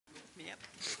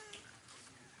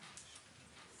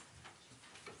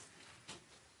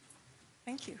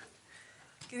Thank you.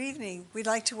 Good evening. We'd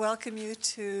like to welcome you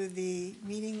to the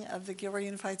meeting of the Gilroy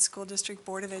Unified School District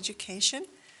Board of Education.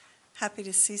 Happy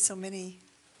to see so many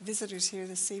visitors here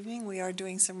this evening. We are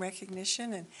doing some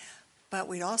recognition, but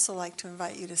we'd also like to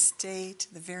invite you to stay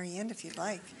to the very end if you'd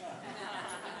like.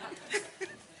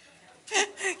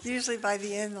 Usually by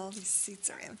the end, all these seats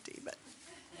are empty, but.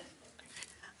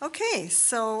 Okay,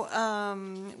 so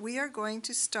we are going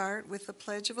to start with the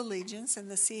Pledge of Allegiance,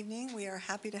 and this evening we are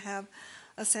happy to have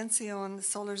Ascension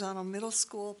Solorzano Middle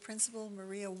School Principal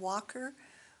Maria Walker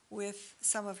with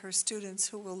some of her students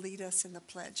who will lead us in the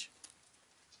pledge.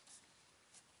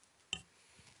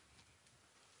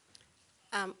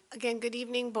 Again, good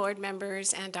evening, board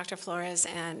members and Dr. Flores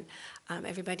and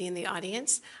everybody in the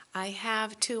audience. I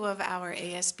have two of our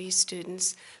ASB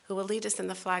students who will lead us in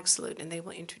the flag salute, and they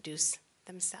will introduce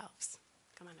themselves.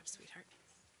 Come on up, sweetheart.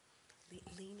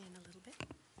 Lean in a little bit.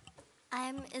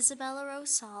 I'm Isabella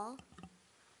Rosal.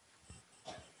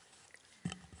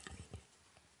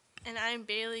 And I'm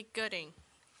Bailey Gooding.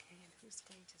 Okay, and who's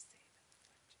going to say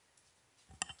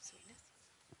the pledge? Sweetness.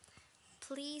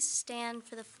 Please stand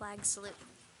for the flag salute.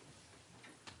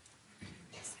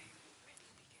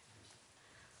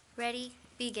 Ready,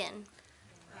 begin.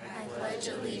 I pledge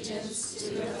allegiance to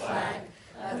the flag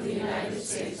of the United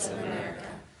States of America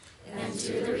and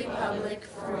to the republic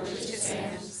for which it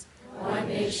stands, one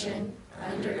nation,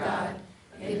 under God,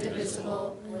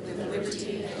 indivisible, with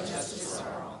liberty and justice for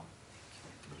all.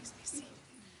 Please be seated.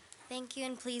 Thank you,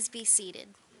 and please be seated.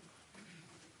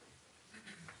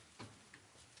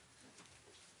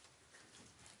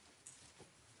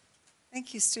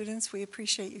 Thank you, students. We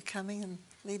appreciate you coming and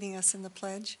leading us in the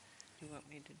pledge. You want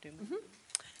me to do it?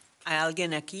 ¿Hay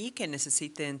alguien aquí que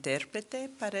necesite intérprete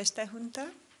para esta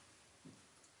junta?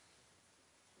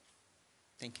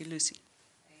 Thank you, Lucy.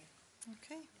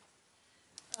 Okay.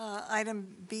 Item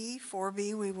B,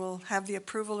 4B, we will have the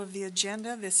approval of the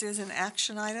agenda. This is an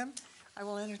action item. I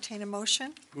will entertain a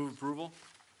motion. Move approval.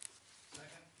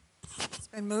 It's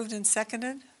been moved and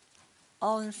seconded.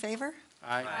 All in favor?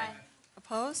 Aye.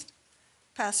 Opposed?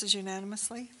 Passes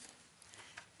unanimously.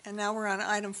 And now we're on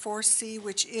item 4C,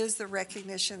 which is the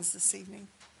recognitions this evening.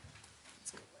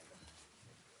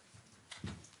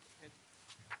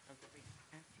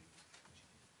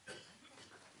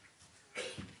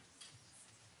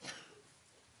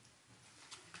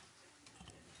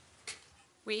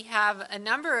 We have a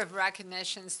number of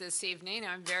recognitions this evening.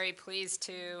 I'm very pleased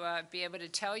to be able to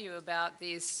tell you about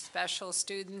these special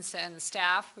students and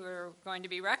staff who are going to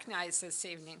be recognized this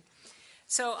evening.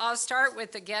 So I'll start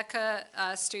with the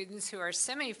GECA students who are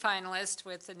semifinalists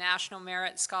with the National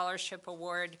Merit Scholarship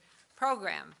Award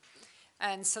program.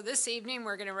 And so this evening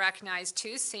we're going to recognize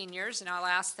two seniors, and I'll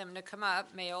ask them to come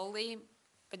up, Mayoli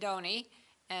Badoni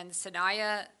and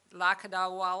Sanaya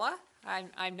Lakadawala.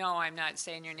 I know I'm not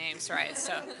saying your names right,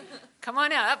 so come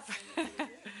on up.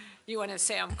 You want to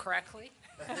say them correctly?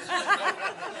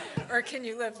 Or can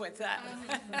you live with that?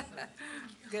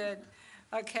 Good.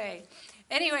 Okay.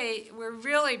 Anyway, we're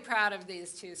really proud of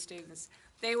these two students.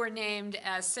 They were named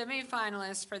as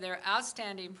semifinalists for their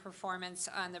outstanding performance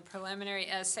on the preliminary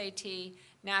SAT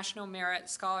National Merit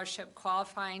Scholarship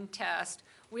Qualifying Test.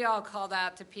 We all call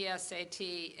that the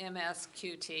PSAT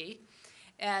MSQT.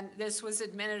 And this was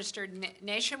administered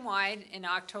nationwide in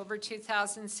October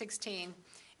 2016,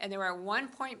 and there were 1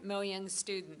 million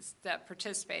students that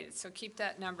participated. So keep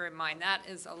that number in mind. That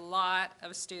is a lot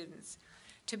of students.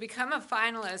 To become a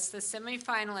finalist, the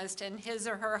semifinalist in his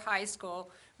or her high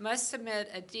school must submit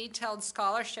a detailed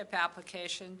scholarship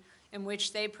application in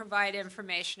which they provide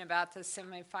information about the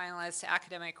semifinalist's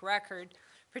academic record,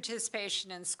 participation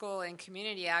in school and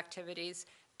community activities,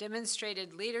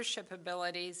 demonstrated leadership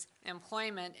abilities,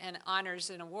 employment, and honors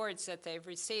and awards that they've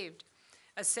received.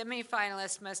 A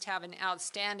semifinalist must have an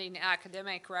outstanding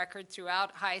academic record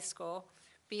throughout high school,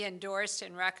 be endorsed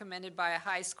and recommended by a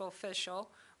high school official,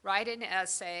 write an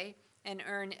essay, and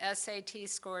earn SAT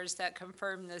scores that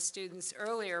confirm the student's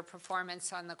earlier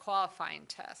performance on the qualifying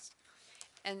test.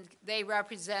 And they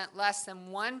represent less than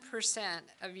 1%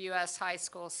 of U.S. high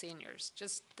school seniors.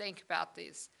 Just think about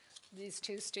these. These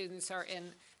two students are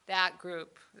in that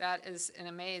group. That is an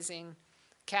amazing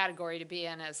category to be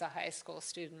in as a high school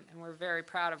student, and we're very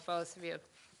proud of both of you.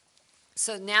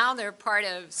 So now they're part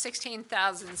of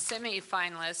 16,000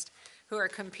 semifinalists who are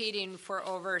competing for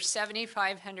over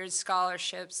 7,500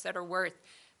 scholarships that are worth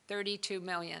 $32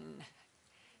 million.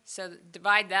 So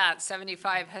divide that,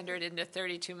 7,500 into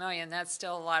 32 million, that's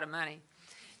still a lot of money.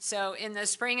 So in the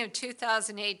spring of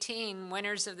 2018,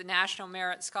 winners of the National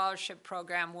Merit Scholarship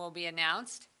Program will be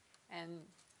announced, and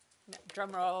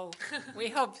drum roll, we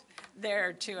hope there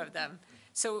are two of them.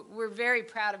 So we're very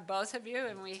proud of both of you,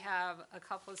 and we have a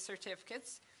couple of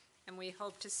certificates, and we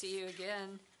hope to see you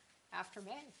again after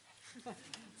May.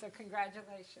 So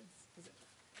congratulations.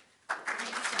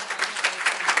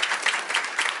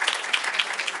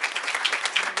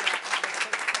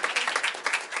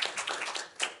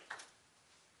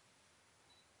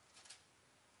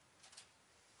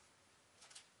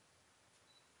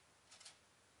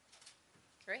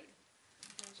 Great.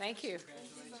 Thank you.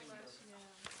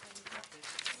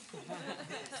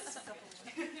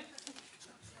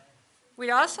 We'd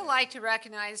also like to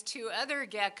recognize two other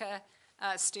GECA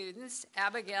students,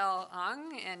 Abigail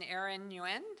Ong and Erin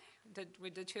Nguyen.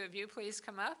 Would the two of you please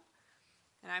come up?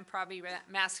 And I'm probably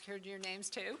massacred your names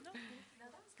too.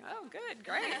 Oh, good,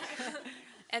 great.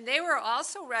 And they were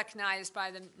also recognized by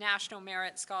the National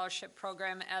Merit Scholarship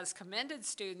Program as commended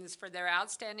students for their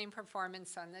outstanding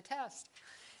performance on the test.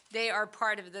 They are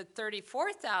part of the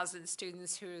 34,000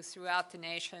 students who, throughout the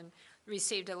nation,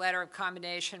 received a letter of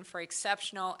commendation for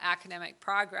exceptional academic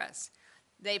progress.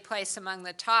 They place among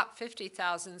the top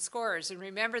 50,000 scorers. And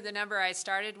remember the number I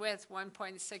started with,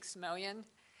 1.6 million?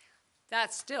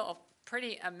 That's still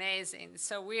pretty amazing.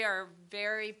 So we are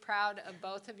very proud of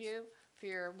both of you for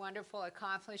your wonderful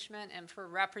accomplishment and for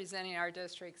representing our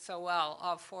district so well,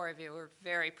 all four of you. We're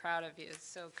very proud of you.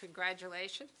 So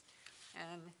congratulations.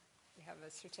 And we have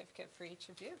a certificate for each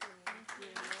of you.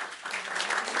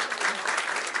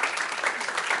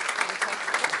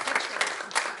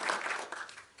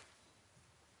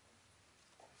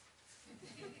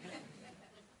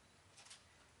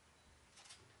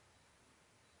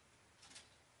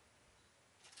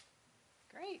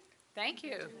 Great, thank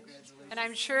you. And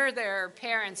I'm sure their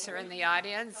parents are in the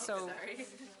audience, so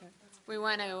we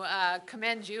want to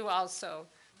commend you also,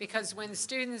 because when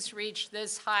students reach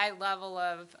this high level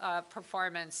of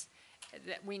performance,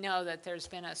 we know that there's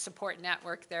been a support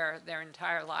network there their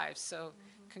entire lives. So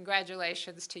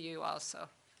congratulations to you also.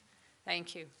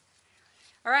 Thank you.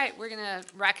 All right, we're going to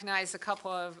recognize a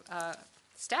couple of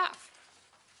staff.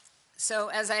 So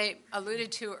as I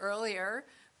alluded to earlier,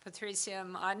 Patricia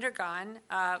Mondragon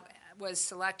was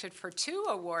selected for 2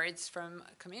 awards from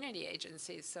community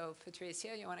agencies. So Patricia,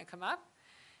 you want to come up?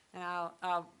 And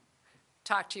I'll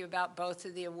talk to you about both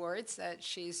of the awards that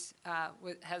she's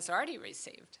has already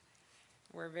received.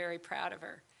 We're very proud of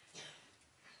her.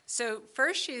 So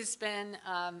first, she's been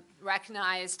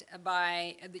recognized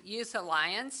by the Youth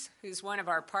Alliance, who's one of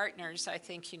our partners, I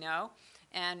think you know,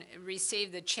 and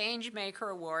received the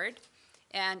Changemaker Award.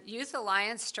 And Youth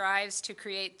Alliance strives to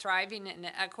create thriving and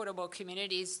equitable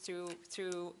communities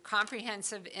through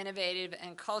comprehensive, innovative,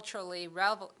 and culturally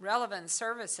relevant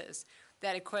services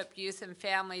that equip youth and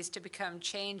families to become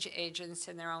change agents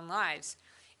in their own lives.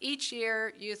 Each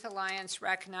year, Youth Alliance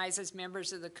recognizes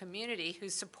members of the community who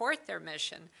support their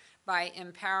mission by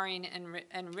empowering and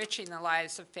enriching the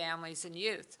lives of families and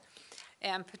youth.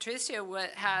 And Patricia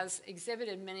has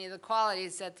exhibited many of the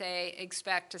qualities that they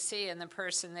expect to see in the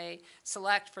person they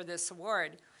select for this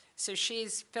award. So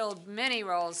she's filled many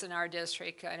roles in our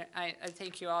district. I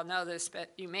think you all know this, but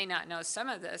you may not know some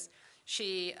of this.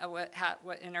 She,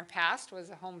 in her past, was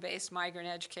a home-based migrant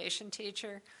education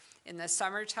teacher. In the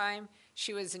summertime,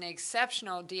 she was an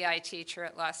exceptional DI teacher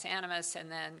at Los Animas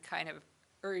and then kind of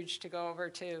urged to go over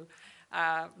to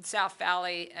South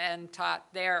Valley and taught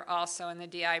there also in the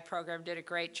DI program, did a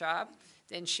great job.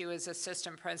 Then she was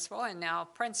assistant principal and now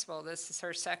principal. This is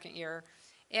her 2nd year.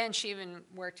 And she even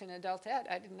worked in adult ed.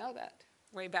 I didn't know that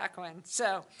way back when.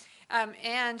 So,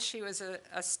 and she was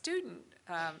a student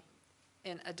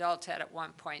in adult ed at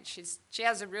one point. She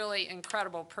has a really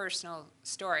incredible personal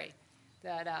story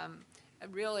that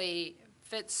really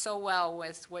fits so well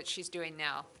with what she's doing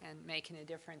now and making a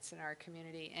difference in our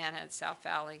community and at South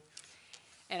Valley.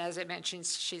 And as I mentioned,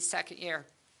 she's 2nd year.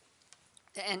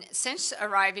 And since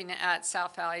arriving at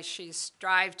South Valley, she's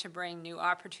strived to bring new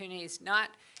opportunities, not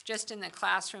just in the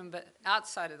classroom, but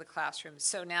outside of the classroom.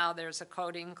 So now there's a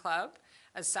coding club,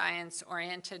 a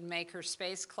science-oriented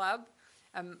makerspace club,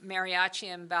 a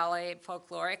mariachi and ballet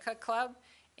folklorica club,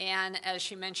 and as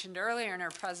she mentioned earlier in her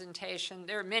presentation,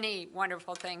 there are many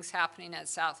wonderful things happening at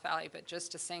South Valley, but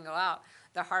just to single out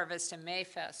the Harvest and May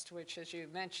Fest, which, as you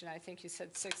mentioned, I think you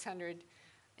said 600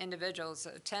 individuals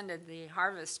attended the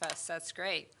Harvest Fest. That's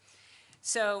great.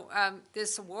 So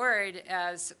this award,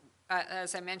 as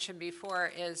I mentioned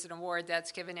before, is an award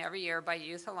that's given every year by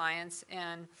Youth Alliance,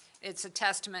 and it's a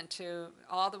testament to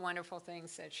all the wonderful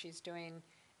things that she's doing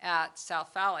at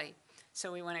South Valley.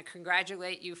 So we want to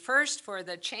congratulate you first for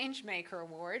the Changemaker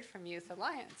Award from Youth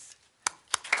Alliance.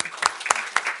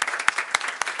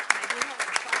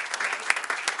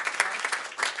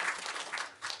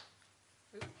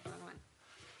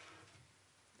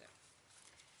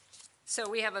 So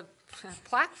we have a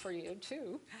plaque for you,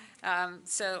 too.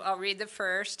 So I'll read the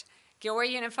first. Gilroy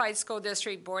Unified School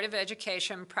District Board of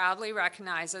Education proudly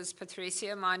recognizes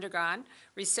Patricia Mondragon,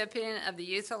 recipient of the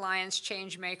Youth Alliance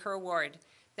Changemaker Award.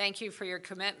 Thank you for your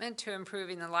commitment to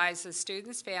improving the lives of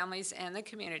students, families, and the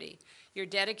community. Your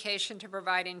dedication to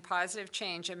providing positive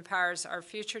change empowers our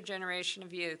future generation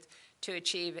of youth to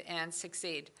achieve and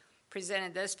succeed.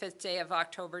 Presented this 5th day of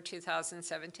October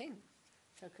 2017.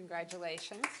 So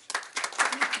congratulations.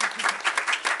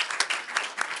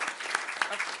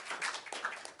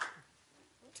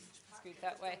 Scoot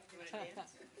that way.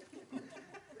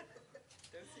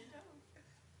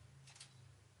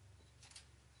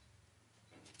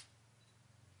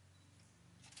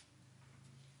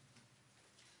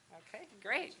 Okay,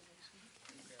 great.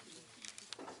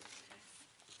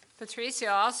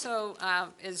 Patricia also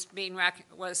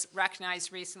was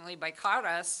recognized recently by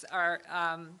CARAS, our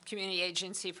Community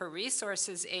Agency for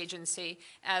Resources Agency,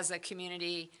 as a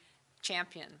community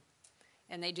champion.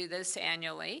 And they do this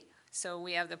annually. So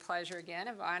we have the pleasure again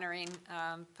of honoring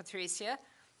Patricia.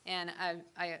 And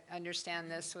I understand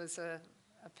this was a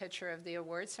picture of the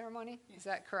award ceremony. Is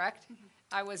that correct?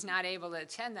 I was not able to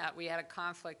attend that. We had a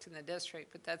conflict in the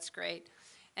district, but that's great.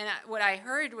 And what I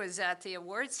heard was at the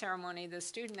award ceremony, the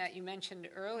student that you mentioned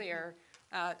earlier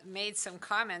made some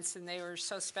comments, and they were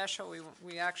so special,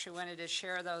 we actually wanted to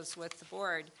share those with the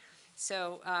board.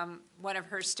 So one of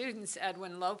her students,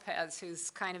 Edwin Lopez, who's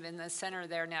kind of in the center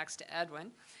there next to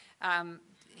Edwin,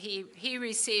 he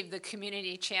received the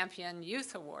Community Champion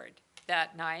Youth Award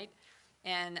that night,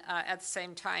 and at the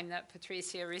same time that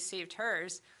Patricia received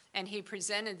hers, and he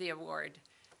presented the award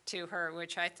to her,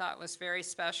 which I thought was very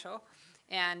special.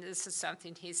 And this is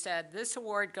something he said: "This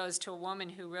award goes to a woman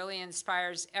who really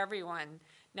inspires everyone,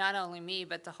 not only me,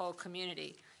 but the whole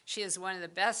community. She is one of the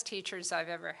best teachers I've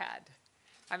ever had."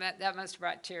 That must have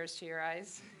brought tears to your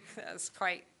eyes. That was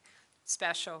quite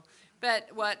special. But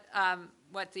what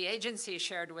the agency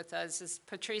shared with us is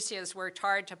Patricia has worked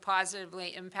hard to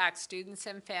positively impact students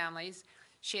and families.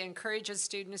 She encourages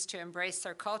students to embrace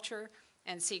their culture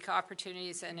and seek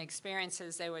opportunities and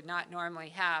experiences they would not normally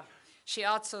have. She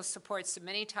also supports the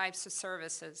many types of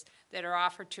services that are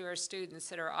offered to her students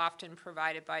that are often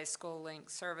provided by School Link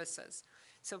Services.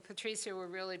 So Patricia, we're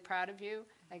really proud of you,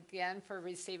 again, for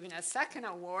receiving a second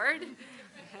award. And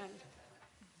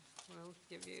we'll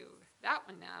give you that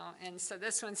one now. And so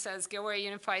this one says, Gilroy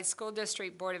Unified School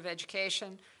District Board of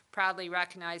Education proudly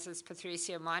recognizes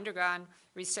Patricia Mondragon,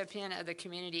 recipient of the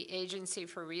Community Agency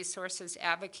for Resources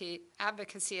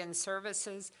Advocacy and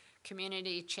Services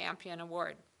Community Champion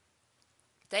Award.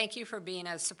 Thank you for being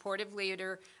a supportive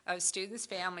leader of students,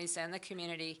 families, and the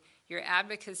community. Your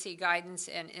advocacy, guidance,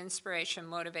 and inspiration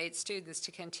motivate students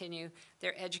to continue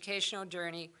their educational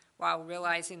journey while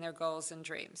realizing their goals and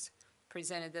dreams.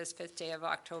 Presented this 5th day of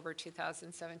October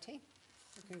 2017.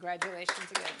 So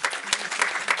congratulations again.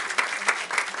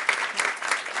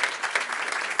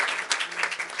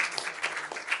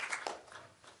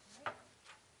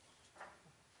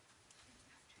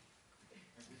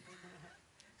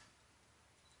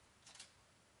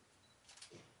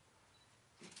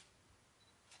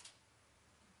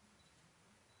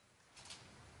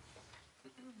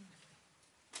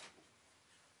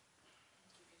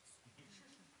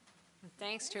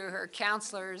 Thanks to her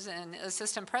counselors and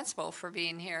assistant principal for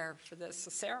being here for this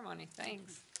ceremony.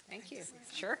 Thanks. Thank you.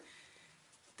 Sure.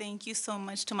 Thank you so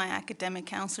much to my academic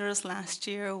counselors. Last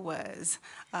year was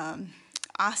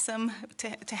awesome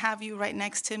to have you right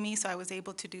next to me, so I was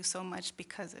able to do so much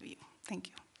because of you. Thank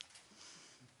you.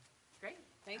 Great.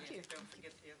 Thank you. Don't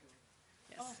forget the other one.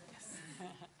 Yes. Oh, yes.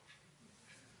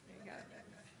 There you go.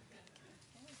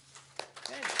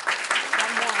 Good.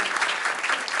 One more.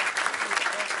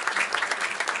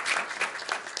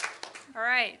 All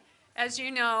right. As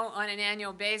you know, on an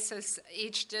annual basis,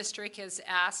 each district is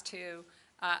asked to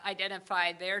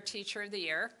identify their Teacher of the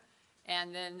Year,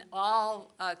 and then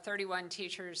all 31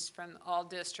 teachers from all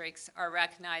districts are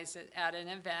recognized at an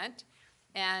event.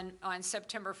 And on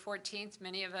September 14th,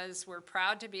 many of us were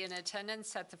proud to be in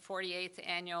attendance at the 48th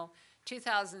Annual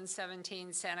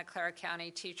 2017 Santa Clara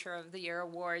County Teacher of the Year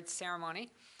Awards ceremony.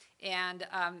 And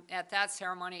at that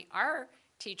ceremony, our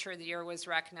Teacher of the Year was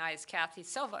recognized, Kathy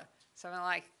Silva. So I'm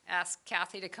going to ask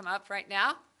Kathy to come up right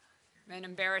now and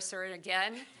embarrass her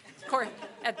again. Of course,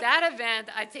 at that event,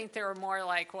 I think there were more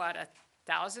like, what,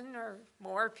 1,000 or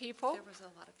more people? There was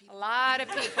a lot of people. A lot of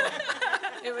people.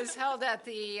 It was held at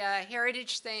the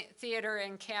Heritage Theater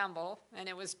in Campbell, and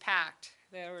it was packed.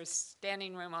 There was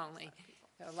standing room only.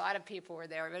 A lot of people were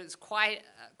there, but it was quite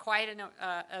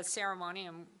a ceremony,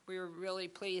 and we were really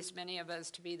pleased, many of us,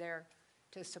 to be there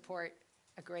to support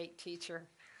a great teacher.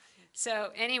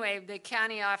 So anyway, the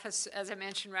county office, as I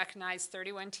mentioned, recognized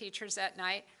 31 teachers that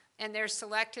night, and they're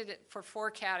selected for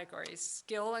 4 categories: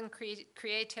 skill and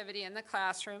creativity in the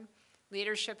classroom,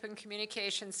 leadership and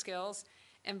communication skills,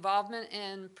 involvement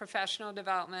in professional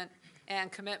development,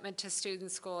 and commitment to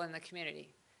student, school, and the community.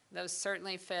 Those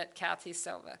certainly fit Kathy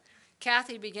Silva.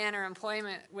 Kathy began her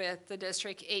employment with the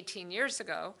district 18 years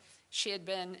ago. She had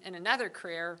been in another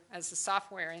career as a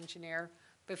software engineer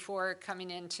before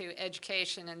coming into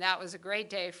education, and that was a great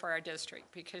day for our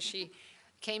district because she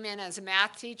came in as a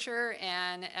math teacher,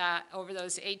 and over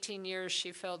those 18 years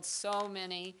she filled so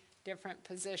many different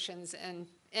positions and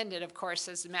ended, of course,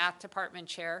 as the math department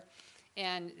chair,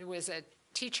 and was a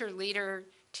teacher leader,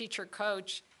 teacher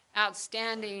coach,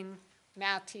 outstanding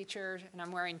math teacher, and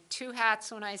I'm wearing 2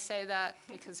 hats when I say that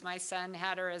because my son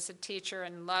had her as a teacher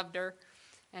and loved her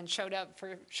and showed up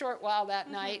for a short while that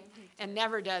night, and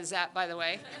never does that, by the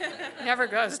way. Never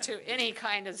goes to any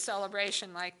kind of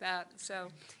celebration like that. So,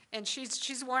 and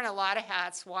she's worn a lot of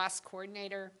hats: WASP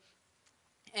coordinator,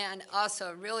 and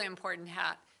also a really important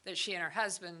hat that she and her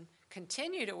husband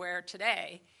continue to wear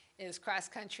today is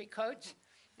cross-country coach,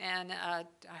 and I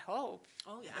hope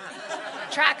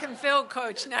track and field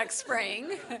coach next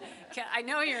spring. I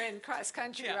know you're in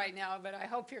cross-country right now, but I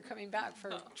hope you're coming back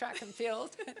for track and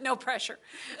field. No pressure.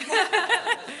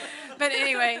 But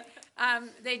anyway,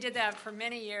 they did that for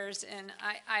many years, and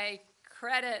I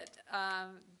credit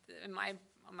in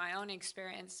my own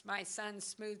experience, my son's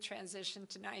smooth transition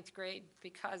to 9th grade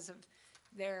because of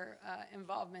their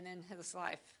involvement in his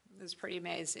life. It was pretty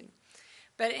amazing.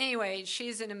 But anyway,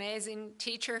 she's an amazing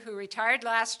teacher who retired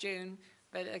last June,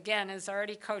 but again is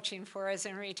already coaching for us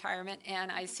in retirement,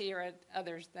 and I see her at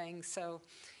other things, so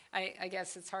I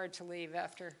guess it's hard to leave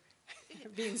after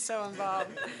being so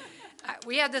involved.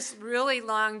 We had this really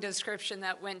long description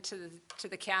that went to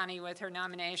the county with her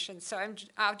nomination, so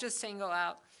I'll just single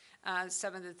out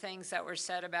some of the things that were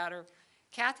said about her.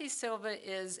 Kathy Silva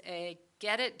is a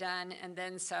get-it-done and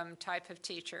then some type of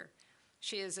teacher.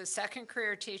 She is a second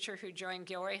career teacher who joined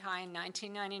Gilroy High in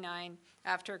 1999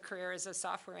 after a career as a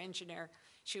software engineer.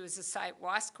 She was a site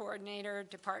WASP coordinator,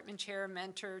 department chair,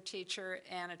 mentor, teacher,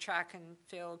 and a track and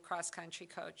field cross-country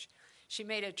coach. She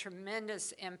made a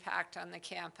tremendous impact on the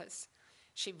campus.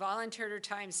 She volunteered her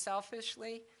time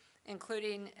selfishly,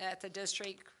 including at the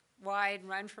district-wide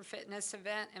Run for Fitness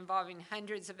event involving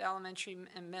hundreds of elementary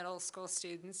and middle school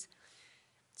students.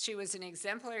 She was an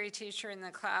exemplary teacher in the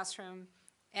classroom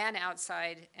and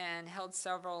outside, and held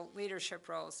several leadership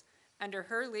roles. Under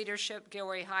her leadership,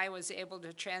 Gilroy High was able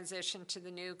to transition to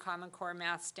the new Common Core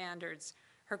math standards.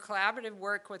 Her collaborative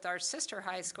work with our sister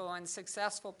high school and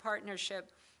successful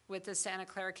partnership with the Santa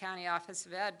Clara County Office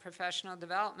of Ed Professional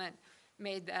Development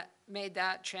made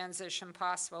that transition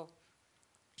possible.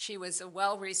 She was a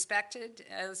well-respected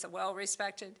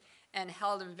and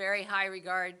held in very high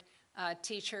regard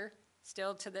teacher,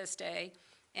 still to this day.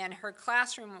 And her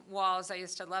classroom walls, I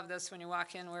used to love this when you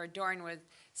walk in, were adorned with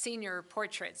senior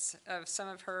portraits of some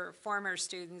of her former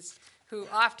students who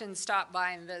often stopped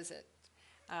by and visit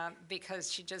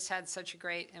because she just had such a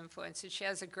great influence. And she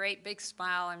has a great big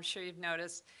smile, I'm sure you've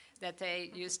noticed, that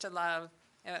they used to love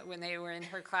when they were in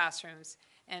her classrooms.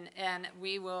 And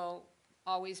we will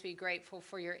always be grateful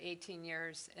for your 18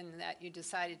 years and that you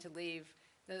decided to leave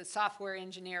the software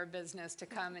engineer business to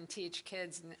come and teach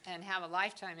kids and have a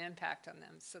lifetime impact on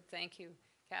them. So thank you,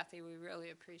 Kathy. We really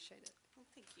appreciate it. Well,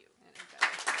 thank you.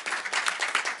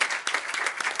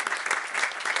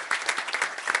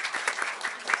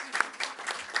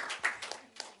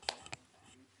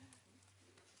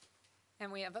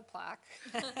 And we have a plaque.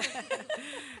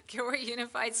 Gilroy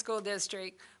Unified School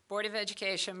District Board of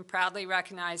Education proudly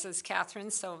recognizes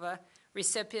Catherine Silva,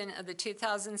 recipient of the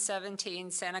 2017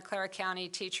 Santa Clara County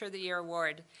Teacher of the Year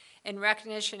Award, in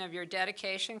recognition of your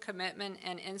dedication, commitment,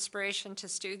 and inspiration to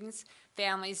students,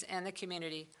 families, and the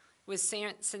community. With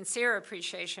sincere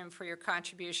appreciation for your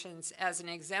contributions as an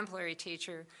exemplary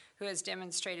teacher who has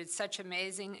demonstrated such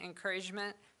amazing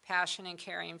encouragement, passion, and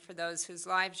caring for those whose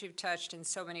lives you've touched in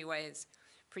so many ways.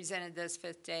 Presented this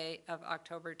 5th day of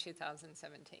October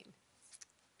 2017.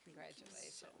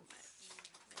 Congratulations.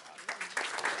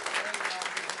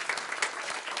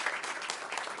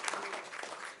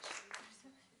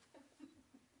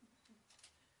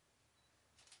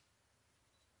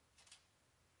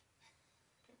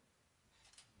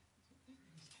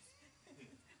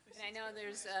 I know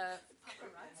there's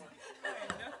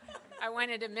I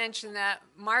wanted to mention that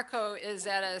Marco is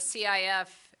at a CIF,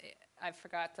 I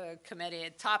forgot the committee, a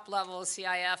top-level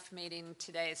CIF meeting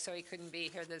today, so he couldn't be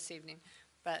here this evening.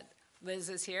 But Liz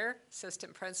is here,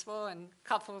 assistant principal, and a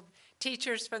couple of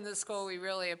teachers from the school. We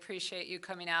really appreciate you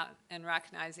coming out and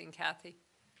recognizing Kathy.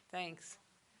 Thanks.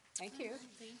 Thank you.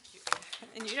 Thank you.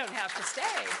 And you don't have to stay.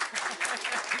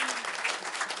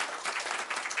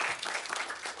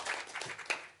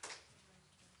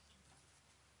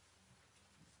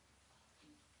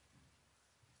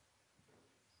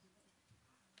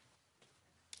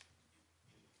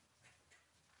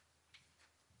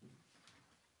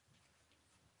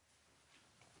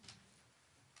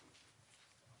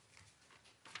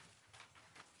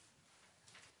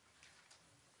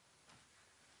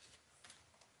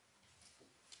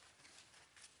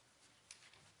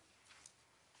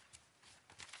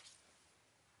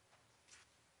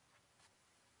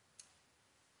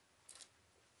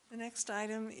 The next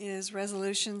item is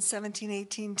Resolution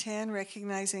 171810,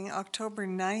 recognizing October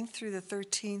 9th through the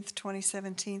 13th,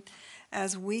 2017,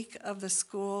 as Week of the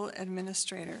School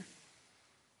Administrator.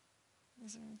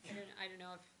 I don't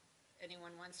know if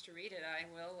anyone wants to read it. I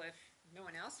will. If no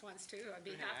one else wants to, I'd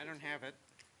be happy. I don't have it.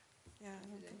 Yeah, I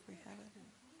don't think we have it.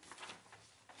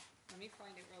 Let me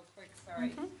find it real quick,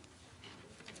 sorry.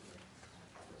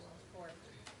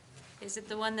 Is it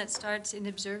the one that starts in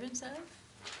observance of?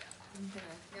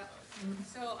 Yep.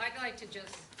 So I'd like to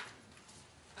just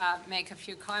make a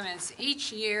few comments.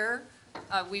 Each year,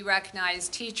 we recognize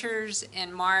teachers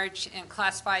in March and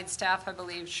classified staff, I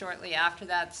believe, shortly after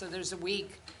that. So there's a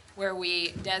week where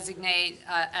we designate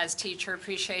as Teacher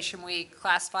Appreciation Week,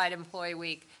 Classified Employee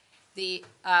Week. The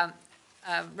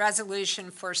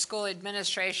resolution for school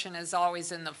administration is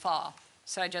always in the fall.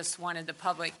 So I just wanted the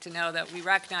public to know that we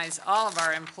recognize all of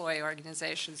our employee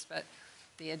organizations, but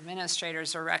the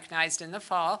administrators are recognized in the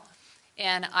fall.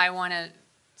 And I want to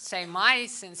say my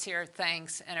sincere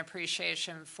thanks and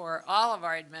appreciation for all of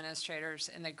our administrators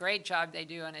and the great job they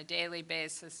do on a daily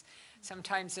basis.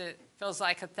 Sometimes it feels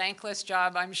like a thankless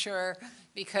job, I'm sure,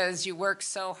 because you work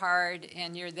so hard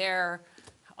and you're there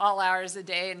all hours of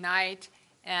the day and night.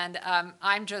 And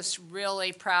I'm just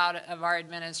really proud of our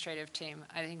administrative team.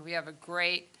 I think we have a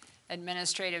great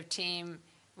administrative team.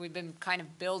 We've been kind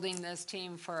of building this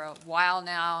team for a while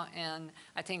now, and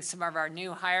I think some of our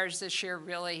new hires this year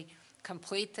really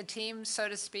complete the team, so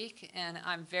to speak. And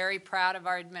I'm very proud of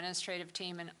our administrative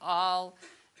team and all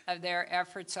of their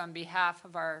efforts on behalf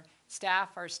of our staff,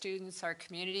 our students, our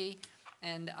community.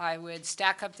 And I would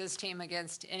stack up this team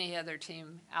against any other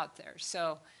team out there.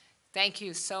 So thank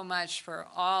you so much for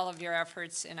all of your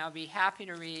efforts, and I'll be happy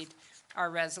to read our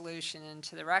resolution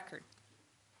into the record.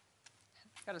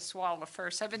 Got to swallow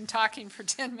first. I've been talking for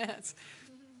 10 minutes.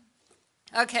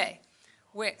 Okay.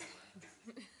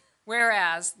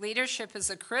 Whereas leadership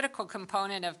is a critical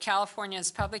component of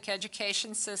California's public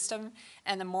education system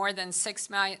and the more than 6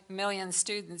 million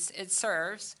students it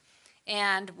serves,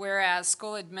 and whereas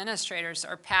school administrators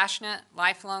are passionate,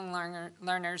 lifelong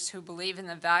learners who believe in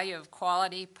the value of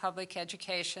quality public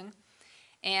education,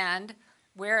 and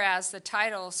whereas the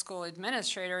title school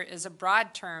administrator is a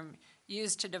broad term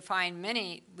used to define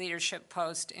many leadership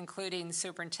posts, including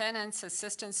superintendents,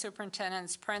 assistant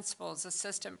superintendents, principals,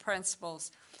 assistant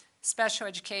principals, special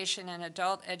education and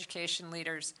adult education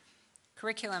leaders,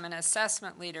 curriculum and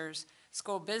assessment leaders,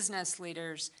 school business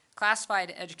leaders,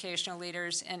 classified educational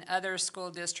leaders, and other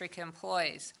school district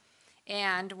employees.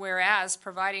 And whereas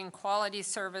providing quality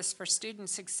service for student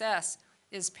success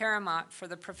is paramount for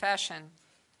the profession,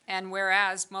 and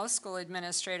whereas most school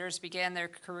administrators began their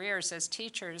careers as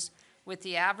teachers, with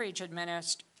the average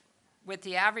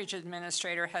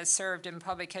administrator has served in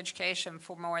public education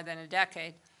for more than a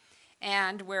decade.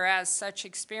 And whereas such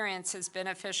experience is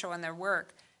beneficial in their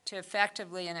work to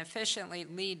effectively and efficiently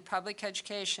lead public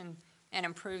education and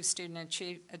improve student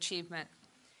achievement.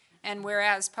 And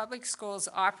whereas public schools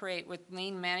operate with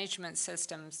lean management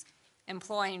systems,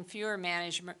 employing fewer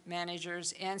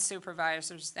managers and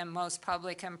supervisors than most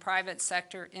public and private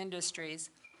sector industries,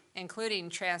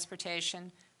 including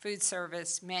transportation, food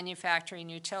service, manufacturing,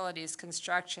 utilities,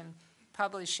 construction,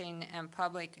 publishing, and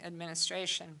public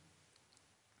administration.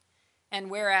 And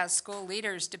whereas school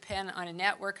leaders depend on a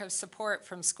network of support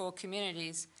from school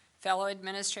communities, fellow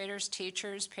administrators,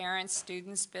 teachers, parents,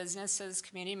 students, businesses,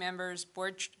 community members,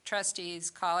 board trustees,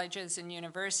 colleges and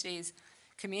universities,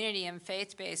 community and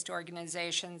faith-based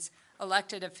organizations,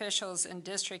 elected officials, and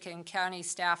district and county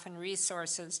staff and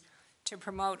resources to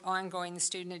promote ongoing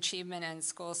student achievement and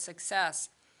school success.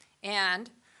 And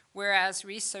whereas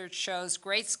research shows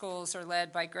great schools are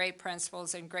led by great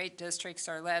principals and great districts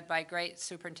are led by great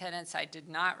superintendents, I did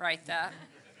not write that.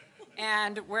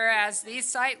 And whereas these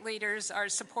site leaders are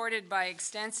supported by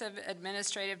extensive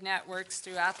administrative networks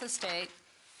throughout the state,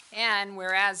 And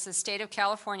whereas the state of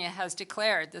California has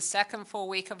declared the second full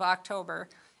week of October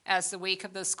as the week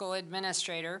of the school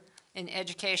administrator in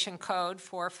Education Code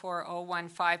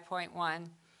 44015.1,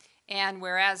 and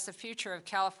whereas the future of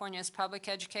California's public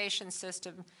education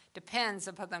system depends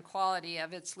upon the quality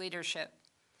of its leadership.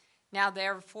 Now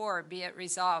therefore be it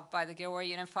resolved by the Gilroy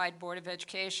Unified Board of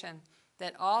Education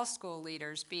that all school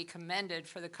leaders be commended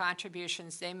for the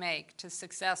contributions they make to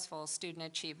successful student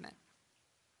achievement.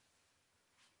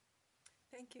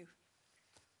 Thank you.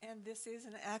 And this is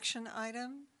an action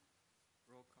item.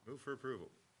 Move for approval.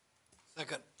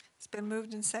 Second. It's been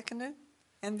moved and seconded,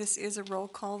 and this is a roll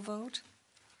call vote.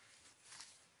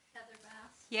 Heather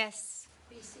Bass, Yes.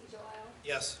 B.C. Doyle,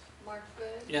 Yes. Mark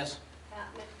Good, Yes.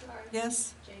 Pat McGarden.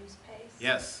 Yes? James Pace.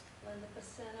 Yes. Linda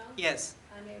Pacino. Yes.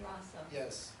 Jaime Rosso.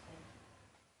 Yes.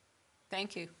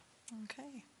 Thank you.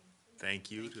 Okay. Thank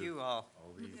you Thank to you all.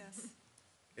 the Yes.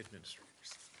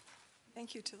 administrators.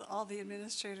 Thank you to all the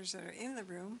administrators that are in the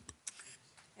room.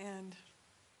 And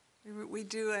we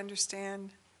do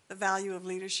understand the value of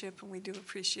leadership, and we do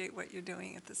appreciate what you're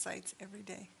doing at the sites every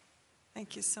day.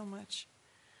 Thank you so much.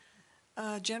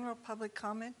 General public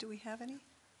comment, do we have any?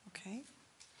 Okay.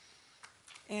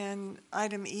 And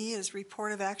item E is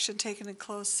report of action taken in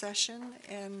closed session,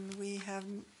 and we have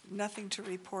nothing to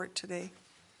report today.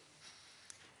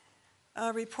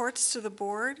 Reports to the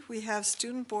board. We have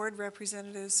student board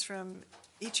representatives from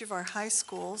each of our high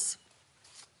schools.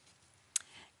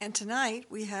 And tonight,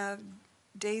 we have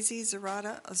Daisy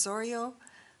Zarata Osorio,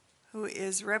 who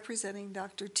is representing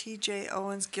Dr. T.J.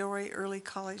 Owens Gilroy Early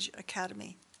College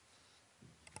Academy.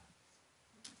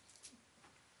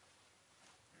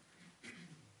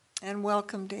 And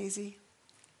welcome, Daisy.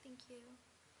 Thank you.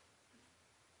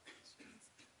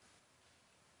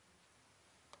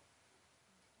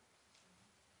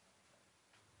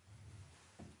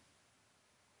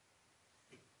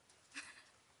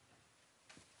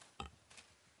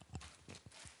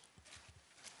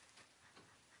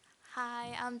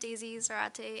 Hi, I'm Daisy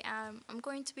Zarate. I'm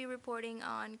going to be reporting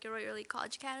on Gilroy Early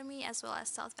College Academy as well as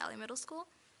South Valley Middle School.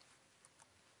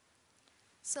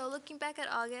 So looking back at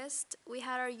August, we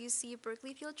had our UC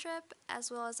Berkeley field trip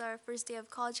as well as our first day of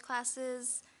college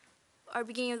classes, our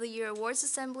beginning of the year awards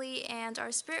assembly, and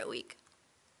our Spirit Week.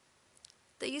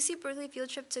 The UC Berkeley field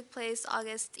trip took place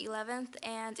August 11th,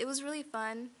 and it was really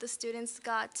fun. The students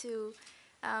got to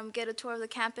get a tour of the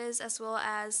campus as well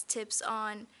as tips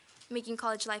on making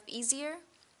college life easier.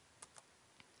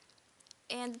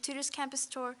 And the tutors campus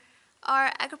tour,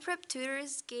 our AgriPrep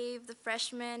tutors gave the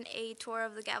freshmen a tour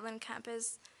of the Gavilan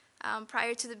campus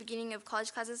prior to the beginning of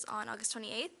college classes on August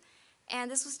 28th. And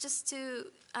this was just to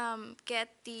get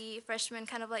the freshmen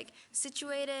kind of like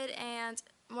situated and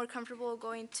more comfortable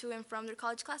going to and from their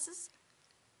college classes.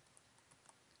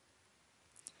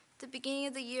 The beginning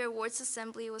of the year awards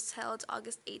assembly was held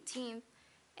August 18th.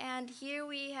 And here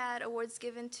we had awards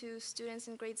given to students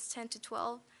in grades 10 to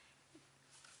 12.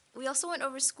 We also went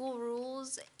over school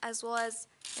rules as well as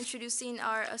introducing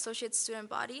our associate student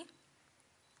body.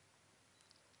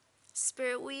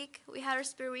 Spirit Week, we had our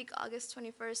Spirit Week August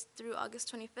 21st through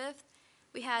August 25th.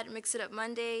 We had Mix It Up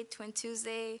Monday, Twin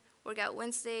Tuesday, Workout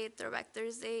Wednesday, Throwback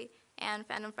Thursday, and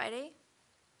Fandom Friday.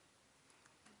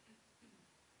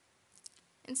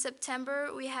 In September,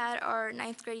 we had our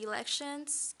 9th grade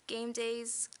elections, game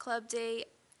days, club day,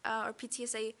 our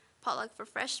PTSA potluck for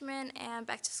freshmen, and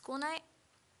back to school night.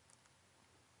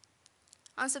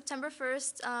 On September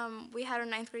 1st, we had our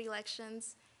 9th grade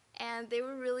elections, and they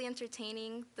were really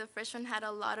entertaining. The freshmen had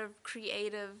a lot of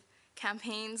creative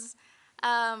campaigns.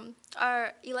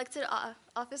 Our elected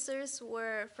officers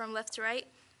were from left to right.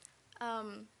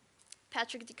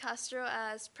 Patrick DeCastro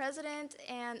as president,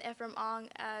 and Ephraim Ong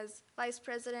as vice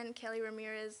president, Kelly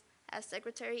Ramirez as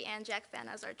secretary, and Jack Fan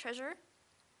as our treasurer.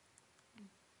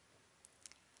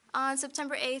 On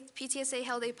September 8th, PTSA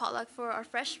held a potluck for our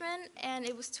freshmen, and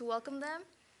it was to welcome them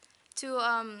to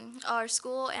our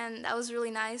school, and that was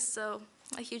really nice, so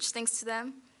a huge thanks to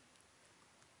them.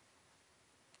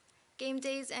 Game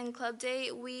days and club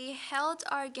day, we held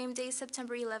our game days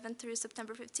September 11th through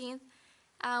September 15th.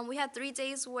 We had 3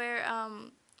 days where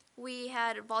we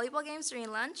had volleyball games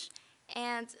during lunch,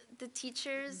 and the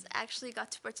teachers actually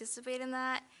got to participate in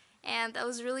that, and that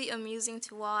was really amusing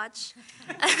to watch.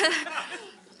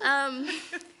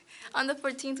 On the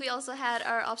 14th, we also had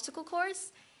our obstacle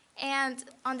course, and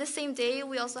on the same day,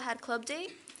 we also had club day,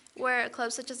 where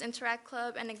clubs such as Interact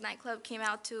Club and Ignite Club came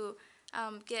out to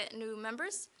get new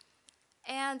members.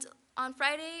 And on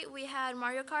Friday, we had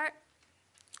Mario Kart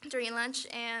during lunch,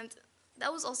 and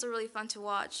that was also really fun to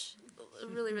watch,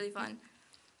 really, really fun.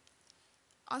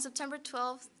 On September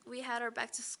 12th, we had our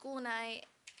back to school night,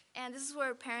 And this is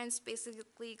where parents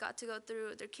basically got to go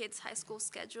through their kids' high school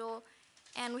schedule.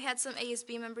 And we had some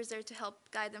ASB members there to help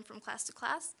guide them from class to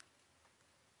class.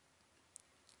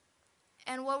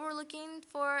 And what we're looking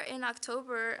for in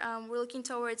October, we're looking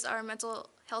towards our Mental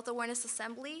Health Awareness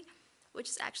Assembly, which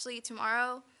is actually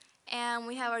tomorrow. And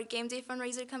we have our game day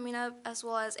fundraiser coming up, as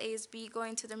well as ASB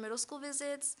going to their middle school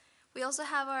visits. We also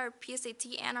have our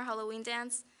PSAT and our Halloween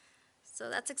dance, so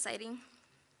that's exciting.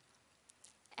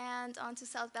 And on to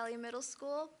South Valley Middle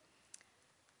School.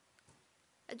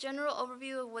 A general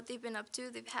overview of what they've been up to.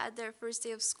 They've had their first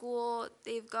day of school.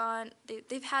 They've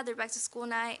had their back to school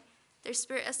night, their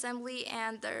spirit assembly,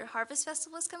 and their harvest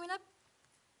festival is coming up.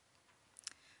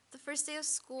 The first day of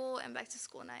school and back to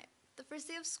school night. The first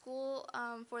day of school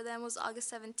for them was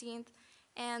August 17th,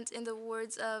 and in the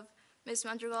words of Ms.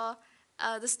 Madrigal,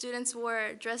 the students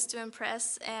were dressed to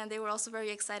impress, and they were also very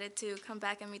excited to come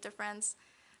back and meet their friends.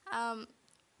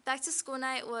 Back to school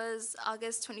night was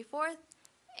August 24th,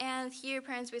 and here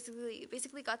parents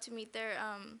basically got to meet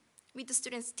meet the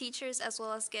students' teachers, as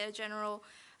well as get a general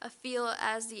feel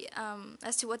as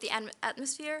to what the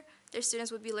atmosphere their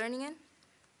students would be learning in.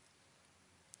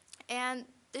 And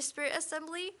the spirit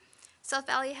assembly, South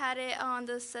Valley had it on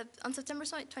September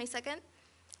 22nd,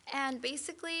 and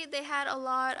basically they had a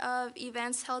lot of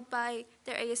events held by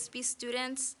their ASB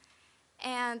students,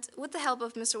 and with the help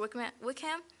of Mr.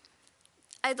 Wickham.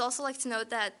 I'd also like to note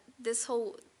that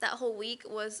that whole week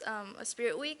was a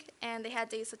spirit week, and they had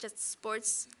days such as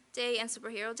Sports Day and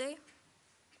Superhero Day.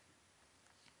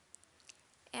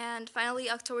 And finally,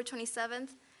 October 27th,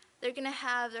 they're going to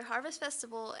have their Harvest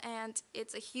Festival, and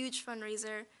it's a huge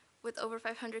fundraiser with over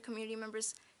 500 community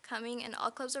members coming, and all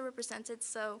clubs are represented,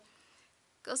 so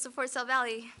go support South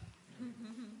Valley.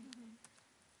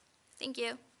 Thank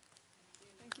you.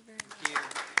 Thank you very much.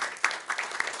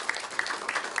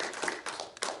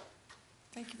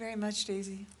 Thank you very much,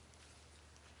 Daisy.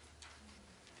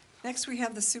 Next, we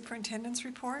have the superintendent's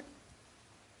report.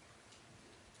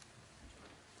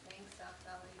 Thanks, South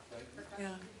Valley. Yeah,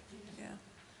 yeah.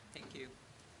 Thank you.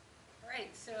 All right,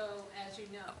 so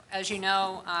as you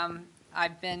know,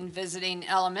 I've been visiting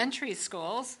elementary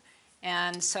schools,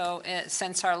 and so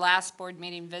since our last board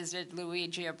meeting, visited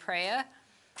Luigi Aprea,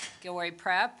 Gilroy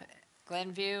Prep,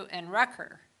 Glenview, and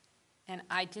Rucker. And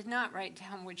I did not write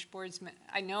down which boards.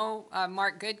 I know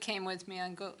Mark Good came with me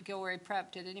on Gilroy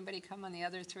Prep. Did anybody come on the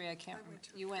other three? I can't remember.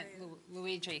 You went,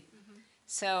 Luigi. Mm-hmm.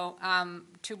 So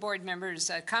 2 board members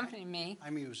accompanied me. I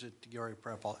was at Gilroy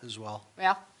Prep as well.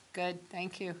 Well, good,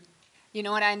 thank you. You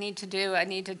know what I need to do? I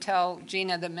need to tell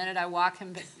Gina the minute I walk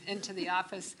him into the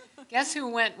office, guess who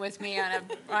went with me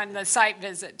on the site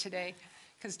visit today?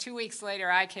 Because 2 weeks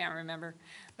later, I can't remember.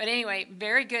 But anyway,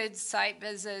 very good site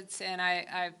visits, and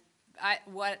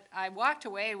what I walked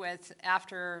away with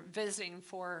after visiting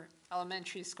 4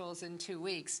 elementary schools in 2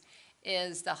 weeks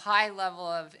is the high level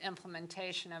of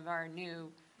implementation of our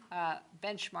new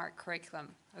benchmark curriculum.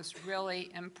 I was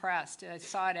really impressed. I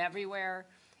saw it everywhere.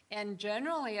 And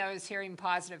generally, I was hearing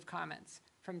positive comments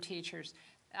from teachers.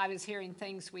 I was hearing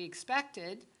things we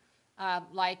expected,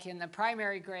 like in the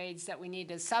primary grades, that we need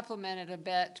to supplement it a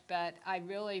bit, but I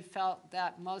really felt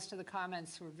that most of the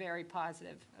comments were very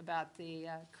positive about the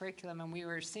curriculum, and we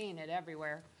were seeing it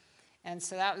everywhere. And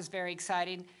so that was very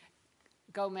exciting.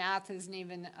 Go Math isn't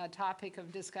even a topic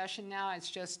of discussion now. It's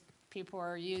just people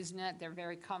are using it. They're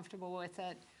very comfortable with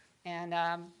it. And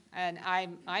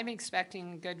I'm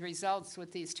expecting good results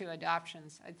with these 2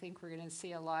 adoptions. I think we're going to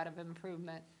see a lot of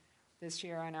improvement this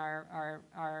year on our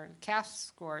CAF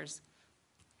scores.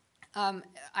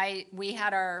 We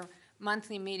had our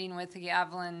monthly meeting with the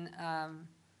Gavilan.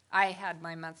 I had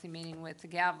my monthly meeting with the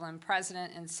Gavilan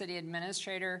president and city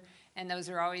administrator, and those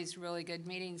are always really good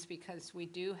meetings because we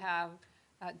do have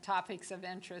topics of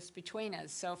interest between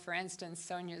us. So, for instance,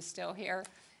 Sonia's still here.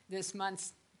 This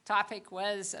month's topic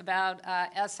was about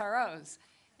SROs.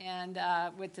 And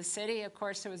with the city, of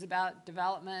course, it was about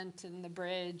development and the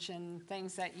bridge and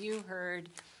things that you heard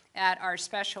at our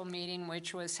special meeting,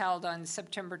 which was held on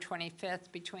September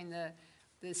 25th between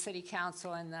the city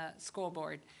council and the school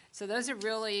board. So those are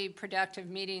really productive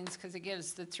meetings because it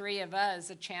gives the 3 of us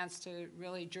a chance to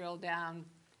really drill down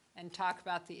and talk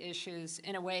about the issues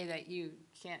in a way that you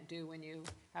can't do when you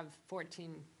have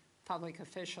 14 public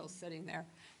officials sitting there.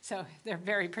 So they're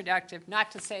very productive. Not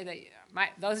to say that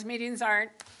those meetings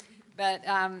aren't, but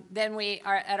then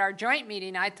at our joint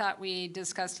meeting, I thought we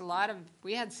discussed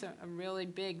we had some really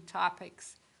big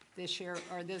topics this year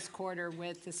or this quarter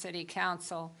with the city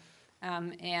council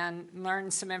and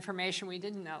learned some information we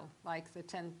didn't know, like the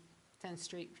 10th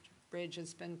Street Bridge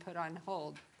has been put on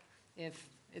hold if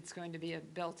it's going to be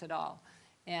built at all.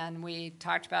 And we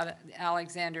talked about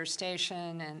Alexander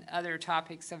Station and other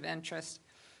topics of interest.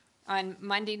 On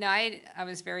Monday night, I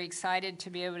was very excited to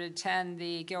be able to attend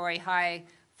the Gilroy High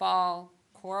Fall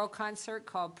Choral Concert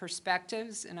called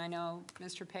Perspectives, and I know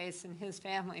Mr. Pace and his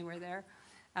family were there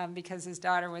because his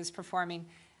daughter was performing.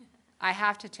 I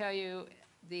have to tell you,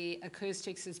 the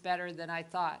acoustics is better than I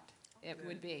thought it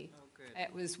would be.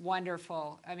 It was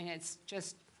wonderful. I mean, it's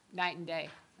just night and day.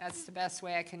 That's the best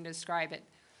way I can describe it.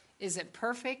 Is it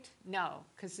perfect? No,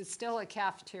 because it's still a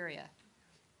cafeteria,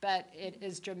 but it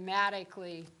is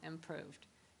dramatically improved.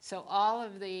 So all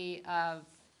of the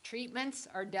treatments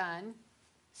are done,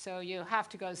 so you have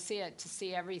to go see it to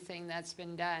see everything that's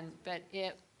been done, but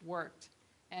it worked.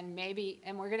 And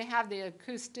we're gonna have the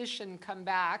acoustician come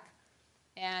back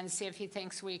and see if he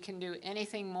thinks we can do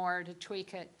anything more to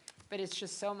tweak it, but it's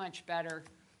just so much better.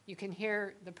 You can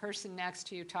hear the person next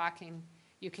to you talking.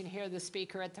 You can hear the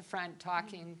speaker at the front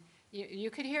talking. You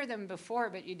could hear them before,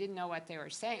 but you didn't know what they were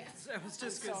saying. Yes, I was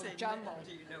just It's gonna so say, jumbled.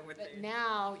 do you know what But they?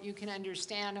 now you can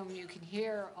understand them, you can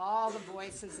hear all the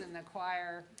voices in the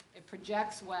choir. It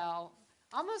projects well,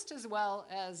 almost as well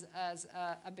as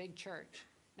a big church.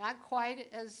 Not quite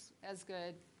as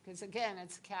good, because again,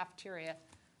 it's a cafeteria,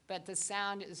 but the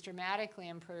sound is dramatically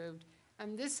improved.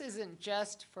 And this isn't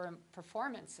just for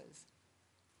performances.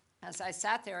 As I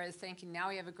sat there, I was thinking, now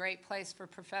we have a great place for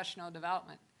professional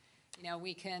development. You know,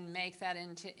 we can make that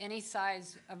into any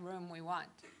size of room we want.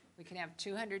 We can have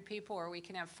 200 people or we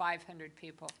can have 500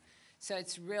 people. So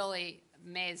it's really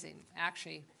amazing,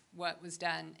 actually, what was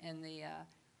done in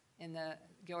the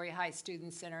Gilroy High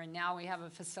Student Center. And now we have a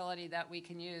facility that we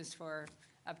can use for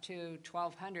up to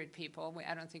 1,200 people.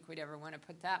 I don't think we'd ever want to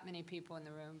put that many people in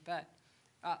the room, but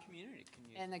Community can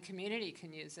use. and the community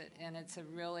can use it. And it's a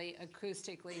really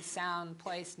acoustically sound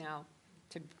place now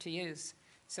to use.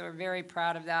 So we're very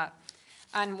proud of that.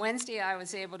 On Wednesday, I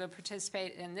was able to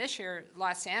participate in this year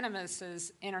Los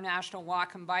Animas's International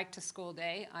Walk and Bike to School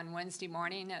Day on Wednesday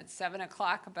morning at 7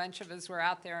 o'clock. A bunch of us were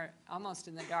out there almost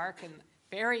in the dark and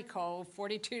very cold,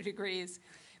 42 degrees.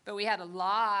 But we had a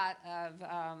lot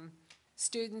of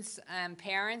students and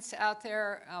parents out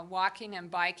there walking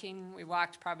and biking. We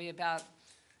walked probably about,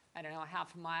 I don't know,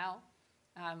 half a mile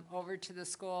over to the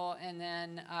school. And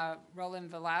then Roland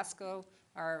Velasco,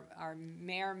 our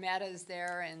mayor, met us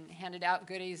there and handed out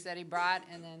goodies that he brought.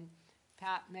 And then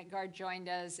Pat Midgard joined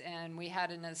us, and we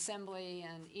had an assembly,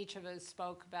 and each of us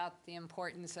spoke about the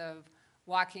importance of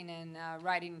walking and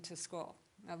riding to school.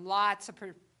 Lots of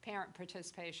parent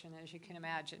participation, as you can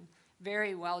imagine.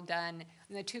 Very well done.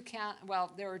 And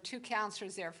there were two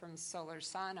counselors there from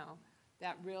Solorzano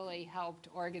that really helped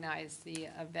organize the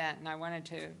event, and I wanted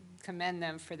to commend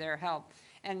them for their help.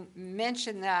 And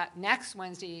mention that next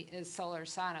Wednesday is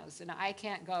Solorzano's, and I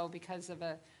can't go because of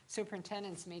a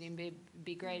superintendent's meeting. It'd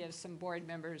be great if some board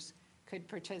members could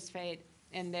participate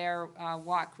in their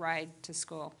walk ride to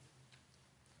school.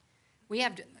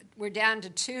 We're down to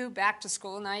 2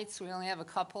 back-to-school nights. We only have a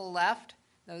couple left.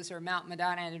 Those are Mount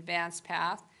Madonna and Advanced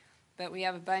Path. But we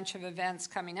have a bunch of events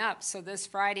coming up. So this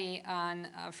Friday, on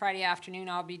Friday afternoon,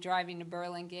 I'll be driving to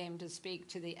Burlingame to speak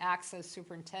to the Access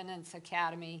Superintendent's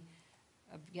Academy.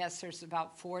 Yes, there's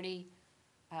about 40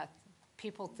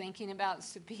 people thinking about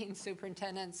being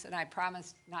superintendents, and I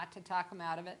promise not to talk them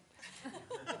out of it.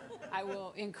 I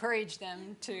will encourage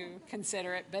them to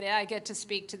consider it, but I get to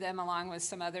speak to them along with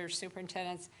some other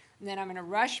superintendents. And then I'm going to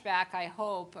rush back, I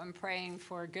hope. I'm praying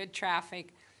for good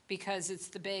traffic because it's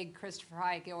the big Christopher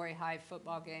High, Gilroy High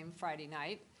football game Friday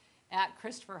night at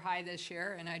Christopher High this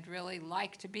year, and I'd really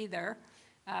like to be there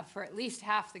for at least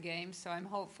half the game, so I'm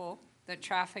hopeful that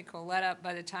traffic will let up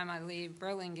by the time I leave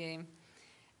Burlingame.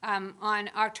 On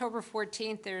October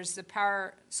 14th, there's the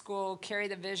Power School Carry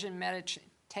the Vision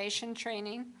meditation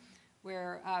training,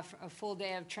 where a full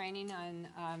day of training on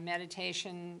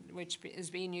meditation, which is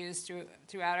being used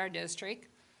throughout our district.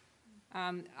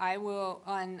 I will,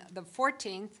 on the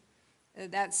 14th,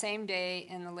 that same day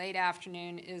in the late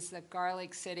afternoon, is the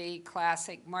Garlic City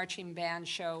Classic Marching Band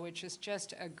Show, which is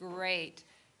just a great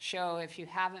show if you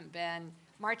haven't been.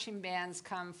 Marching bands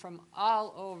come from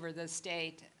all over the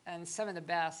state, and some of the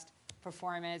best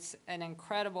perform. It's an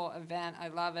incredible event. I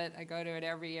love it. I go to it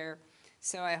every year.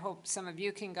 So I hope some of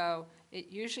you can go.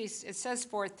 It says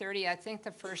 4:30. I think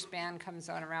the first band comes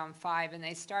on around 5, and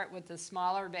they start with the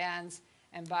smaller bands,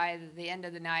 and by the end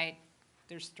of the night,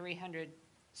 there's 300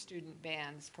 student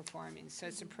bands performing. So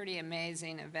it's a pretty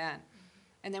amazing event.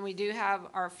 And then we do have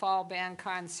our fall band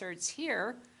concerts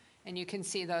here, and you can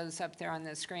see those up there on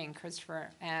the screen.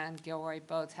 Christopher and Gilroy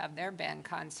both have their band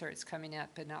concerts coming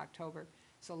up in October.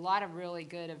 So a lot of really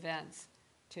good events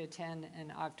to attend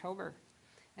in October.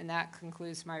 And that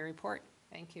concludes my report.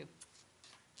 Thank you.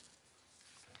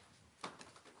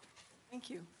 Thank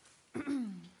you.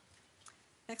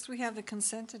 Next, we have the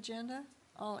consent agenda.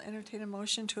 I'll entertain a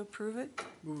motion to approve it.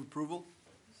 Move approval?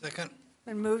 Second.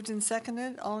 Been moved and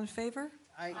seconded. All in favor?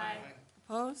 Aye.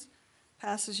 Opposed?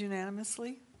 Passes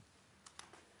unanimously.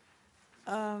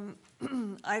 Item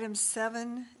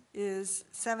 7A is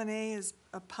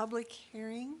a public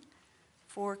hearing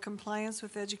for compliance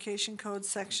with Education Code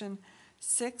Section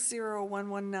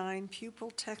 60119,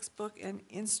 Pupil Textbook and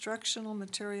Instructional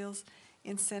Materials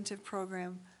Incentive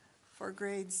Program for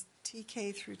grades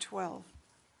TK through 12.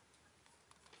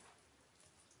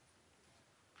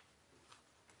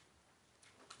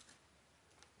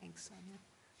 Thanks, Sonia.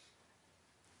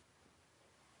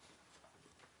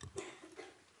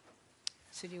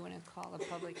 So do you want to call a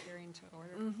public hearing to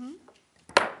order?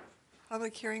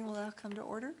 Public hearing will now come to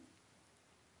order.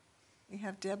 We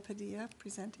have Deb Padilla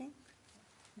presenting.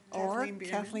 Or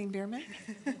Kathleen Bierman.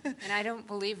 And I don't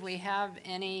believe we have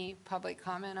any public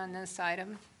comment on this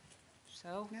item,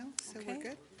 so. No, so Okay. we're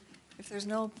good. If there's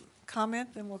no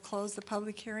comment, then we'll close the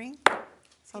public hearing.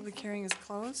 Public hearing is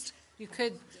closed. You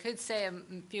could say a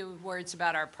few words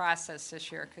about our process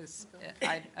this year, because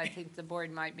I think the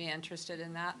board might be interested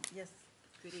in that. Yes,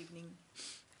 good evening.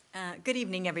 Good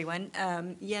evening, everyone.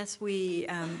 Yes, we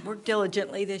worked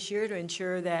diligently this year to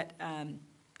ensure that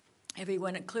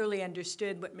everyone clearly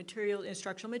understood what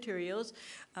instructional materials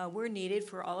were needed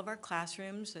for all of our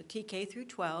classrooms, TK through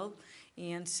 12.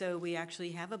 And so we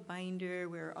actually have a binder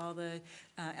where all the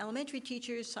elementary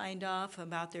teachers signed off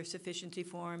about their sufficiency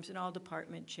forms, and all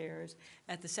department chairs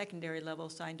at the secondary level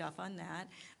signed off on that.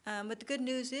 But the good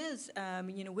news is,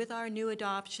 with our new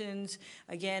adoptions,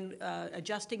 again,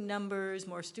 adjusting numbers,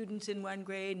 more students in one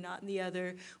grade, not in the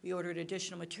other, we ordered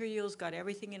additional materials, got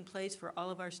everything in place for all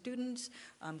of our students,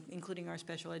 including our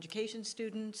special education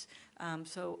students.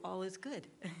 So all is good.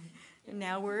 And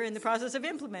now we're in the process of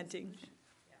implementing.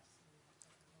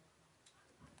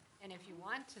 And if you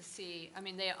want to see, I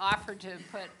mean, they offered to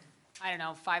put,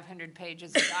 500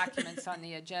 pages of documents on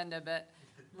the agenda, but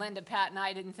Linda, Pat, and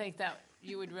I didn't think that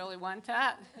you would really want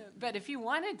that. But if you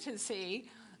wanted to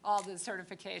see all the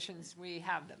certifications, we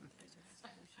have them.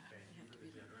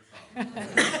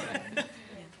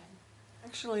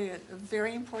 Actually, a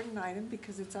very important item,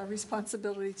 because it's our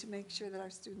responsibility to make sure that our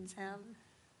students have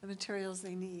the materials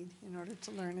they need in order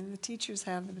to learn, and the teachers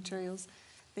have the materials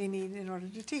they need in order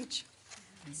to teach.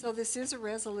 So this is a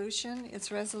resolution.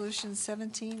 It's Resolution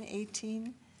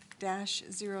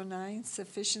 1718-09,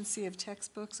 sufficiency of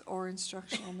textbooks or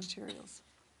instructional materials.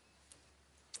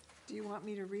 Do you want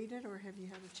me to read it, or have you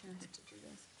had a chance to do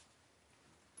this?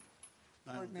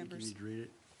 I don't think you need to read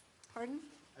it. Pardon?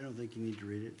 I don't think you need to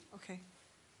read it. Okay.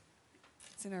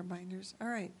 It's in our binders. All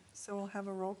right, so we'll have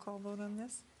a roll call vote on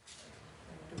this.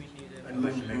 I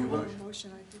move approval.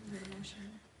 Motion, I didn't get a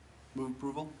motion. Move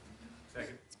approval?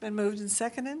 Second. It's been moved and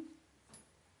seconded.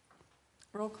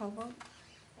 Roll call vote.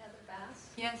 Heather Bass.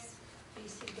 Yes.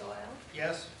 B.C. Doyle.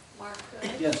 Yes. Mark Good.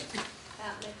 Yes.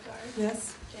 Pat Midgard.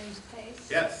 Yes. James Pace.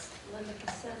 Yes. Linda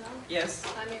Casino. Yes.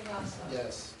 Jaime Rosso.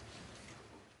 Yes.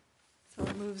 So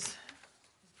it moves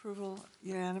approval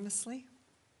unanimously.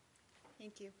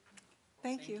 Thank you.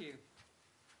 Thank you.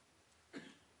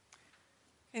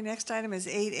 Okay, next item is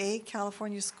 8A,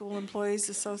 California School Employees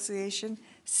Association,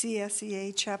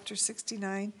 CSEA, Chapter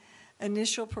 69,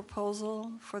 initial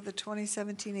proposal for the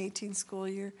 2017-18 school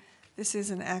year. This is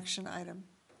an action item.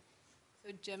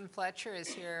 So Jim Fletcher is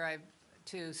here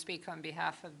to speak on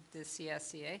behalf of the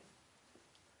CSEA.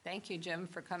 Thank you, Jim,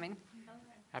 for coming.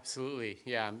 Absolutely.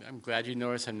 Yeah, I'm glad you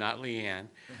noticed I'm not Leanne.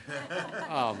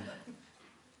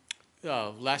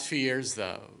 The last few years,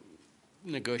 the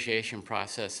negotiation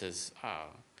process has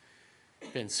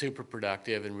been super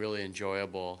productive and really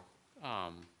enjoyable.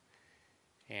 And,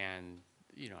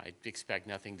 I expect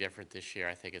nothing different this year.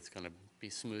 I think it's going to be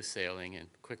smooth sailing and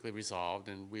quickly resolved,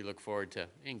 and we look forward to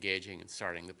engaging and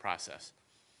starting the process.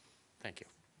 Thank you.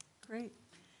 Great.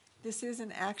 This is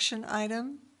an action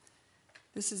item.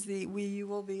 This is you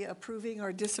will be approving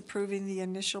or disapproving the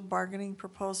initial bargaining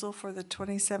proposal for the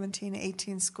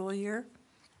 2017-18 school year.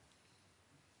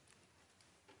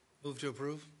 Move to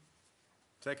approve?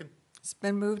 Second. It's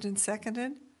been moved and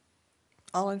seconded.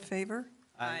 All in favor?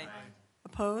 Aye.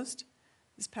 Opposed?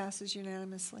 This passes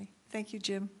unanimously. Thank you,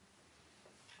 Jim.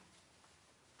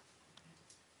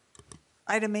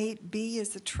 Item 8B is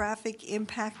the traffic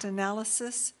impact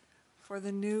analysis for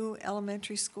the new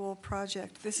elementary school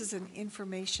project. This is an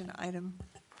information item.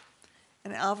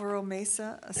 And Alvaro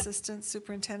Mesa, Assistant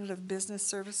Superintendent of Business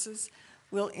Services,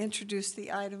 will introduce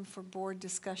the item for board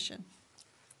discussion.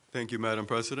 Thank you, Madam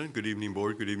President. Good evening,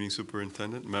 Board. Good evening,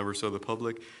 Superintendent, members of the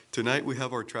public. Tonight, we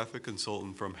have our traffic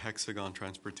consultant from Hexagon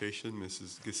Transportation,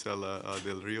 Mrs. Gisela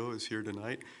Del Rio, is here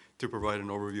tonight to provide an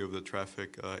overview of the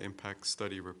traffic impact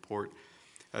study report.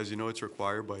 As you know, it's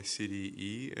required by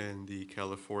CDE and the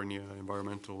California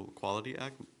Environmental Quality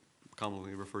Act,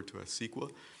 commonly referred to as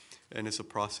CEQA, and it's a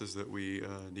process that we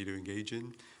need to engage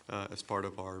in as part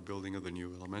of our building of the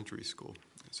new elementary school.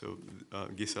 So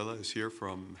Gisela is here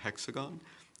from Hexagon,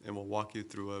 and we'll walk you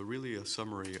through really a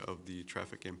summary of the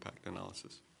traffic impact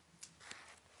analysis.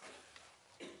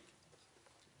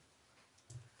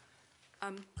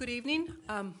 Good evening.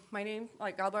 My name,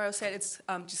 like Alvaro said, it's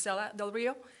Gisela Del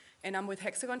Rio, and I'm with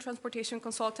Hexagon Transportation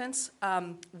Consultants.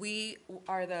 We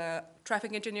are the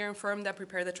traffic engineering firm that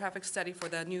prepared the traffic study for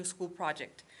the new school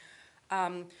project.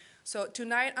 So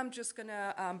tonight, I'm just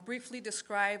gonna briefly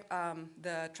describe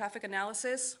the traffic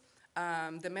analysis,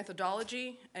 the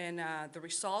methodology, and the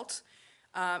results.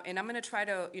 And I'm gonna try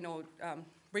to,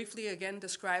 briefly again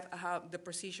describe how the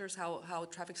procedures, how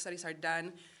traffic studies are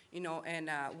done, and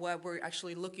what we're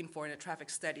actually looking for in a traffic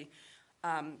study.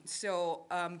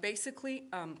 Basically,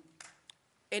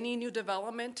 any new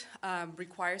development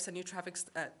requires a new traffic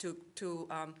to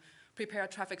prepare a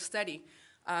traffic study.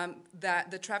 That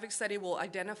the traffic study will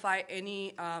identify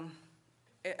any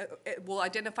it will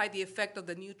identify the effect of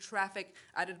the new traffic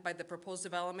added by the proposed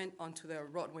development onto the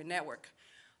roadway network.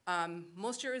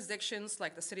 Most jurisdictions,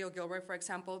 like the city of Gilroy, for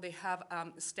example, they have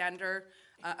standard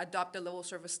adopted level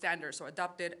service standards, or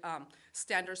adopted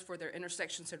standards for their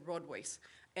intersections and roadways.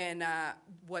 And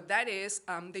what that is,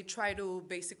 they try to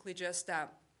basically just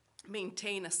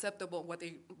maintain acceptable,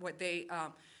 what they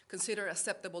consider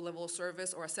acceptable level of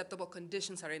service or acceptable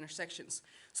conditions at intersections.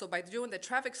 So by doing the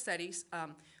traffic studies,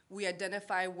 we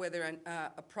identify whether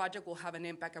a project will have an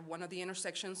impact at one of the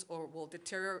intersections or will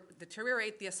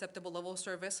deteriorate the acceptable level of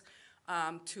service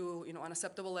to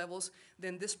unacceptable levels.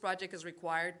 Then this project is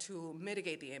required to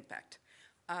mitigate the impact.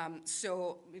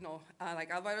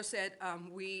 Like Alvaro said,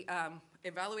 we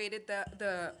evaluated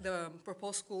the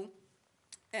proposed school,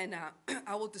 and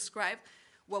I will describe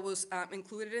what was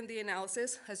included in the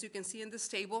analysis. As you can see in this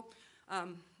table,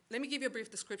 let me give you a brief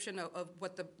description of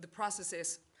what the process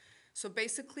is. So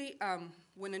basically,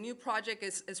 when a new project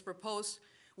is proposed,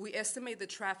 we estimate the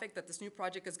traffic that this new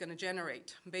project is going to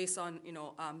generate based on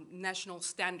national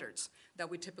standards that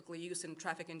we typically use in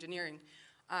traffic engineering.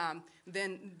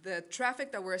 Then the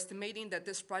traffic that we're estimating that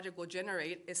this project will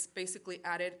generate is basically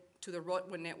added to the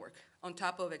roadway network on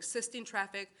top of existing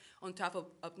traffic, on top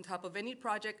of any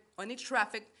project, any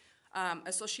traffic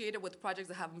associated with projects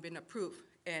that haven't been approved,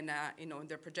 and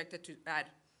they're projected to add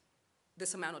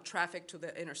this amount of traffic to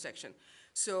the intersection.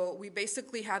 So we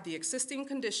basically have the existing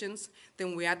conditions,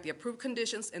 then we add the approved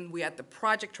conditions, and we add the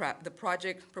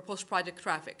proposed project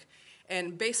traffic.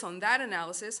 And based on that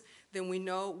analysis, then we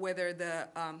know whether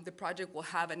the project will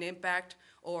have an impact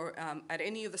or at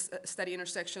any of the study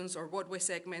intersections or roadway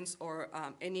segments or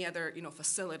any other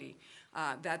facility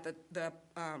that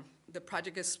the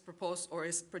project is proposed or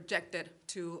is projected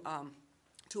to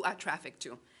add traffic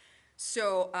to.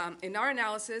 So in our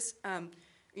analysis,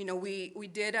 we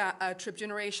did a trip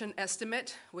generation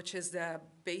estimate, which is the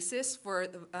basis for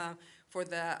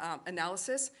the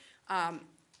analysis.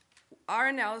 Our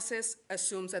analysis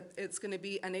assumes that it's going to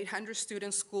be an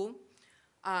 800-student school.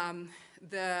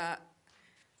 The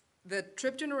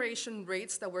trip generation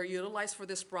rates that were utilized for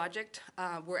this project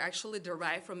were actually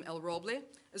derived from El Roble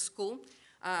School.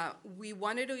 We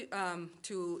wanted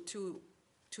to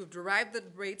derive the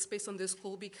rates based on this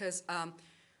school because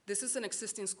this is an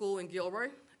existing school in Gilroy,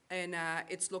 and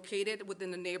it's located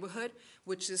within the neighborhood,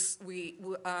 which is the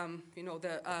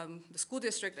school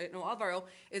district, Alvaro,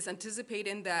 is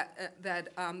anticipating that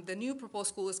the new proposed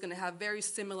school is going to have very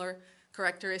similar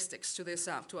characteristics to this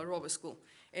to El Roble School,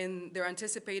 and they're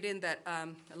anticipating that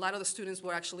a lot of the students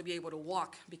will actually be able to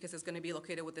walk because it's going to be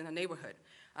located within a neighborhood,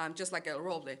 just like El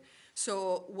Roble.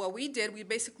 So what we did, we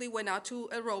basically went out to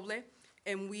El Roble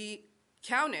and we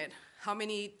counted how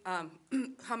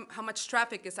much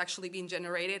traffic is actually being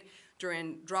generated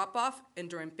during drop-off and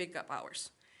during pickup hours,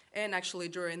 and actually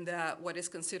during what is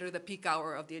considered the peak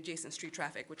hour of the adjacent street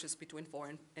traffic, which is between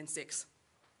 4 and 6.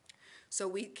 So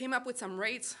we came up with some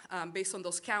rates based on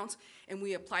those counts, and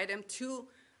we applied them to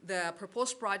the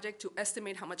proposed project to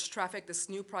estimate how much traffic this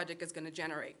new project is going to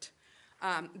generate.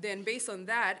 Then based on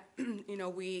that,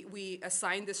 we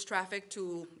assign this traffic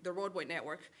to the roadway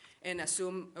network and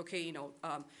assume, okay,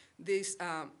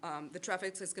 the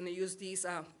traffic is going to use these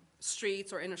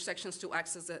streets or intersections to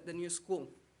access the new school.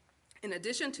 In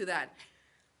addition to that,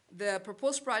 The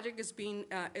proposed project is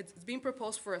it's being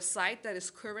proposed for a site that is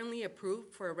currently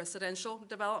approved for a residential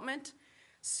development.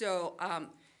 So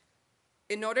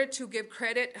in order to give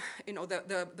credit,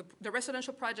 the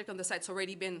residential project on the site's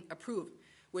already been approved,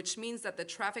 which means that the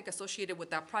traffic associated with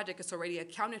that project is already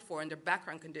accounted for under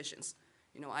background conditions.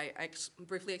 I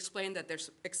briefly explained that there's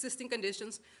existing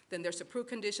conditions, then there's approved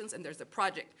conditions, and there's the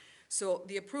project. So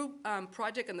the approved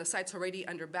project and the site's already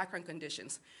under background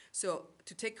conditions. So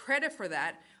to take credit for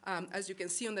that, as you can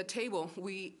see on the table,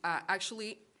 we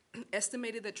actually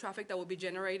estimated the traffic that will be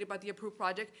generated by the approved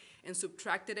project and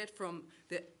subtracted it from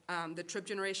the trip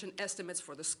generation estimates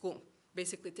for the school,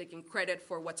 basically taking credit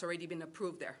for what's already been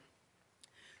approved there.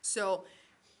 So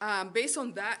based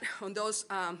on that, on those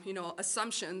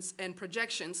assumptions and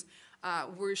projections,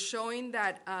 we're showing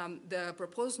that the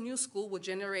proposed new school will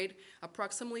generate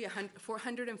approximately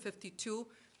 452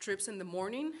 trips in the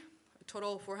morning, a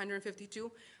total of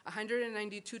 452,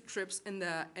 192 trips in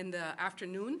the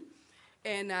afternoon,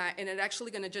 and it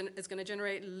actually is going to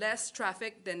generate less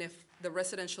traffic than if the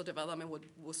residential development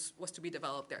was to be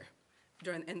developed there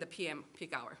in the PM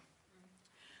peak hour.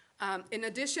 In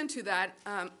addition to that,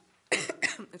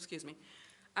 excuse me,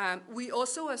 we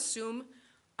also assume,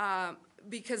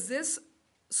 because this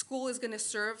school is going to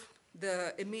serve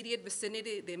the immediate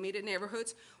vicinity, the immediate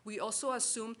neighborhoods, we also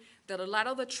assume that a lot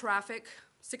of the traffic,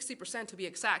 60% to be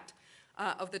exact,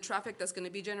 of the traffic that's going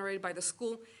to be generated by the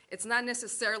school, it's not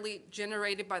necessarily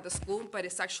generated by the school, but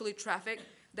it's actually traffic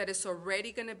that is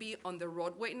already going to be on the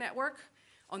roadway network,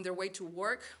 on their way to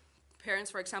work.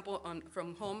 Parents, for example,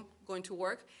 from home going to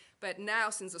work. But now,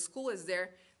 since the school is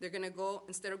there, they're going to go,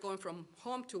 instead of going from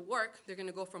home to work, they're going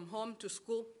to go from home to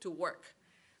school to work.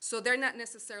 So they're not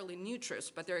necessarily new trips,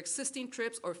 but they're existing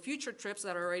trips or future trips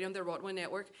that are already on the roadway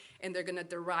network, and they're going to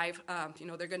derive,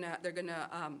 they're going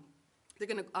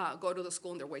to go to the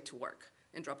school on their way to work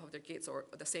and drop off their kids, or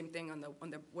the same thing on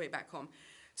the way back home.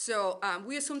 So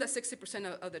we assume that 60%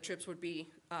 of the trips would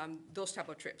be those type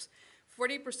of trips.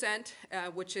 40%,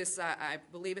 which is, I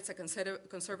believe it's a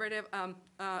conservative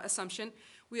assumption,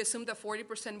 we assume that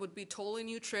 40% would be totally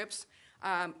new trips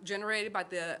generated by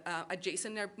the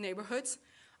adjacent neighborhoods,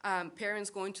 parents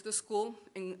going to the school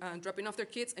and dropping off their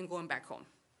kids and going back home.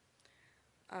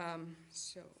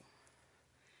 So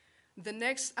the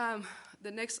next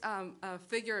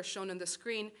figure shown on the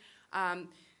screen,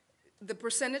 the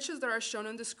percentages that are shown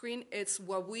on the screen, it's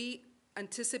what we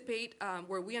anticipate,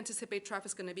 where we anticipate traffic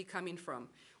is going to be coming from.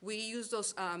 We use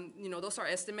those, those are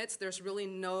estimates. There's really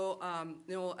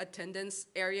no attendance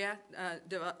area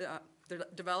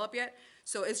developed yet.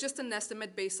 So it's just an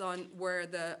estimate based on where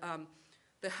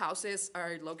the houses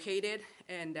are located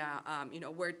and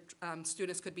where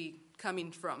students could be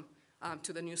coming from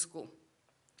to the new school.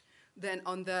 Then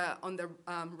on the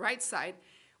right side,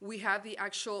 we have the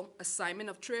actual assignment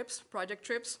of trips, project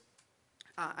trips.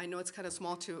 I know it's kind of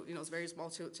small it's very small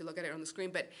to look at it on the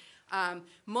screen, but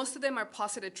most of them are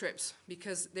positive trips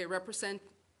because they represent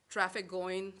traffic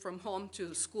going from home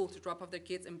to school to drop off their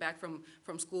kids and back from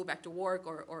school back to work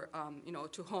or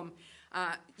to home.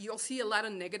 You'll see a lot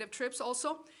of negative trips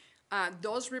also.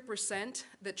 Those represent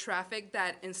the traffic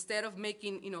that instead of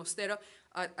making, instead of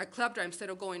a Club Drive, instead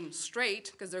of going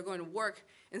straight because they're going to work,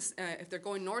 if they're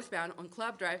going northbound on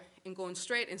Club Drive and going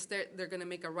straight, instead they're going to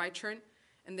make a right turn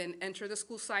and then enter the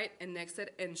school site and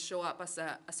exit and show up as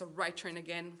a right turn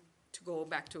again to go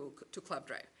back to Club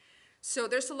Drive. So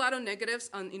there's a lot of negatives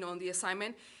on the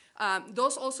assignment.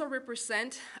 Those also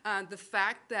represent the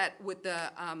fact that with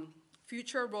the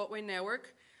future roadway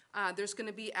network, there's going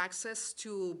to be access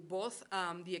to both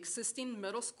the existing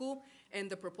middle school and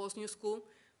the proposed new school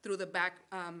through the back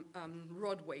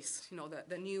roadways,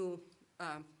 the new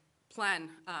plan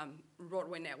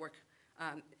roadway network,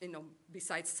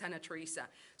 besides Santa Teresa.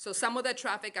 So some of the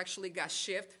traffic actually got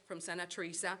shifted from Santa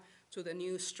Teresa to the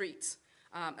new streets,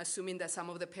 assuming that some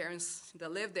of the parents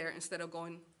that live there, instead of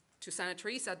going to Santa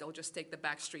Teresa, they'll just take the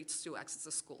back streets to access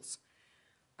the schools.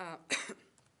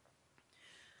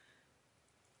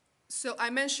 So I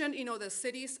mentioned, the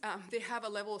cities, they have a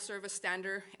level of service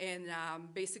standard, and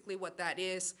basically what that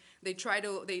is, the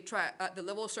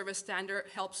level of service standard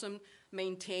helps them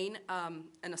maintain an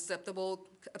acceptable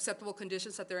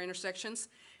conditions at their intersections,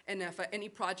 and if any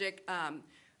project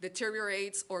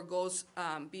deteriorates or goes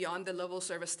beyond the level of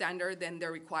service standard, then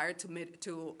they're required to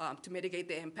mitigate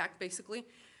the impact, basically.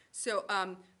 So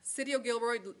City of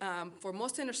Gilroy, for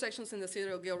most intersections in the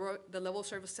City of Gilroy, the level of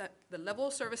service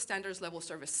standard is level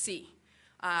service C.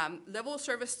 Level of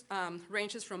service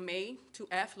ranges from A to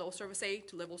F, level service A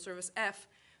to level service F,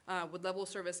 with level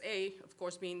service A, of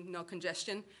course, being no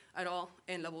congestion at all,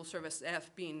 and level service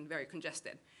F being very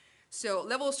congested. So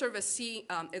level of service C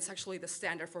is actually the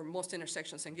standard for most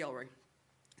intersections in Gilroy.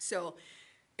 So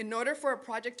in order for a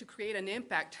project to create an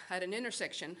impact at an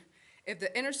intersection, if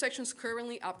the intersection is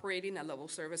currently operating at level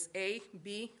service A,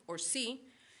 B, or C,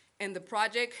 and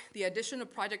the addition of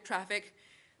project traffic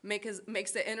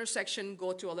makes the intersection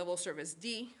go to a level service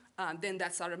D, then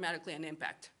that's automatically an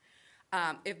impact.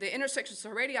 If the intersection is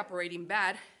already operating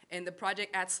bad and the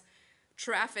project adds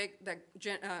traffic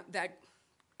that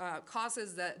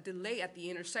causes the delay at the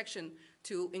intersection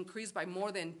to increase by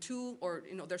more than 2, or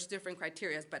there's different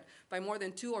criteria, but by more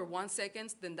than 2 or 1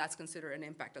 seconds, then that's considered an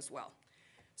impact as well.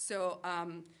 So,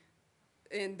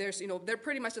 and there's, they're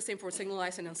pretty much the same for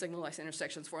signalized and unsignalized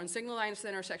intersections. For unsignalized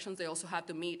intersections, they also have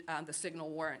to meet the signal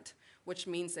warrant, which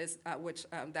means the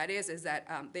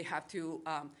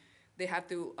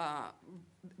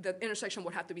intersection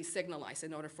would have to be signalized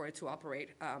in order for it to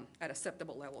operate at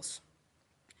acceptable levels.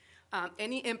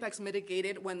 Any impacts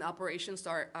mitigated when operations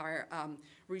are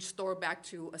restored back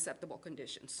to acceptable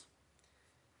conditions.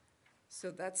 So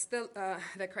that's the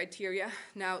criteria.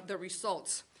 Now the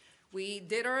results. We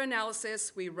did our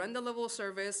analysis. We run the level of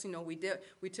service.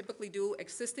 We typically do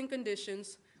existing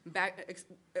conditions.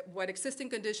 What existing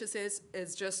conditions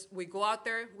is just we go out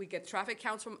there, we get traffic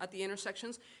counts at the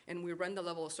intersections, and we run the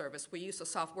level of service. We use a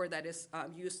software that is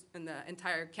used in the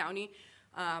entire county,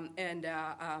 and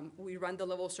we run the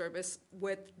level of service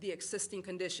with the existing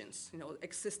conditions,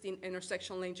 existing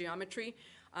intersection lane geometry,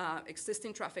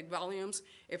 existing traffic volumes.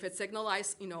 If it's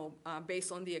signalized,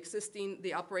 based on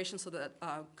the operations of the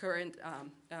current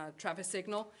traffic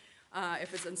signal.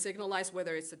 If it's unsignalized,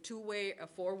 whether it's a 2-way, a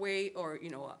 4-way, or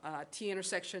a T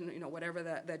intersection, whatever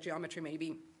the geometry may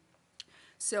be.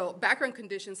 So background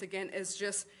conditions, again, is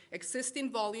just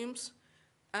existing volumes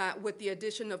with the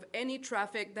addition of any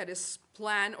traffic that is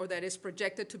planned or that is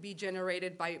projected to be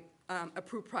generated by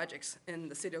approved projects in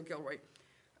the city of Gilroy.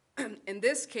 In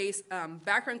this case,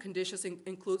 background conditions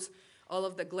includes all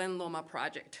of the Glen Loma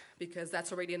project, because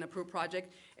that's already an approved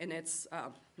project and it's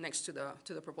next to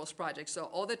the proposed project. So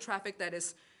all the traffic that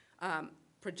is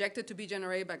projected to be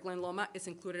generated by Glen Loma is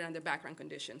included under background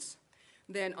conditions.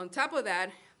 Then on top of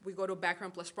that, we go to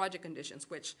background plus project conditions,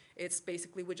 which it's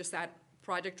basically we just add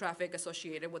project traffic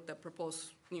associated with the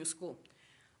proposed new school.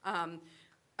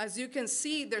 As you can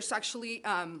see, there's actually,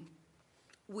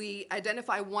 we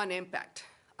identify one impact.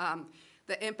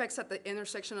 The impact's at the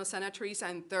intersection of Santa Teresa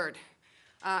and 3rd.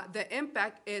 The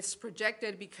impact is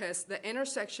projected because the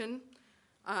intersection,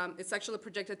 it's actually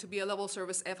projected to be a level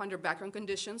service F under background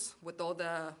conditions with all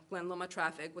the Glen Loma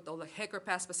traffic, with all the Hecker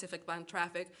Pass specific plan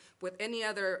traffic, with any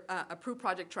other approved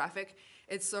project traffic.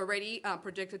 It's already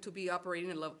projected to be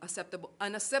operating at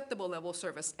unacceptable level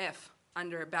service F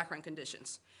under background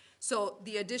conditions. So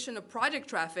the addition of project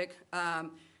traffic,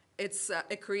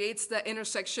 it creates the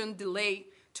intersection delay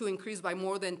to increase by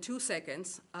more than 2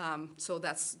 seconds. So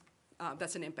that's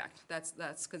an impact.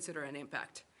 That's considered an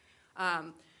impact.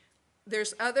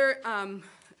 There's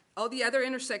all the other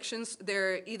intersections,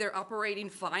 they're either operating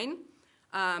fine,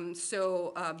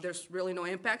 so there's really no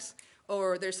impacts,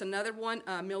 or there's another one,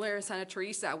 Miller and Santa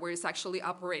Teresa, where it's actually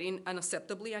operating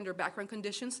unacceptably under background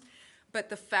conditions. But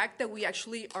the fact that we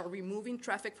actually are removing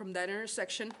traffic from that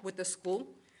intersection with the school,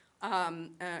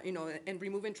 and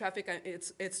removing traffic,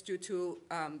 it's due to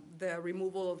the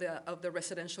removal of the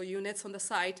residential units on the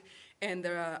site and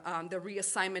the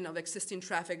reassignment of existing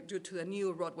traffic due to the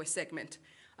new roadway segment.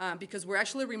 Because we're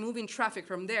actually removing traffic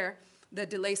from there, the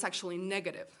delay is actually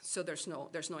negative, so there's no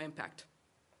impact.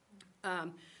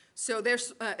 So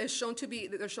it's shown to be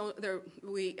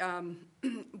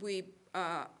we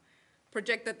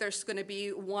project that there's going to be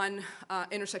one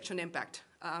intersection impact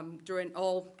during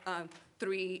all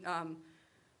 3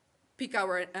 peak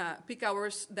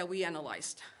hours that we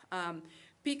analyzed.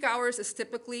 Peak hours is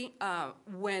typically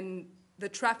when the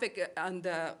traffic on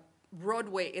the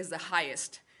roadway is the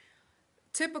highest.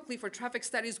 Typically for traffic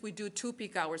studies, we do 2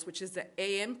 peak hours, which is the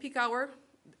AM peak hour.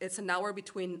 It's an hour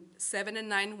between 7 and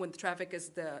 9 when the traffic is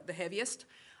the heaviest.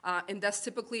 And that's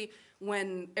typically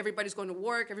when everybody's going to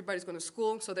work, everybody's going to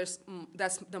school, so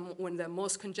when the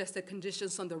most congested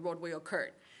conditions on the roadway occur.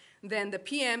 Then the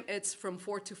PM, it's from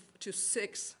 4 to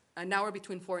 6, an hour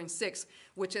between 4 and 6,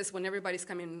 which is when everybody's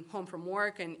coming home from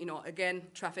work, and again,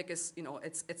 traffic is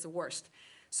it's the worst.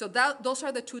 So those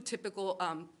are the 2 typical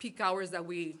peak hours that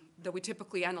we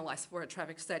typically analyze for a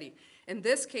traffic study. In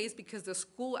this case, because the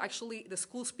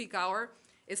school's peak hour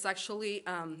is actually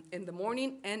in the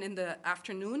morning and in the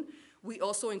afternoon, we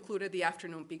also included the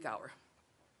afternoon peak hour.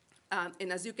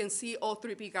 And as you can see, all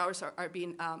 3 peak hours are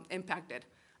being impacted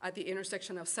at the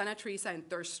intersection of Santa Teresa and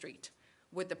 3rd Street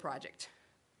with the project.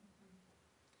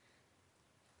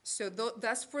 So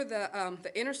that's for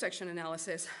the intersection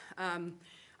analysis.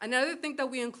 Another thing that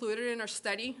we included in our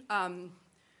study,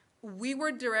 we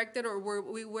were directed, or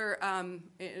we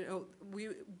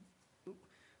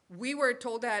were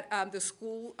told that the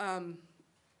school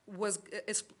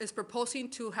is proposing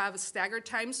to have staggered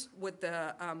times with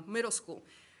the middle school.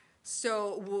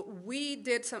 So we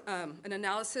did an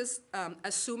analysis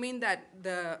assuming that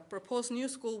the proposed new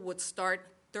school would start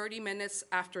 30 minutes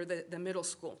after the middle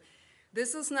school.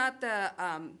 This is not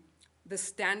the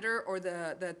standard or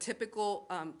the typical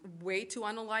way to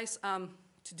analyze,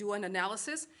 to do an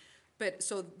analysis. But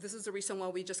so this is the reason why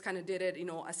we just kind of did it,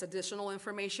 as additional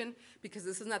information, because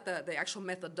this is not the actual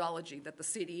methodology that the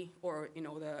city or,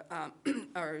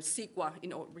 or CEQA,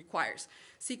 requires.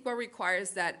 CEQA requires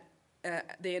that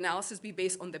the analysis be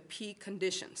based on the peak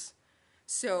conditions.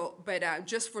 So, but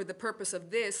just for the purpose of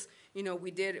this,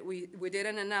 we did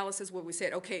an analysis where we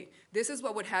said, okay, this is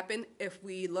what would happen if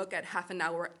we look at half an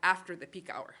hour after the peak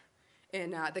hour.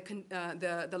 And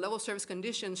the level of service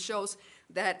condition shows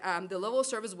that the level of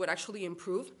service would actually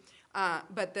improve,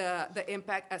 but the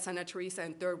impact at Santa Teresa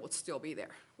and Third would still be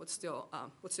there, would still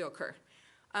occur.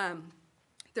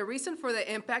 The reason for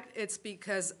the impact, it's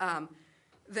because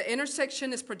the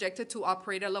intersection is projected to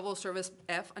operate at level of service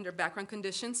F under background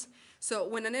conditions. So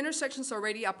when an intersection is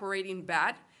already operating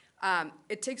bad,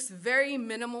 it takes very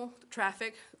minimal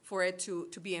traffic for it to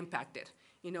be impacted.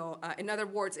 In other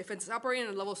words, if it's operating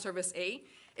at level of service A,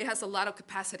 it has a lot of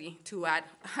capacity to add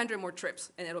 100 more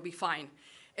trips, and it'll be fine.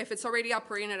 If it's already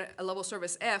operating at a level of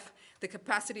service F, the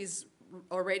capacity is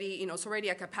already, it's already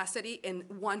at capacity, and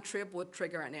one trip would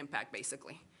trigger an impact,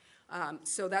 basically.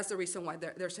 So that's the reason why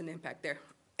there's an impact there.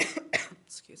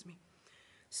 Excuse me.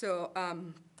 So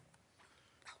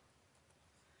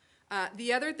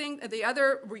the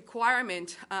other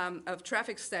requirement of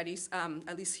traffic studies,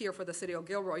 at least here for the city of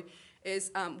Gilroy,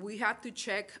 is we have to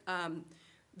check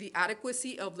the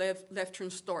adequacy of left turn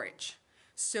storage.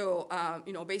 So,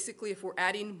 basically if we're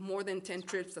adding more than 10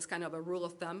 trips, that's kind of a rule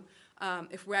of thumb.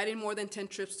 If we're adding more than 10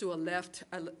 trips to a left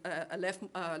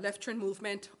turn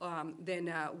movement,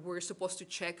 then we're supposed to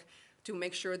check to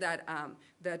make sure that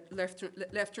that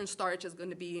left turn storage is going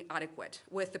to be adequate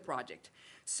with the project.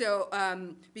 So,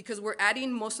 because we're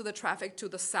adding most of the traffic to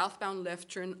the southbound left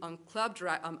turn on Club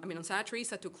Drive, on Santa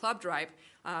Teresa to Club Drive,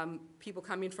 people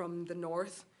coming from the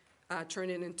north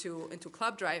turning into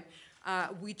Club Drive,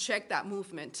 we check that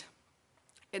movement.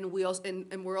 And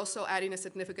we're also adding a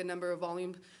significant number of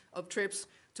volume of trips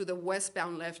to the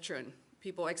westbound left turn,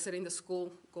 people exiting the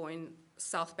school going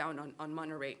southbound on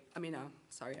Monterey,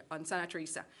 on Santa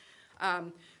Teresa.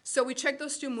 So we check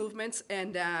those two movements,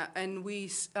 and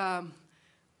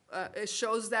it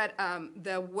shows that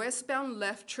the westbound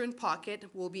left turn pocket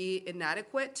will be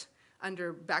inadequate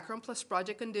under background plus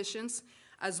project conditions,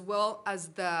 as well as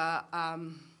the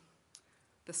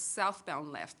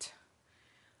southbound left.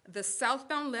 The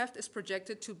southbound left is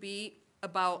projected to be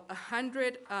about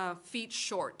 100 feet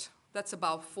short. That's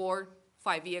about 4-5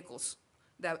 vehicles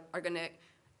that are going to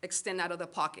extend out of the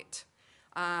pocket.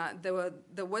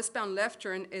 The westbound left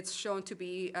turn, it's shown to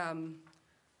be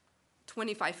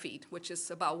 25 feet, which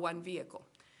is about 1 vehicle.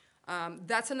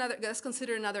 That's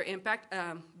considered another impact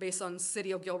based on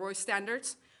City of Gilroy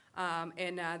standards.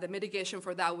 And the mitigation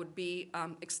for that would be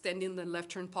extending the left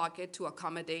turn pocket to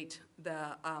accommodate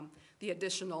the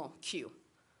additional queue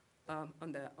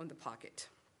on the pocket.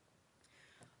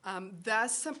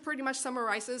 That pretty much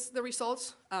summarizes the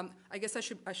results. I guess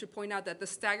I should point out that the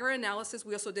stagger analysis,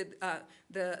 we also did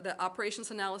the operations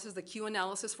analysis, the queue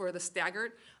analysis for the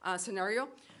staggered scenario.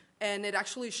 And it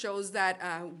actually shows that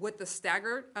with the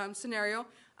staggered scenario,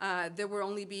 there would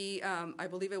only be, I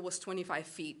believe it was 25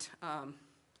 feet.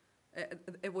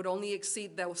 It would only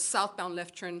exceed the southbound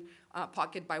left turn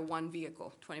pocket by 1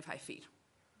 vehicle, 25 feet.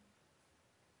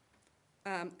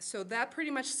 So that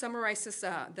pretty much summarizes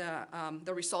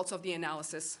the results of the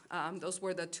analysis. Those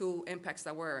were the 2 impacts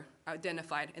that were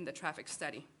identified in the traffic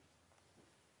study.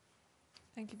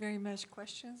 Thank you very much.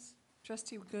 Questions?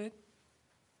 Trustee Good?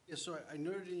 Yes, so I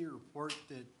noted in your report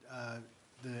that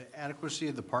the adequacy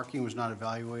of the parking was not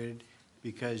evaluated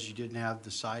because you didn't have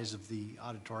the size of the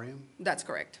auditorium? That's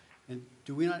correct. And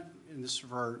do we not, and this is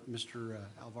for Mr.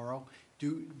 Alvaro,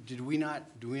 do we not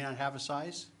have a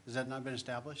size? Has that not been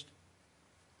established?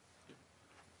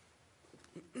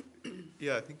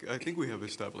 Yeah, I think we have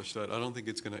established that. I don't think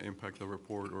it's going to impact the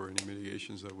report or any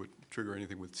mitigations that would trigger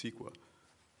anything with CEQA.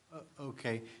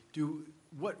 Okay.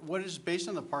 What is, based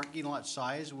on the parking lot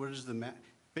size, what is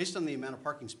based on the amount of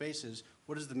parking spaces,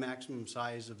 what is the maximum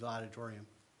size of the auditorium?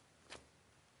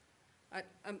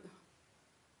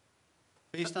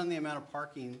 Based on the amount of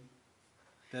parking,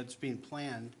 that's being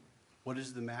planned, what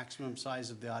is the maximum size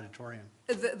of the auditorium?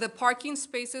 The parking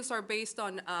spaces are based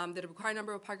on, the required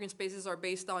number of parking spaces are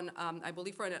based on, I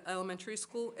believe for an elementary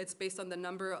school, it's based on the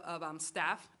number of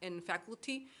staff and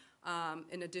faculty,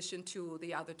 in addition to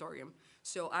the auditorium.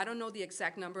 So I don't know the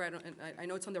exact number, I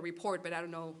know it's on the report, but I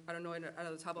don't know it out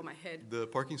of the top of my head. The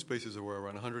parking spaces are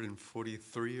around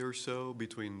 143 or so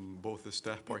between both the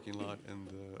staff parking lot and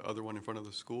the other one in front of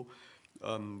the school.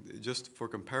 Just for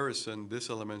comparison, this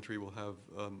elementary will have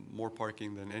more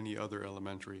parking than any other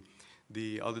elementary.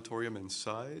 The auditorium in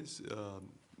size,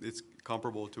 it's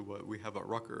comparable to what we have at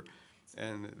Rucker.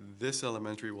 And this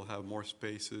elementary will have more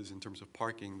spaces in terms of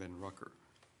parking than Rucker.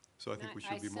 So I think we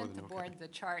should be more than I sent the okay. board the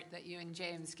chart that you and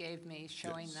James gave me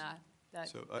showing Yes. that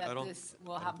So I don't- this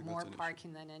will I don't have think more that's an issue.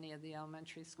 parking than any of the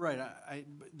elementary schools. Right,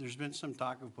 but there's been some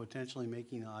talk of potentially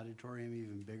making the auditorium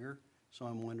even bigger, so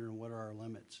I'm wondering what are our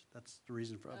limits? That's the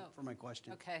reason Oh. for my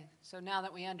question. Okay, so now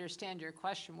that we understand your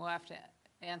question, we'll have to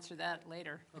answer that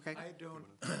later. Okay. I don't,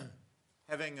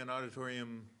 having an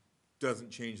auditorium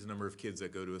doesn't change the number of kids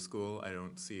that go to a school. I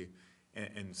don't see,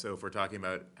 and so if we're talking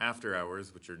about after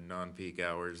hours, which are non-peak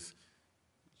hours,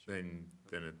 then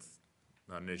it's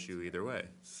not an issue either way.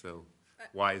 So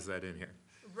why is that in here?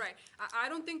 Right. I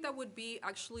don't think that would be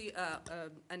actually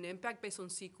an impact based on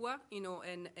CEQA,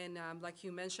 and like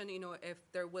you mentioned, if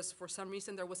there was, for some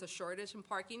reason, there was a shortage in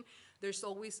parking, there's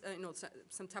always,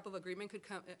 some type of agreement could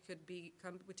come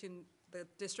between the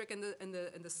district and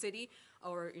the city,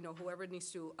 or, whoever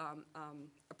needs to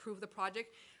approve the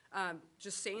project.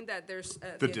 Just saying that there's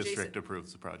The district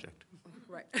approves the project.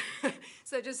 Right.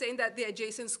 So just saying that the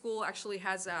adjacent school actually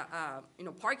has,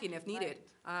 parking if needed.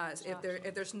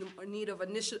 If there's a need of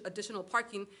additional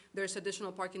parking, there's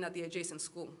additional parking at the adjacent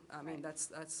school. I mean,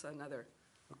 that's another.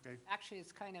 Okay. Actually,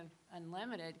 it's kind of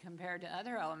unlimited compared to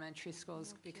other elementary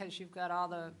schools because you've got all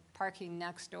the parking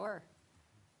next door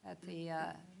at the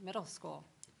middle school.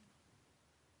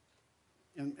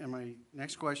 And my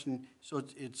next question, so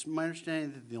it's my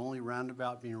understanding that the only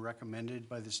roundabout being recommended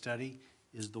by the study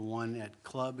is the one at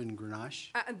Club and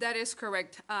Grenache? That is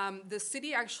correct. The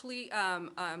city actually,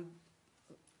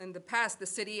 in the past, the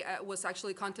city was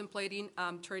actually contemplating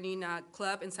turning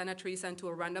Club and Santa Teresa into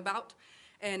a roundabout.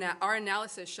 And our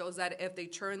analysis shows that if they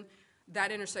turn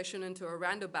that intersection into a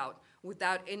roundabout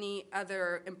without any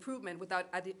other improvement, without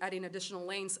adding additional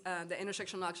lanes, the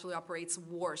intersection actually operates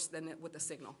worse than with the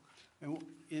signal. And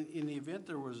in the event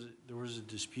there was a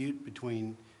dispute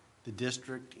between the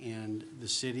district and the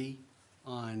city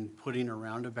on putting a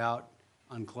roundabout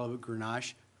on Club at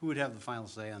Grenache, who would have the final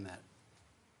say on that?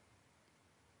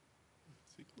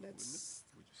 That's,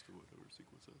 We just do whatever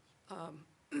CEQA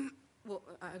says. well,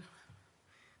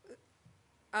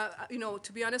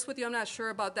 to be honest with you, I'm not sure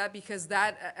about that because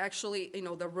that actually,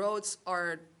 the roads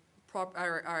are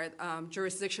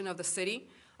jurisdiction of the city.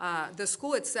 The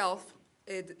school itself,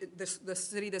 the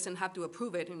city doesn't have to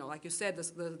approve it. Like you said,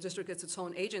 the district is its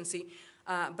own agency.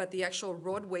 But the actual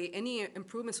roadway, any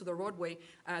improvements to the roadway,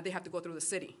 they have to go through the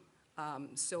city.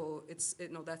 So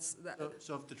that's that.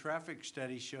 So if the traffic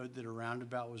study showed that a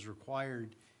roundabout was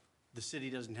required, the city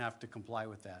doesn't have to comply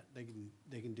with that. They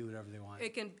can do whatever they want.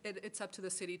 It's up to the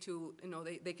city to,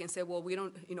 they can say, well, we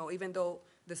don't, even though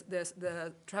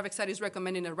the traffic study is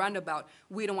recommending a roundabout,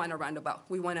 we don't want a roundabout.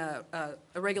 We want a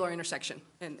regular intersection.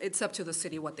 And it's up to the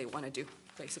city what they want to do,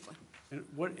 basically.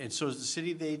 And so is the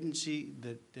city the agency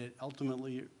that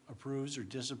ultimately approves or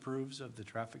disapproves of the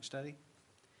traffic study?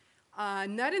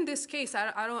 Not in this case.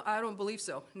 I don't believe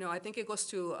so. No, I think it goes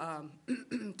to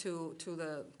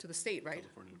the state, right?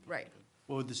 Right.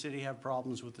 Well, would the city have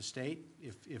problems with the state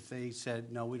if they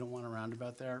said, no, we don't want a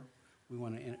roundabout there? We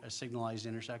want a signalized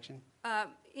intersection?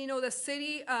 The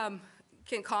city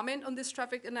can comment on this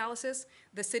traffic analysis.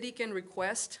 The city can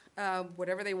request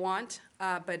whatever they want,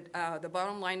 but the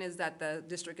bottom line is that the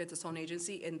district is its own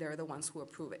agency, and they're the ones who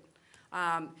approve it.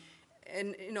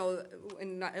 And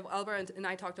Albert and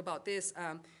I talked about this.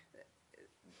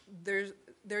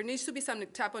 There needs to be some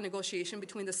type of negotiation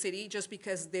between the city, just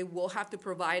because they will have to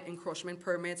provide encroachment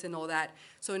permits and all that.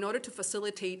 So in order to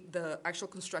facilitate the actual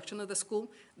construction of the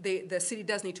school, the city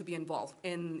does need to be involved,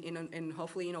 and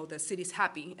hopefully the city's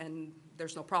happy and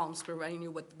there's no problems providing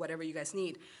you with whatever you guys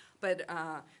need. But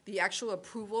the actual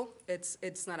approval,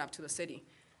 it's not up to the city,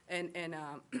 and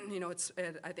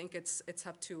I think it's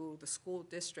up to the school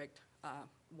district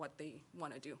what they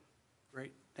want to do.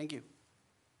 Great, thank you.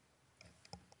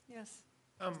 Yes.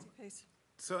 Trustee Pace.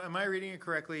 So am I reading it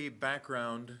correctly?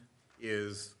 Background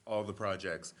is all the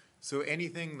projects. So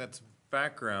anything that's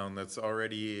background that's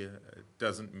already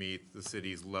doesn't meet the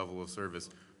city's level of service,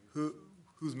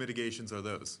 whose mitigations are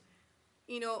those?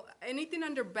 Anything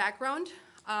under background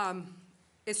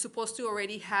is supposed to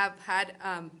already have had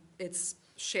its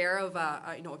share of,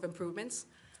 of improvements.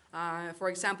 For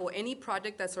example, any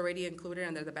project that's already included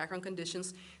under the background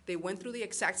conditions, they went through the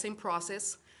exact same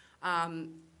process.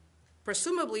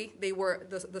 Presumably,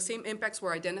 the same impacts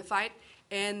were identified,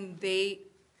 and they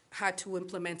had to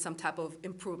implement some type of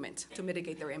improvement to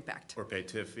mitigate their impact. Or pay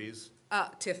TIF fees?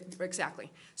 TIF,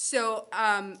 exactly. So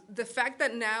the fact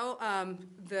that now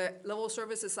the level of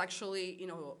service is actually,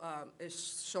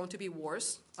 is shown to be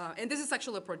worse, and this is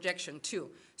actually a projection too.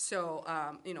 So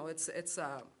it's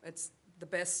the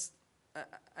best,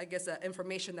 I guess,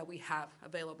 information that we have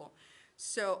available.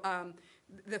 So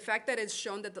the fact that it's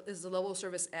shown that is the level of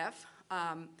service F,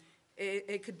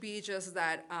 it could be just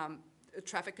that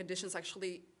traffic conditions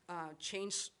actually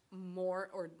changed more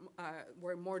or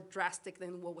were more drastic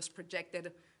than what was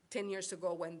projected 10 years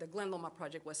ago when the Glen Loma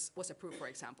project was approved, for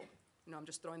example. I'm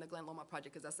just throwing the Glen Loma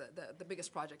project because that's the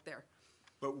biggest project there.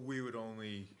 But we would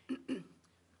only,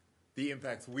 the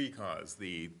impacts we cause,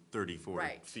 the 34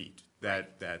 Right. feet,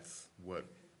 that's what,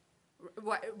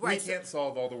 Right. we can't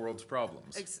solve all the world's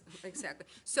problems. Exactly.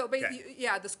 So,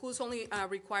 yeah, the schools only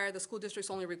the school district's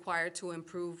only required to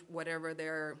improve whatever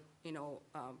they're,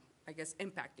 I guess,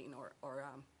 impacting or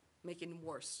making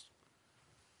worse.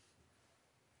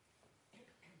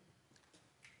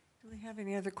 Do we have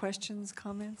any other questions,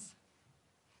 comments?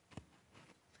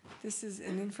 This is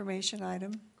an information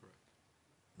item. Correct.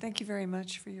 Thank you very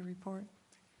much for your report.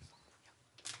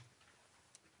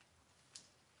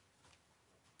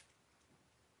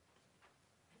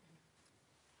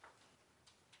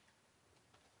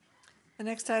 The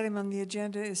next item on the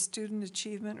agenda is student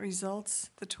achievement results,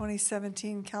 the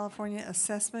 2017 California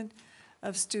Assessment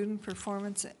of Student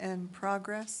Performance and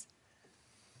Progress,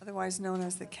 otherwise known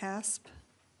as the CASP.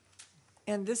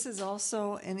 And this is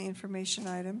also an information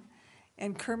item.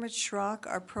 And Kermit Schrock,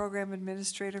 our program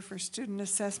administrator for student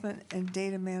assessment and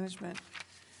data management,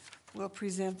 will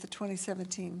present the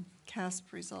 2017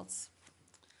 CASP results.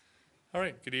 All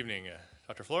right, good evening,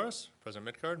 Dr. Flores,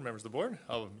 President Midcard, members of the board.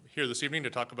 I'm here this evening to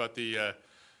talk about the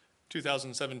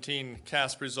 2017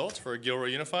 CASP results for Gilroy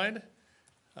Unified.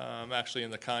 Actually,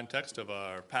 in the context of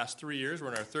our past 3 years,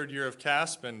 we're in our third year of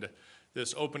CASP, and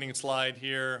this opening slide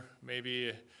here,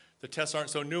 maybe the tests aren't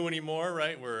so new anymore,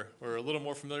 right? We're a little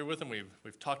more familiar with them.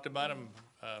 We've talked about them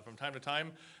from time to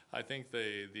time. I think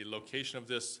the location of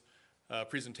this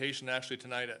presentation actually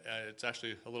tonight, it's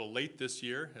actually a little late this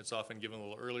year. It's often given a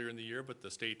little earlier in the year, but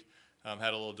the state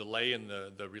had a little delay in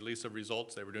the release of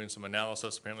results. They were doing some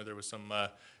analysis. Apparently there was some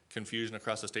confusion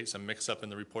across the state, some mix-up in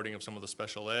the reporting of some of the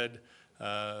special ed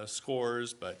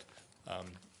scores. But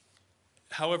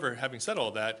however, having said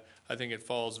all that, I think it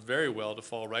falls very well to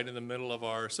fall right in the middle of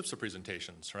our SIPSA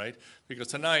presentations, right? Because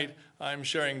tonight I'm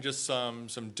sharing just some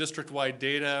district-wide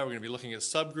data. We're going to be looking at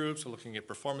subgroups. We're looking at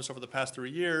performance over the past 3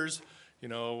 years.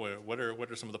 What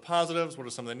are some of the positives? What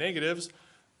are some of the negatives?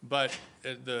 But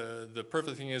the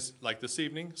perfect thing is, like this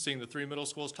evening, seeing the 3 middle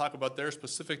schools talk about their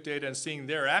specific data and seeing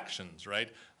their actions, right?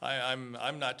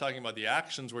 I'm not talking about the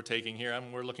actions we're taking here.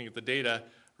 We're looking at the data,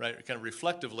 right, kind of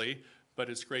reflectively. But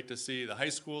it's great to see the high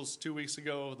schools 2 weeks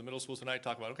ago, the middle schools tonight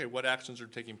talk about, okay, what actions are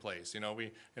taking place?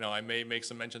 I may make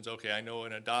some mentions, okay, I know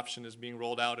an adoption is being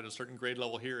rolled out at a certain grade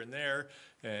level here and there,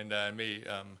 and I may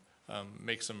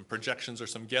make some projections or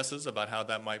some guesses about how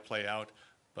that might play out.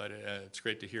 But it's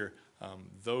great to hear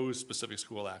those specific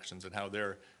school actions and how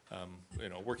they're,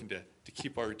 working to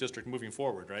keep our district moving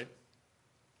forward, right?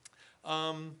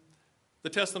 The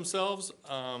tests themselves,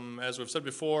 as we've said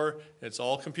before, it's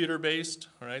all computer-based,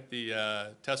 all right?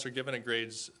 The tests are given at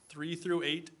grades 3 through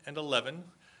 8 and 11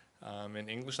 in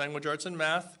English, language, arts, and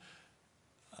math.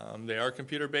 They are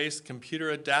computer-based,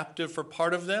 computer adaptive for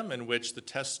part of them, in which the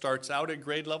test starts out at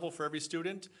grade level for every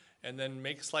student and then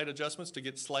make slight adjustments to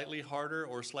get slightly harder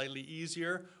or slightly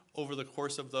easier over the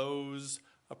course of those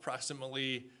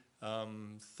approximately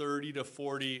 30 to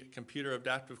 40 computer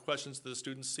adaptive questions that the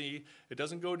students see. It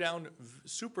doesn't go down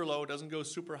super low, it doesn't go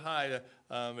super high.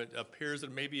 It appears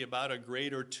that maybe about a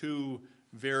grade or 2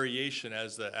 variation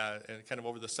as kind of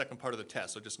over the second part of the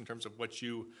test. So just in terms of what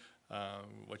you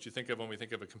think of when we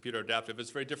think of a computer adaptive,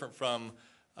 it's very different from,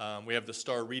 we have the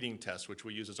STAR reading test, which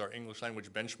we use as our English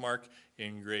language benchmark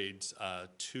in grades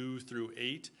 2 through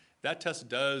 8. That test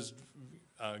does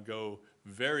go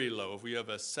very low. If we have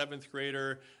a 7th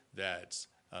grader that's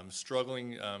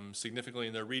struggling significantly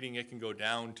in their reading, it can go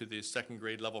down to the 2nd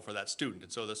grade level for that student.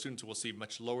 And so the students will see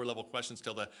much lower level questions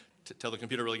till the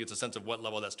computer really gets a sense of what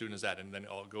level that student is at, and then it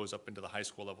all goes up into the high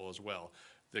school level as well.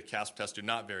 The CASP tests do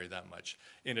not vary that much.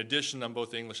 In addition, on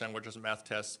both the English language and math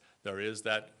tests, there is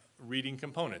that reading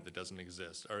component that doesn't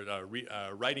exist, or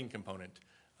writing component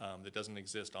that doesn't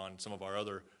exist on some of our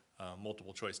other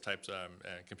multiple choice types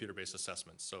computer-based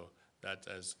assessments. So that,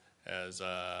 as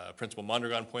Principal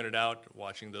Mondragon pointed out,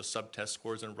 watching those sub-test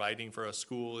scores in writing for a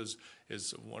school is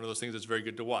one of those things that's very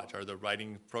good to watch. Are the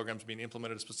writing programs being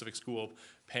implemented at a specific school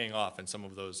paying off in some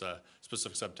of those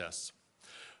specific sub-tests?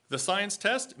 The science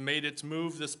test made its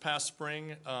move this past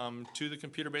spring to the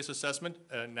computer-based assessment,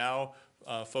 now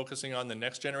focusing on the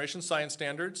next generation science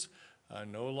standards.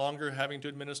 No longer having to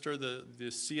administer the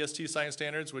CST science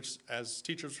standards, which as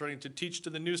teachers starting to teach to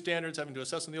the new standards, having to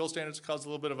assess in the old standards, caused a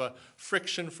little bit of a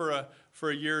friction for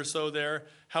a year or so there.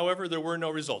 However, there were no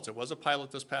results. It was a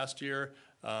pilot this past year.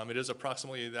 It is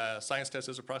approximately, the science test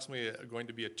is approximately going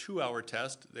to be a 2-hour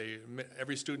test.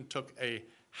 Every student took a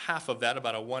half of that,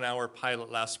 about a 1-hour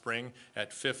pilot last spring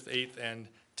at 5th, 8th, and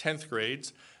 10th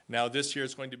grades. Now this year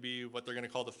it's going to be what they're going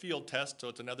to call the field test, so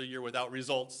it's another year without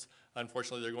results.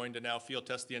 Unfortunately, they're going to now field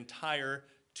test the entire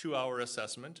 2-hour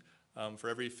assessment for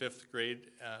every 5th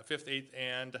grade, 5th, 8th,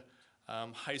 and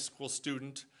high school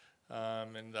student.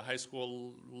 And the high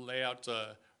school layout,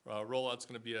 rollout's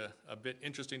going to be a bit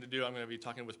interesting to do. I'm going to be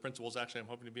talking with principals. Actually, I'm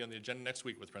hoping to be on the agenda next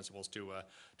week with principals to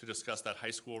discuss that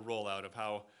high school rollout of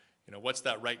how, what's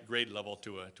that right grade level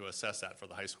to assess that for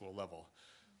the high school level.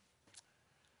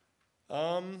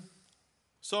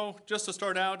 So just to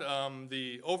start out,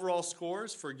 the overall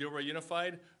scores for Gilroy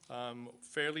Unified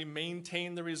fairly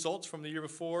maintained the results from the year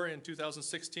before in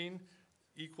 2016,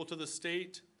 equal to the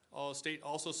state. State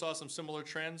also saw some similar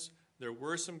trends. There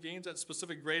were some gains at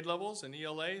specific grade levels in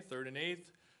ELA, 3rd and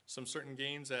 8th, some certain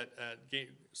gains at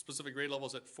specific grade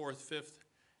levels at 4th, 5th,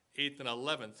 8th, and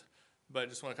 11th. But I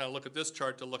just want to kind of look at this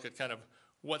chart to look at kind of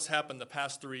what's happened the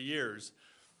past 3 years.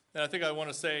 And I think I want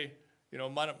to say,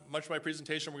 much of my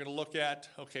presentation, we're going to look at,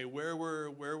 okay,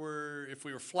 if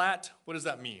we were flat, what does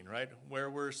that mean, right? Where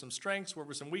were some strengths, where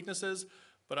were some weaknesses?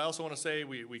 But I also want to say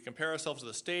we compare ourselves to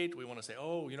the state. We want to say,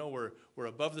 oh, we're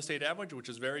above the state average, which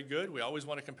is very good. We always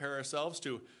want to compare ourselves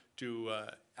to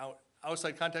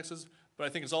outside contexts. But I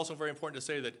think it's also very important to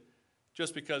say that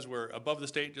just because we're above the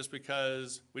state, just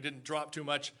because we didn't drop too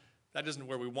much, that isn't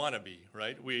where we want to be,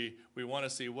 right? We want to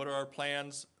see what are our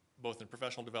plans, both in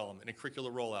professional development and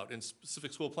curricular rollout and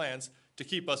specific school plans to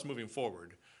keep us moving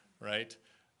forward, right?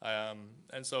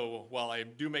 And so while I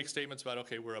do make statements about,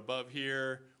 okay, we're above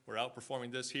here, we're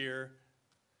outperforming this here,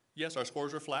 yes, our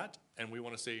scores are flat, and we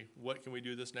want to see what can we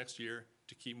do this next year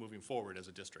to keep moving forward as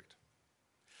a district.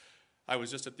 I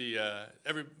was just at the,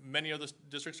 many other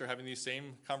districts are having these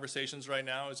same conversations right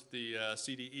now as the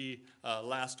CDE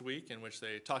last week, in which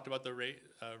they talked about the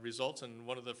results, and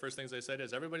one of the first things they said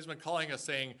is, everybody's been calling us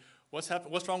saying, what's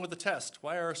wrong with the test?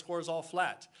 Why are our scores all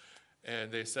flat?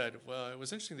 And they said, well, it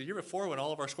was interesting, the year before when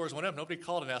all of our scores went up, nobody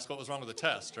called and asked what was wrong with the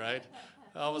test, right?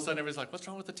 All of a sudden everybody's like, what's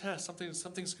wrong with the test?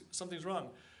 Something's wrong.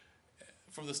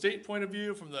 From the state point of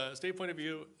view,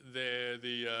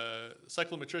 the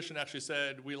psychometrician actually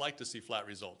said, we like to see flat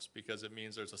results because it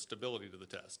means there's a stability to the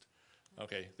test.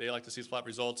 Okay, they like to see flat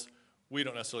results. We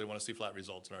don't necessarily want to see flat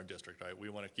results in our district, right? We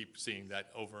want to keep seeing that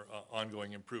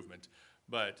ongoing improvement.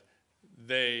 But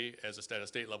they, as at a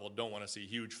state level, don't want to see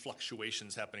huge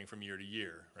fluctuations happening from year to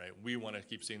year, right? We want to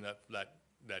keep seeing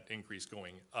that increase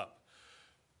going up.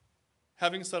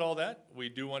 Having said all that, we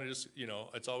do want to just,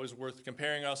 it's always worth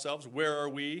comparing ourselves. Where are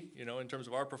we, in terms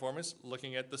of our performance,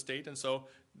 looking at the state? And so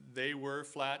they were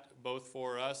flat both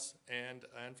for us and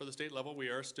for the state level. We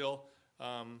are still,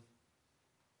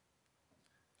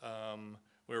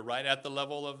 we're right at the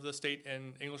level of the state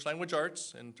in English language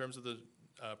arts in terms of the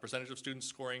percentage of students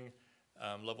scoring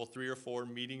level 3 or 4,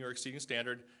 meeting or exceeding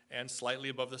standard, and slightly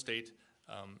above the state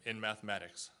in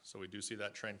mathematics. So we do see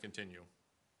that trend continue.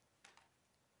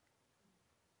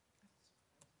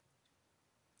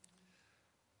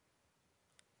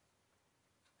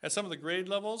 At some of the grade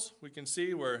levels, we can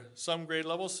see where some grade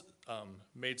levels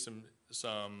made some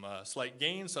slight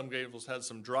gains, some grade levels had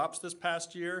some drops this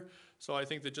past year. So I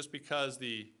think that just because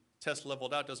the test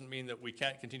leveled out doesn't mean that we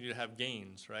can't continue to have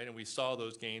gains, right? And we saw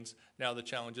those gains. Now the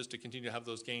challenge is to continue to have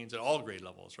those gains at all grade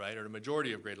levels, right? Or the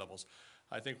majority of grade levels.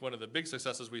 I think one of the big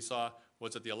successes we saw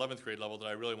was at the 11th grade level that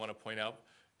I really want to point out.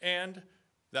 And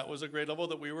that was a grade level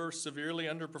that we were severely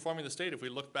underperforming the state. If we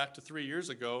look back to 3 years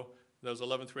ago, those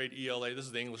 11th grade ELA, this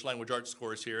is the English language arts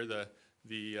scores here, the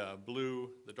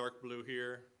dark blue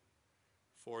here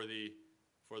for the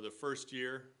first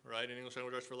year, right, in English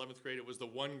language arts for 11th grade. It was the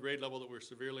one grade level that we're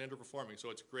severely underperforming,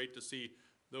 so it's great to see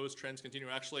those trends continue.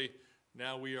 Actually,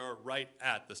 now we are right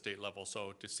at the state level,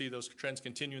 so to see those trends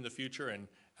continue in the future and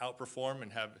outperform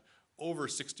and have over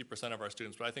 60% of our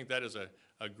students. But I think that is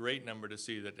a great number to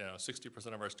see that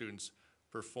 60% of our students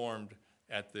performed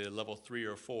at the level 3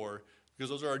 or 4, because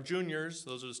those are our juniors.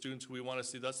 Those are the students who we want to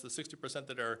see. That's the 60%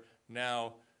 that are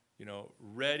now,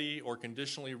 ready or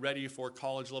conditionally ready for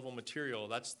college level material.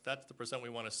 That's the percent we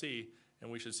want to see,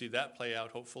 and we should see that play out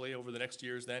hopefully over the next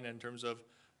years then in terms of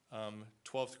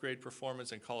 12th grade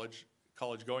performance and college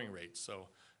going rates. So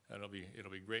it'll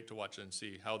be great to watch and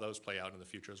see how those play out in the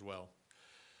future as well.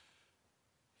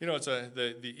 It's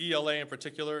the ELA in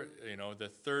particular. The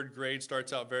third grade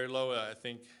starts out very low. I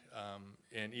think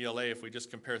in ELA, if we just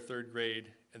compare third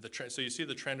grade and the trend, so you see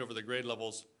the trend over the grade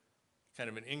levels, kind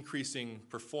of an increasing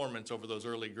performance over those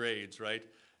early grades, right?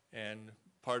 And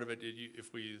part of it,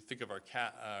 if we think of our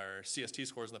CST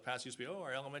scores in the past, used to be,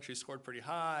 our elementary scored pretty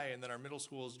high, and then our middle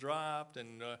schools dropped,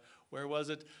 and where was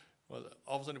it? Well,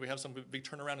 all of a sudden we have some big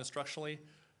turnaround instructionally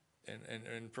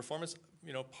and performance.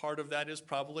 Part of that is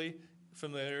probably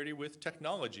familiarity with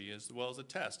technology as well as a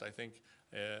test. I think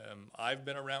I've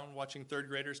been around watching third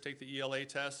graders take the ELA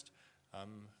test.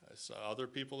 Other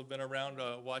people have been around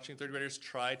watching third graders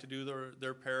try to do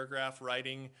their paragraph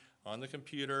writing on the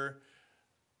computer.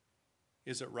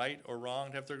 Is it right or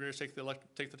wrong to have third graders take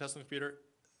the test on the computer?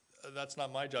 That's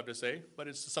not my job to say, but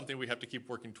it's something we have to keep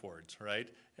working towards, right?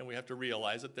 And we have to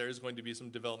realize that there's going to be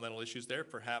some developmental issues there,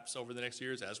 perhaps over the next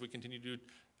years as we continue to do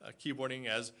keyboarding,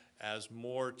 as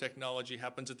more technology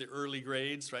happens at the early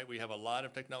grades, right? We have a lot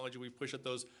of technology we push at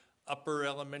those upper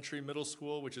elementary, middle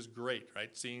school, which is great,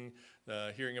 right?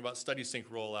 Hearing about StudySync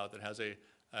rollout that has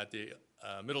at the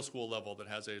middle school level that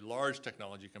has a large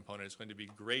technology component is going to be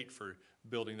great for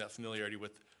building that familiarity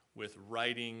with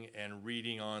writing and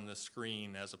reading on the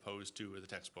screen as opposed to the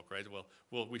textbook, right?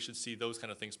 Well, we should see those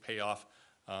kind of things pay off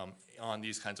on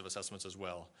these kinds of assessments as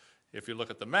well. If you look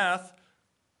at the math,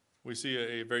 we see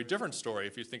a very different story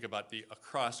if you think about the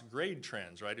across grade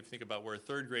trends, right? If you think about where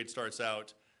third grade starts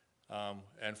out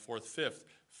and fourth,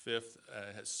 fifth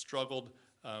has struggled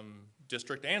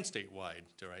district and statewide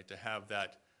to have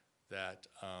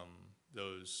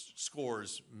those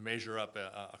scores measure up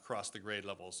across the grade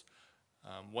levels.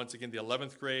 Once again, the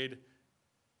 11th grade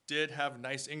did have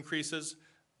nice increases,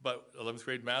 but 11th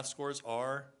grade math scores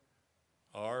are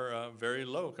very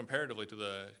low comparatively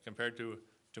compared to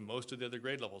most of the other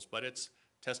grade levels. But it's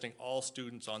testing all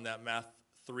students on that Math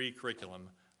 3 curriculum,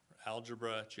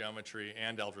 algebra, geometry,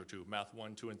 and algebra 2, Math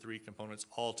 1, 2, and 3 components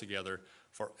all together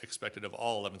for expected of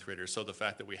all 11th graders. So the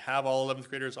fact that we have all 11th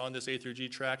graders on this A through G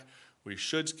track, we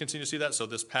should continue to see that. So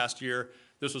this past year,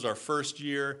 this was our first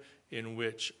year in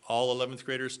which all 11th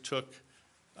graders took,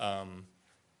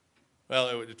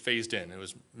 it phased in. It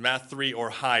was Math 3 or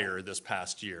higher this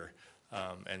past year.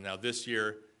 And now this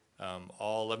year,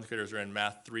 all 11th graders are in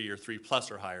Math 3 or 3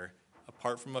 plus or higher.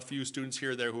 Apart from a few students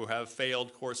here or there who have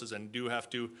failed courses and do have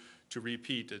to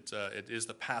repeat, it is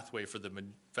the pathway for the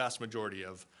vast majority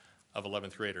of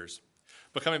 11th graders.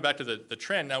 But coming back to the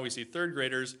trend, now we see third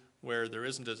graders where there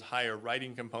isn't as high a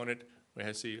writing component.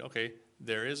 We see, okay,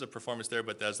 there is a performance there,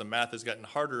 but as the math has gotten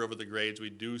harder over the grades, we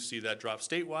do see that drop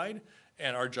statewide,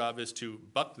 and our job is to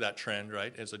buck that trend,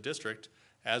 right, as a district,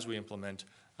 as we implement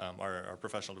our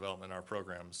professional development, our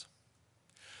programs.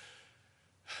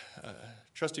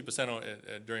 Trustee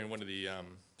Paceno, during one of the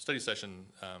study session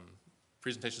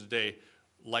presentations today,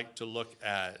 liked to look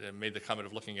at, and made the comment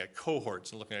of looking at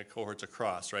cohorts and looking at cohorts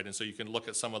across, right? And so you can look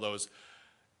at some of those.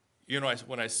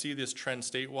 When I see this trend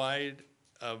statewide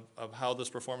of how this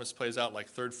performance plays out, like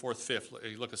third, fourth, fifth,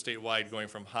 you look at statewide going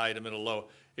from high to middle, low,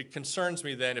 it concerns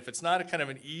me then if it's not a kind of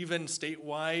an even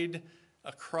statewide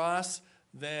across,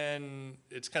 then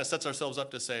it kind of sets ourselves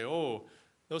up to say, oh,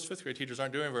 those fifth grade teachers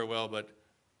aren't doing very well, but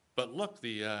look,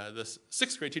 the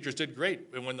sixth grade teachers did great,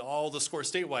 and when all the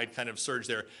scores statewide kind of surged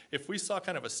there. If we saw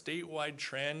kind of a statewide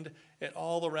trend at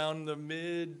all around the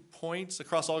mid points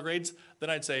across all grades, then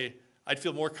I'd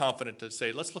feel more confident to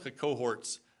say, let's look at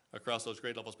cohorts across those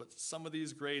grade levels. But some of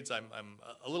these grades, I'm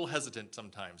a little hesitant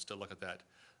sometimes to look at that.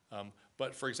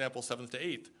 But for example, 7th to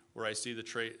 8th, where I see the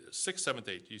 6th, 7th,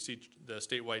 8th, you see the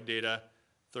statewide data,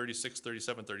 36,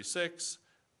 37, 36.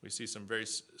 We see some very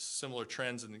similar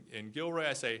trends in Gilroy.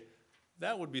 I say,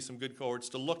 that would be some good cohorts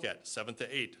to look at, 7th to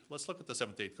 8th. Let's look at the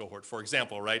 7th to 8th cohort, for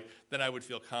example, right? Then I would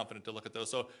feel confident to look at those.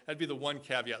 So that'd be the one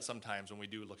caveat sometimes when we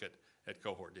do look at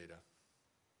cohort data.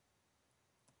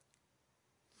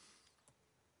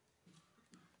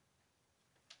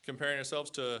 Comparing ourselves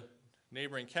to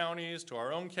neighboring counties, to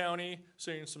our own county,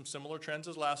 seeing some similar trends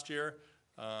as last year.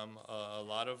 A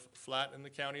lot of flat in the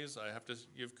counties. I have to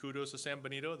give kudos to San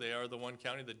Benito. They are the one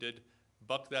county that did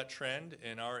buck that trend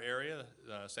in our area.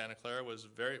 Santa Clara was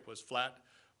flat,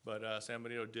 but San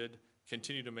Benito did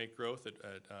continue to make growth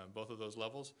at both of those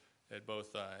levels, at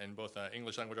both in both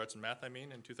English language arts and math,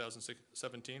 in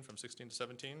 2017, from 16 to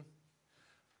 17.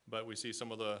 But we see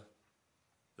some of the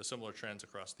similar trends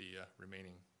across the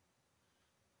remaining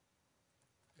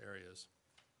areas.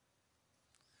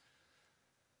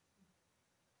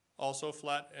 Also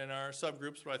flat in our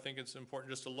subgroups, but I think it's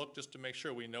important just to look, just to make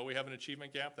sure. We know we have an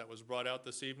achievement gap that was brought out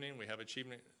this evening. We have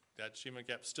that achievement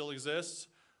gap still exists.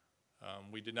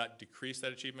 We did not decrease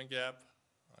that achievement gap.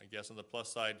 I guess on the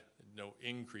plus side, no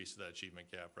increase to that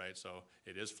achievement gap, right? So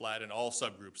it is flat in all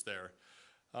subgroups there.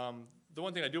 The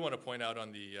one thing I do want to point out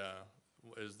on the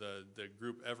is the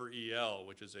group Ever EL,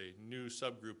 which is a new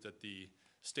subgroup that the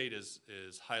state is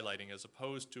highlighting, as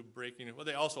opposed to breaking, well,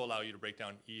 they also allow you to break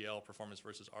down EL performance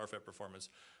versus RFEP performance.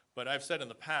 But I've said in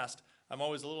the past, I'm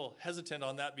always a little hesitant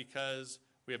on that because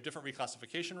we have different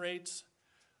reclassification rates.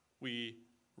 We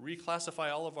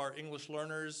reclassify all of our English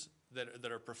learners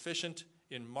that are proficient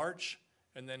in March,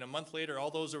 and then a month later, all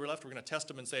those that were left, we're going to test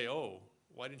them and say, oh,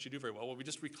 why didn't you do very well? Well, we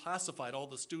just reclassified all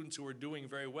the students who were doing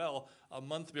very well a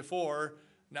month before.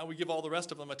 Now we give all the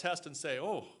rest of them a test and say,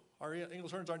 oh, our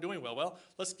English learners aren't doing well. Well,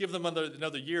 let's give them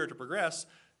another year to progress.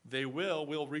 They will.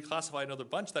 We'll reclassify another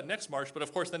bunch that next March, but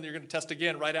of course then you're going to test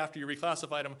again right after you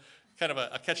reclassified them. Kind of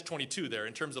a catch-22 there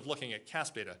in terms of looking at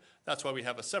CAS beta. That's why we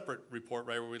have a separate report,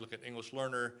 right, where we look at English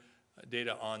learner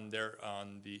data on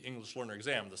the English learner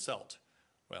exam, the CELT.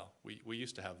 Well, we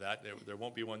used to have that. There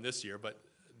won't be one this year, but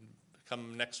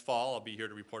come next fall, I'll be here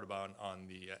to report about on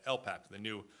the LPAC, the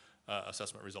new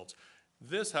assessment results.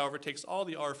 This, however, takes all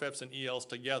the RFEPs and ELs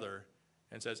together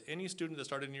and says any student that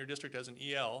started in your district as an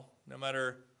EL, no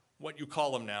matter what you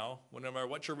call them now, no matter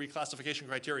what your reclassification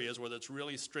criteria is, whether it's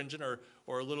really stringent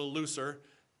or a little looser,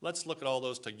 let's look at all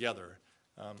those together.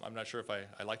 I'm not sure if I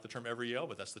like the term every EL,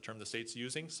 but that's the term the state's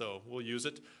using, so we'll use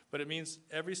it. But it means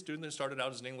every student that started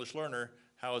out as an English learner,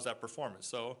 how is that performance?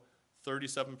 So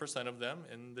 37% of them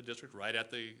in the district, right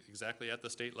at exactly at the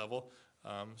state level,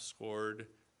 scored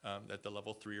at the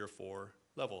level 3 or 4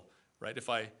 level, right? If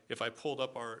I pulled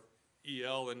up our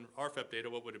EL and RFEP data,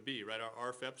 what would it be, right?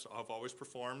 Our RFEPs have always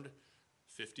performed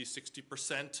 50,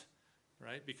 60%,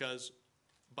 right? Because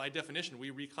by definition,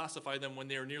 we reclassify them when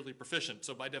they are nearly proficient.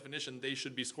 So by definition, they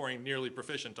should be scoring nearly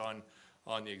proficient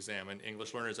on the exam. And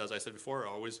English learners, as I said before,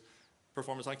 always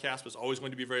performance on CASP is always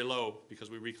going to be very low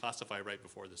because we reclassify right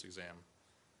before this exam.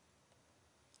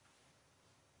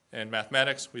 In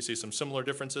mathematics, we see some similar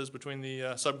differences between the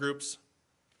subgroups.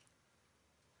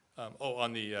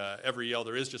 On the Every EL,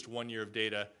 there is just 1 year of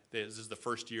data. This is the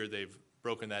first year they've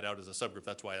broken that out as a subgroup.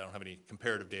 That's why I don't have any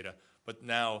comparative data. But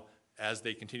now, as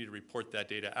they continue to report that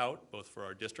data out, both for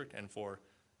our district and for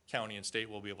county and state,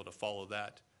 we'll be able to follow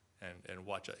that and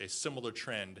watch a similar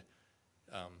trend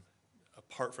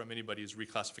apart from anybody's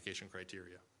reclassification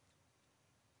criteria.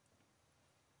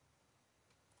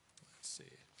 Let's see.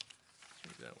 I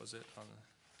think that was it on the...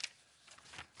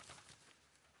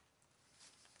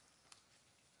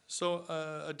 So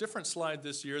a different slide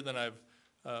this year than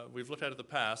we've looked at in the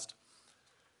past.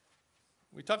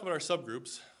 We talk about our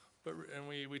subgroups, and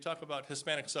we talk about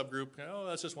Hispanic subgroup. Oh,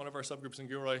 that's just one of our subgroups in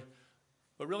Gilroy.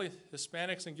 But really,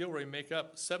 Hispanics in Gilroy make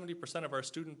up 70% of our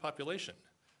student population.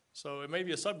 So it may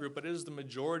be a subgroup, but it is the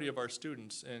majority of our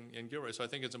students in Gilroy. So I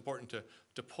think it's important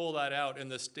to pull that out.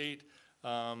 And the state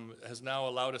has now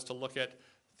allowed us to look at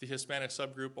the Hispanic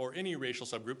subgroup or any racial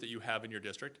subgroup that you have in your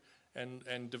district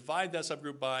and divide that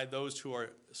subgroup by those who are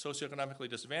socioeconomically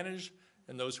disadvantaged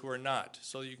and those who are not.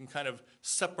 So you can kind of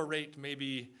separate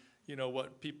maybe,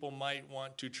 what people might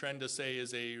want to trend to say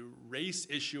is a race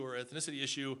issue or ethnicity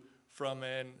issue from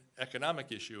an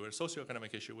economic issue, a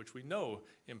socioeconomic issue, which we know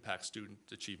impacts student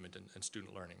achievement and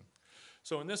student learning.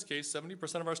 So in this case,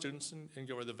 70% of our students in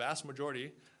Gilroy, the vast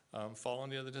majority, fall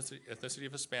under the ethnicity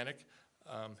of Hispanic.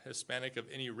 Hispanic of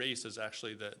any race is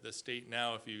actually the state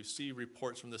now. If you see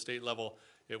reports from the state level,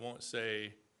 it won't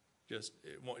say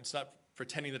it's not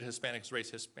pretending that Hispanic's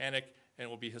race, Hispanic, and it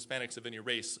will be Hispanics of any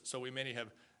race. So we may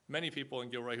have many people in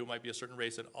Gilroy who might be a certain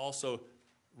race and also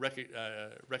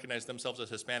recognize themselves as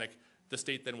Hispanic. The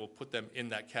state then will put them in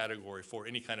that category for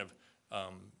any kind of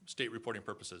state reporting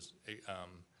purposes,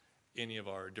 any of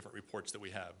our different reports that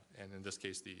we have, and in this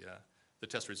case, the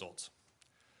test results.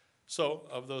 So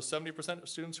of those 70% of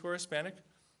students who are Hispanic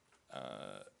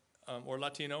or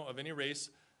Latino of any race,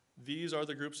 these are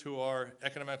the groups who are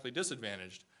economically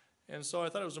disadvantaged. And so I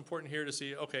thought it was important here to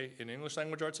see, okay, in English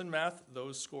language arts and math,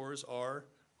 those scores are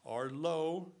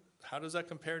low. How does that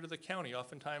compare to the county?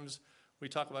 Oftentimes we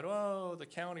talk about, oh, the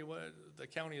county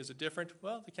is it different?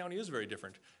 Well, the county is very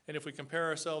different. And if we compare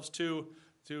ourselves to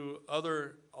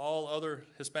all other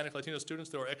Hispanic Latino students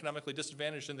that are economically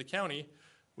disadvantaged in the county,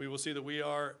 we will see that we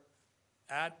are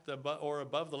at or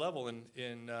above the level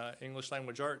in English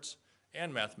language arts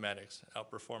and mathematics,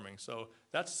 outperforming. So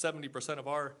that's 70% of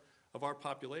our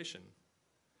population.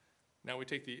 Now we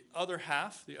take the other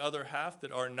half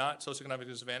that are not socioeconomically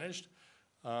disadvantaged,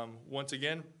 once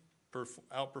again,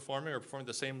 outperforming or performing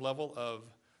the same level of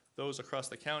those across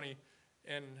the county.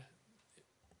 And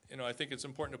I think it's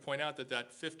important to point out that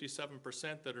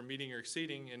 57% that are meeting or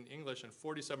exceeding in English and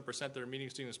 47% that are meeting or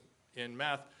exceeding in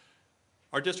math,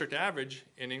 our district average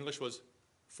in English was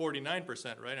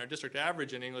 49%, right? Our district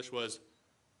average in English was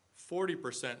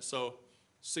 40%, so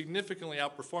significantly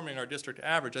outperforming our district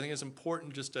average. I think it's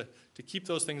important just to keep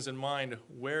those things in mind.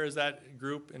 Where is that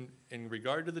group in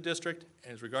regard to the district,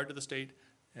 and in regard to the state,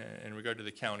 and in regard to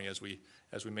the county as we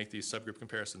make these subgroup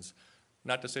comparisons?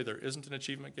 Not to say there isn't an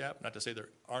achievement gap, not to say there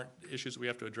aren't issues we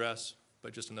have to address,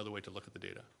 but just another way to look at the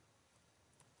data.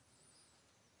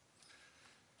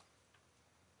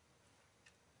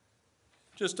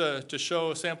 Just to show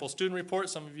a sample student report,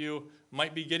 some of you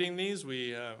might be getting these.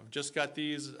 We just got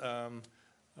these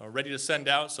ready to send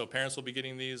out, so parents will be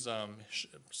getting these.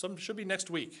 Some should be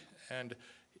next week. And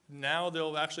now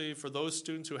they'll actually, for those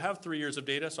students who have 3 years of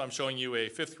data, so I'm showing you a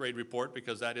 5th grade report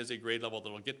because that is a grade level that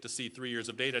will get to see 3 years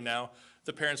of data now.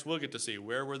 The parents will get to see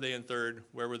where were they in 3rd,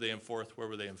 where were they in 4th, where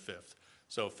were they in 5th.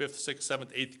 So 5th, 6th,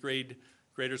 7th, 8th grade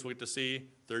graders will get to see.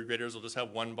 3rd graders will just have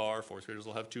 1 bar. 4th graders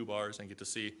will have 2 bars and get to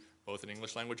see both in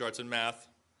English language arts and math.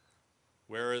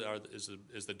 Where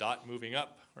is the dot moving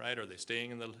up, right? Are they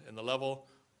staying in the level?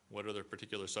 What are their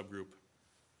particular subgroup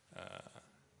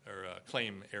or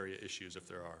claim area issues, if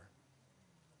there are?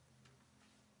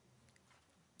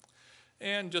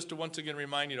 And just to once again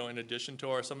remind, in addition to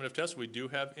our summative tests, we do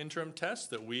have interim tests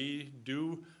that we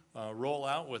do roll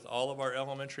out with all of our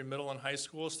elementary, middle, and high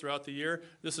schools throughout the year.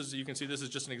 You can see this is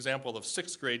just an example of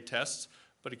 6th grade tests,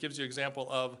 but it gives you an example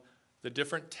of the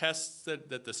different tests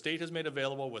that the state has made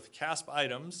available with CASP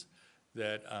items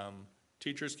that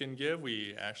teachers can give.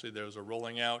 Those are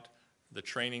rolling out the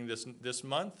training this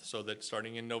month, so that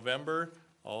starting in November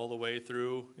all the way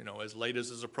through, as late as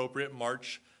is appropriate,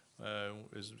 March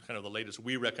is kind of the latest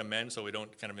we recommend, so we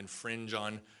don't kind of infringe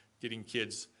on getting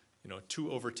kids,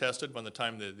 too over-tested by the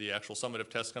time the actual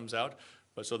summative test comes out,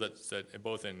 but so that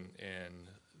both in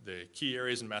the key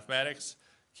areas in mathematics,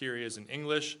 key areas in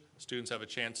English, students have a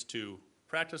chance to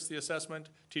practice the assessment,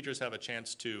 teachers have a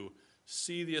chance to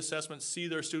see the assessment, see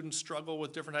their students struggle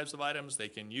with different types of items. They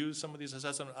can use some of these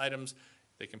assessment items.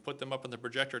 They can put them up on the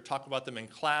projector, talk about them in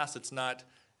class. It's not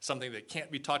something that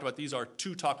can't be talked about. These are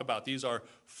to talk about. These are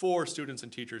for students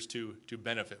and teachers to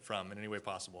benefit from in any way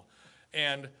possible.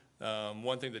 And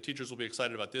one thing that teachers will be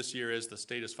excited about this year is the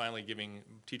state is finally giving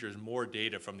teachers more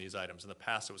data from these items. In the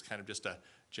past, it was kind of just a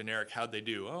generic, how'd they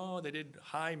do? Oh, they did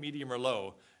high, medium, or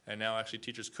low. And now actually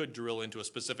teachers could drill into a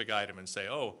specific item and say,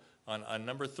 oh, on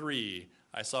number 3,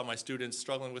 I saw my students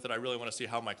struggling with it. I really want to see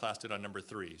how my class did on number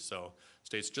 3. So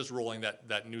state's just rolling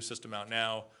that new system out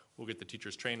now. We'll get the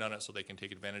teachers trained on it so they can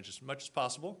take advantage as much as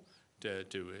possible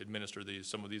to administer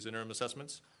some of these interim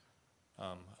assessments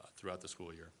throughout the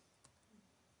school year.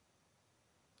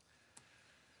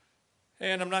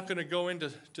 And I'm not going to go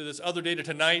into this other data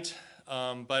tonight,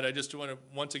 but I just want to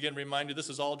once again remind you, this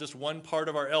is all just one part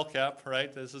of our LCAP,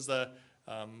 right? This is the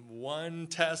one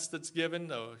test that's given,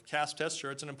 the CASP test.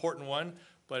 Sure, it's an important one,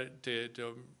 but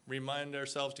to remind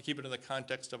ourselves to keep it in the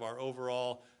context of our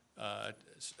overall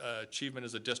achievement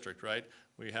as a district, right?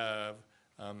 We have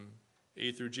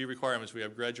A through G requirements. We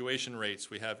have graduation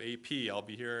rates. We have AP. I'll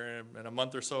be here in a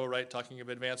month or so, right, talking of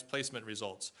advanced placement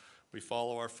results. We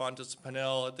follow our Fontes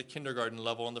Panel at the kindergarten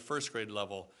level and the 1st grade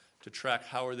level to track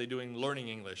how are they doing learning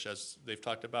English, as they've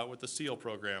talked about with the SEAL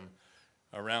program.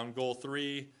 Around goal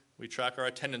 3, we track our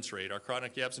attendance rate, our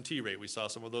chronic absentee rate. We saw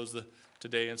some of those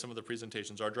today in some of the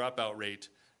presentations. Our dropout rate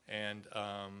and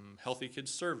Healthy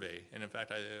Kids Survey. And in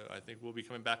fact, I think we'll be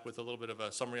coming back with a little bit of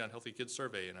a summary on Healthy Kids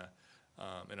Survey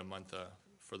in a month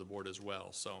for the board as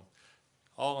well. So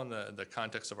all in the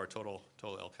context of our total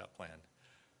LCAP plan.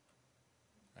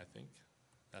 I think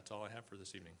that's all I have for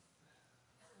this evening.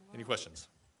 Any questions?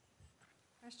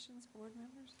 Questions, board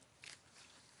members?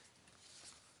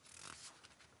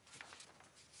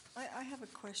 I have a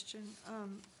question.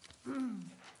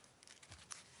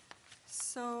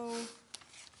 So,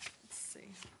 let's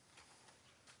see.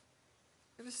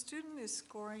 If a student is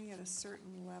scoring at a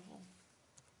certain level.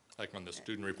 Like on the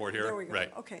student report here? There we go.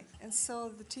 Right. Okay, and so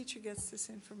the teacher gets this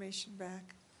information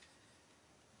back.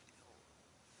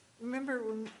 remember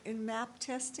when in map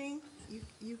testing,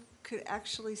 you could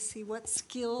actually see what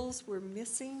skills were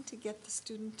missing to get the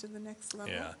student to the next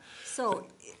level? Yeah. So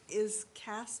is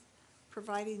CASP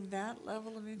providing that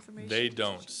level of information? They to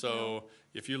don't. teachers? So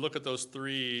if you look at those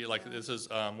three, like this is,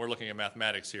 we're looking at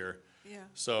mathematics here. Yeah.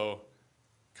 So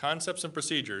concepts and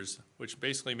procedures, which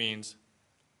basically means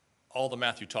all the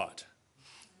math you taught,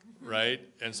 right?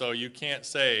 And so you can't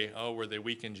say, oh, were they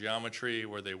weak in geometry?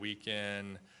 Were they weak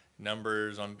in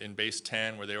numbers in base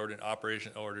 10? Were they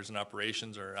orders and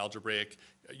operations or algebraic?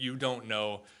 You don't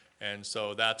know. And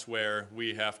so that's where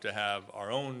we have to have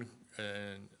our own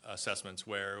assessments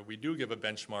where we do give a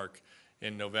benchmark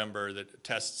in November that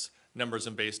tests numbers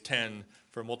in base 10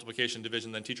 for multiplication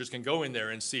division. Then teachers can go in there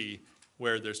and see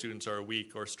where their students are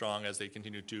weak or strong as they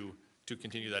continue to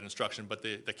continue that instruction. But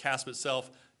the CASP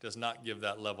itself does not give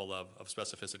that level of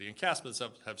specificity. And CASP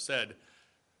itself have said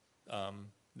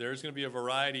there's going to be a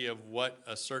variety of what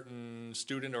a certain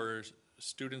student or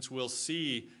students will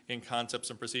see in concepts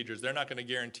and procedures. They're not going to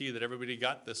guarantee that everybody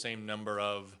got the same number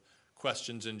of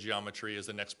questions in geometry as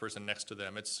the next person next to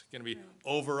them. It's going to be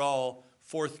overall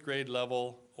fourth grade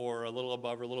level or a little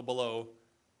above or a little below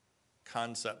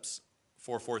concepts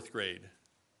for fourth grade.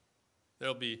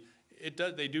 There'll be,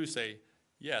 they do say,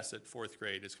 yes, at fourth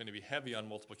grade, it's going to be heavy on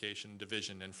multiplication,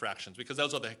 division, and fractions, because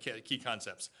those are the key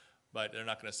concepts. But they're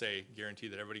not going to say, guarantee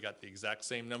that everybody got the exact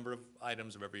same number of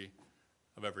items of every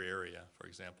area, for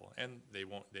example. And they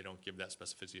don't give that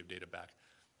specificity of data back.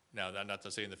 Now, not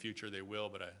to say in the future they will,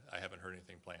 but I haven't heard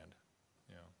anything planned,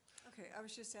 you know. Okay, I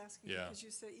was just asking, Yeah. because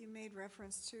you said, you made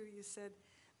reference to, you said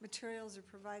materials are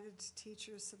provided to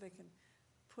teachers so they can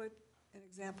put an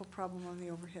example problem on the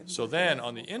overhead. So then,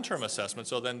 on the interim assessment,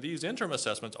 so then these interim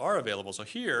assessments are available. So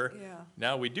here, Yeah.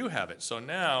 now we do have it. So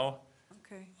now,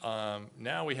 Okay,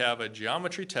 now we have a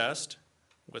geometry test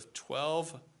with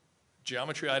 12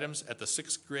 geometry items at the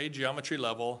 6th grade geometry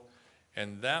level.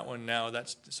 And that one now,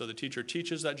 so the teacher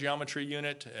teaches that geometry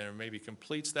unit and maybe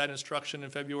completes that instruction in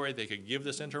February. They could give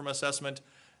this interim assessment.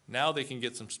 Now they can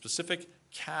get some specific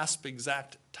CASP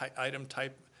exact item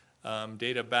type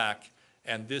data back.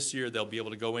 And this year they'll be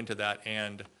able to go into that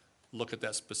and look at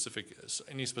that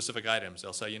any specific items.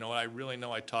 They'll say, you know what, I really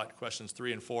know I taught questions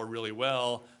 3 and 4 really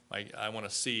well. I want to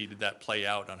see, did that play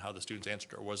out on how the students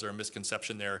answered, or was there a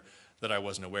misconception there that I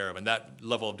wasn't aware of? And that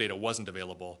level of data wasn't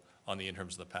available on the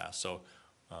interims of the past. So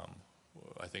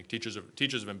I think teachers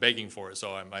have been begging for it.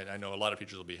 So I know a lot of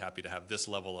teachers will be happy to have this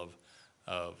level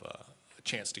of a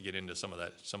chance to get into some of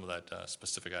that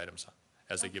specific items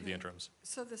as they give the interims.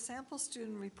 so the sample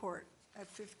student report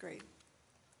at 5th grade,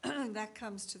 that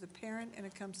comes to the parent and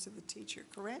it comes to the teacher,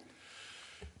 correct?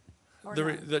 Or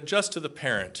not? Just to the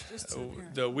parent. Just to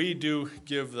the parent. We do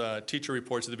give the teacher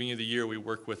reports at the beginning of the year. We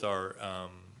work with our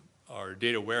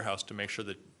data warehouse to make sure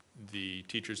that the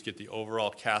teachers get the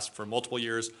overall CASP for multiple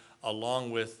years,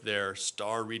 along with their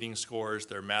STAR reading scores,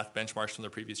 their math benchmarks from the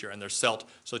previous year, and their CELT.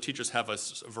 So the teachers have a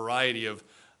variety of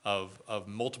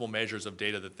multiple measures of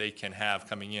data that they can have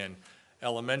coming in.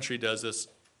 Elementary does this.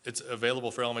 It's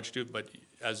available for elementary too, but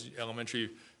as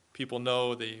elementary people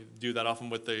know, they do that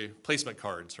often with the placement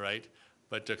cards, right?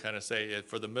 But to kind of say,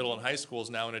 for the middle and high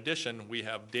schools now, in addition, we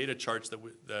have data charts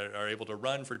that are able to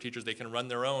run for teachers. They can run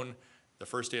their own the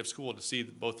first day of school to see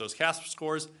both those CASP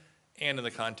scores and in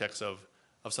the context of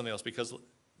something else, because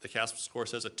the CASP score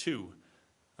says a 2.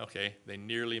 Okay, they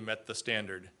nearly met the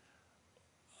standard.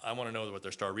 I want to know what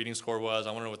their STAR reading score was. I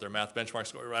want to know what their math benchmark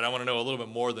score, right? I want to know a little bit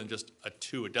more than just a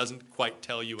 2. It doesn't quite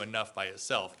tell you enough by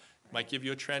itself. It might give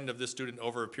you a trend of this student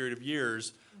over a period of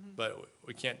years, but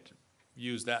we can't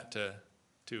use that to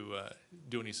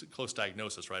do any close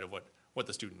diagnosis, right, of what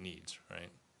the student needs, right?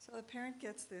 So the parent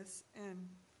gets this and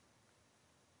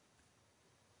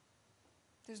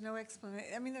there's no explanation,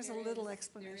 I mean, there's a little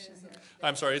explanation here.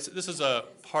 I'm sorry, this is a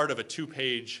part of a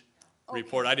 2-page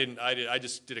report. I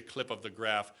just did a clip of the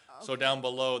graph. So down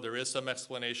below, there is some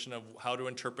explanation of how to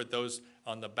interpret those.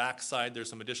 On the back side, there's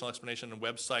some additional explanation and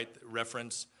website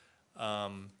reference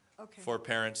for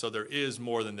parents. So there is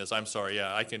more than this. I'm sorry,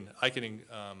 yeah, I can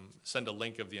send a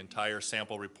link of the entire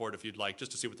sample report if you'd like,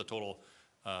 just to see what the total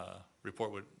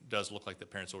report does look like that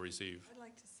parents will receive. I'd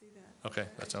like to see that. Okay,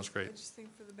 that sounds great. I just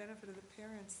think for the benefit of the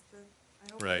parents, that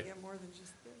I hope Right. they get more than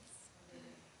just this.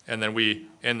 And then we,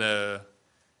 in the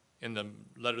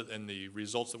letter, in the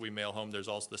results that we mail home, there's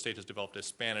also, the state has developed a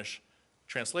Spanish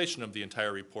translation of the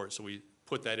entire report. So we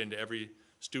put that into every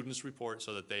student's report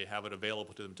so that they have it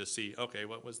available to them to see, okay,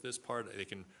 what was this part? They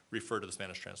can refer to the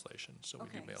Spanish translation. So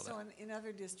we do mail that. So in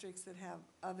other districts that have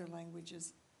other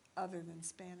languages other than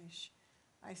Spanish,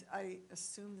 I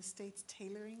assume the state's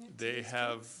tailoring it to They the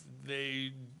have, students?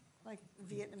 they Like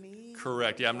Vietnamese?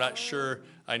 Correct, yeah, I'm not Tagalog? sure.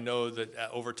 I know that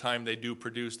over time they do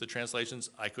produce the translations.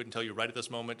 I couldn't tell you right at this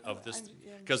moment of this,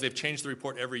 yeah. because they've changed the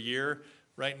report every year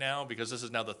right now, because this is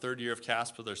now the third year of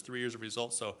CASP, so there's 3 years of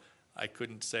results, so I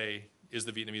couldn't say, is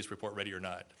the Vietnamese report ready or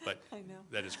not, but I know.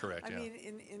 that is correct, I yeah.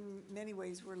 mean, in many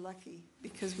ways, we're lucky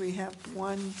because we have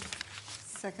one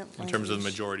second language. In terms of the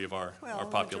majority of our Well, the majority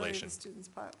of population. the students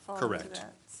fall into Correct.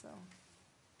 that, so.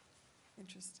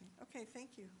 Interesting. Okay,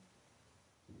 thank you.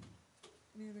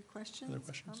 Any other questions?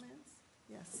 questions? Comments?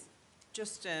 Yes.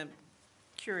 Just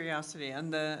curiosity, on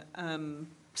the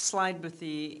slide with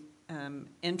the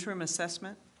interim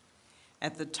assessment,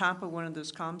 at the top of one of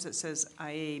those columns, it says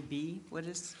IAB. What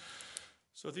is?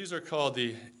 So these are called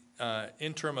the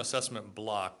interim assessment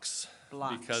blocks.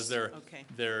 Blocks, Because they're, okay.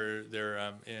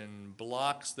 they're in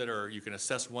blocks that are, you can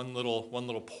assess one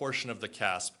little portion of the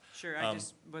CASP. Sure, I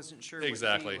just wasn't sure what D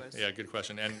Exactly, was. yeah, good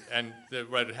question. And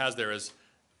what it has there is,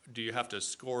 do you have to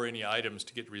score any items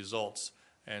to get results?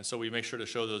 And so we make sure to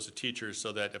show those to teachers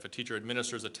so that if a teacher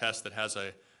administers a test that has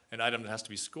an item that has to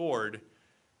be scored,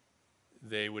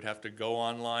 they would have to go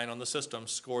online on the system,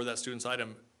 score that student's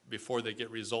item before they get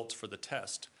results for the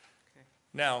test. Okay.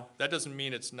 Now, that doesn't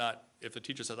mean it's not, if the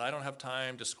teacher says, I don't have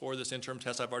time to score this interim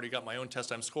test, I've already got my own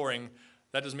test I'm scoring,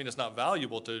 that doesn't mean it's not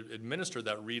valuable to administer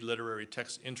that read literary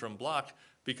text interim block,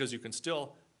 because you can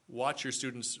still watch your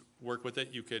students work with it.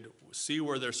 You could see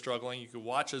where they're struggling. You could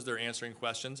watch as they're answering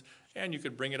questions, and you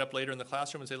could bring it up later in the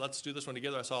classroom and say, let's do this one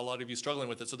together. I saw a lot of you struggling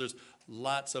with it. So there's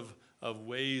lots of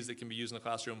ways that can be used in the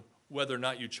classroom, whether or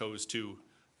not you chose to,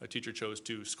 a teacher chose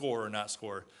to score or not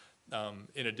score.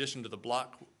 In addition to the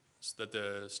block that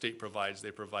the state provides,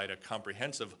 they provide a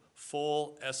comprehensive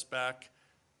full SBAC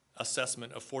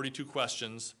assessment of 42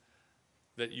 questions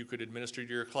that you could administer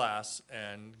to your class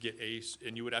and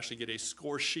and you would actually get a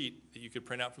score sheet that you could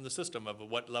print out from the system of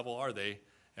what level are they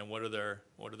and what are their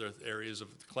areas of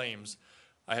claims.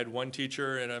 I had one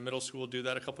teacher in a middle school do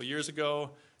that a couple years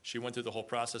ago. She went through the whole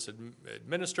process,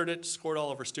 administered it, scored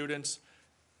all of her students,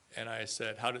 and I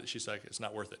said, she's like, it's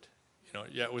not worth it. You know,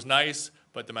 yeah, it was nice,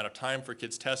 but the amount of time for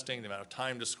kids testing, the amount of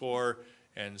time to score,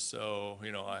 and so,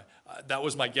 you know, that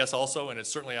was my guess also, and it's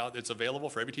certainly it's available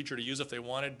for every teacher to use if they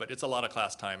wanted, but it's a lot of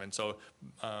class time, and so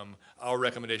our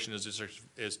recommendation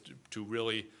is to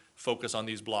really focus on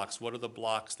these blocks. What are the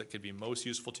blocks that could be most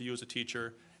useful to you as a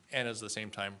teacher, and at the same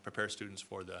time prepare students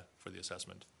for the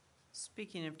assessment.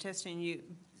 Speaking of testing,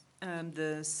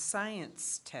 the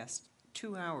science test,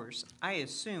 2 hours. I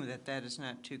assume that is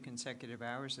not 2 consecutive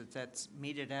hours, that's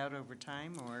meted out over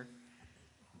time, or?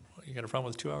 You got a problem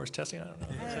with 2 hours testing? I don't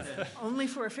know. Only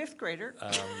for a 5th grader.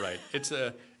 Right. It's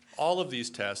all of these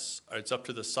tests, it's up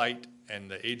to the site and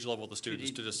the age level of the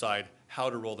students to decide how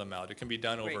to roll them out. It can be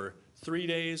done over 3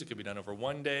 days, it could be done over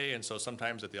 1 day, and so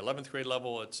sometimes at the 11th grade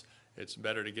level, it's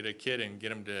better to get a kid and get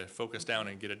them to focus down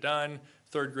and get it done.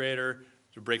 3rd grader,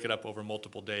 to break it up over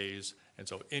multiple days, and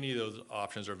so any of those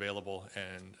options are available,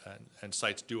 and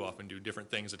sites do often do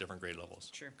different things at different grade levels.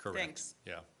 Sure. Correct. Thanks.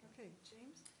 Yeah. Okay,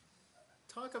 James?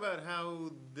 Talk about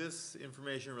how this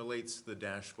information relates to the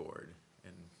dashboard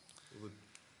and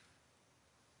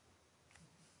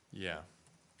Yeah.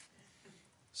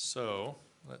 So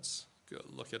let's go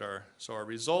look at our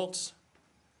results.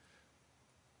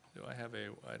 Do I have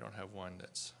I don't have one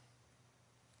that's.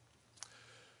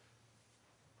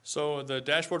 So the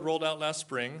dashboard rolled out last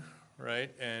spring,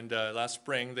 right? And last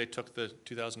spring they took the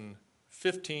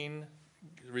 2015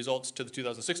 results to the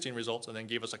 2016 results and then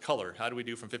gave us a color. How do we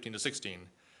do from 15 to 16?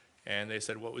 And they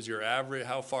said, what was your average,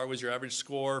 how far was your average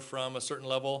score from a certain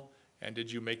level? And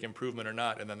did you make improvement or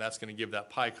not? And then that's going to give that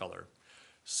pie color.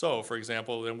 So, for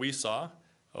example, then we saw,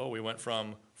 we went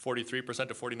from 43%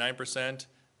 to 49%,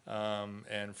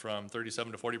 and from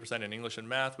 37 to 40% in English and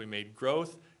math. We made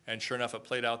growth, and sure enough, it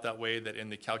played out that way that in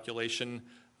the calculation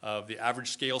of the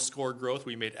average scale score growth,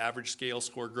 we made average scale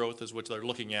score growth is what they're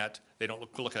looking at. They don't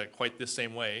look at it quite the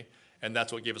same way, and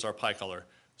that's what gave us our pie color.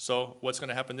 So what's going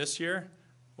to happen this year?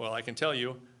 Well, I can tell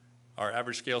you, our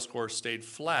average scale score stayed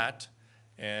flat,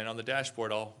 and on the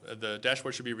dashboard, the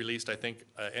dashboard should be released, I think,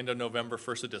 end of November,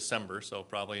 1st of December, so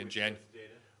probably in January,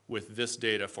 with this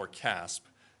data for CASP.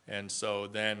 And so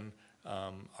then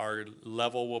our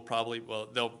level will probably,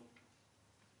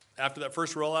 after that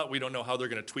first rollout, we don't know how they're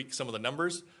going to tweak some of the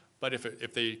numbers, but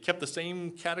if they kept the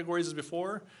same categories as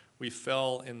before, we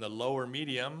fell in the lower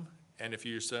medium, and if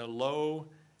you're so low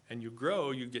and you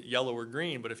grow, you get yellow or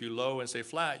green, but if you low and stay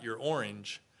flat, you're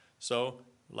orange. So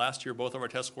last year, both of our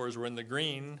test scores were in the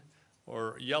green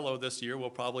or yellow. This year, we'll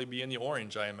probably be in the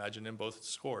orange, I imagine, in both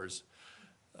scores.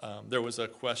 There was a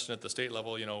question at the state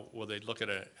level, you know, will they look at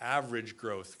an average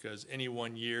growth? Because any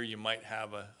one year you might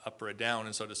have a up or a down,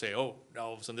 and so to say, oh, now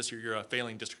all of a sudden this year you're a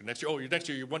failing district, next year, oh, next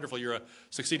year you're wonderful, you're a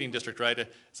succeeding district, right?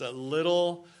 It's a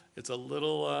little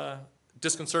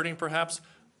disconcerting perhaps.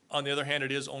 On the other hand,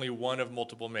 it is only one of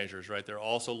multiple measures, right? They're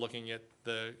also looking at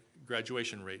the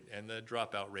graduation rate and the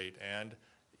dropout rate and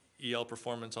EL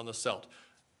performance on the CELT.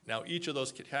 Now, each of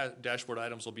those dashboard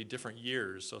items will be different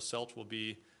years. So CELT will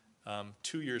be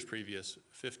 2 years previous,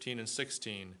 15 and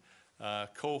 16.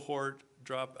 Cohort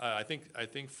drop, I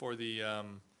think for the,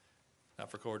 not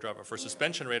for cohort drop, but for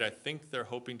suspension rate, I think they're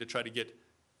hoping to try to get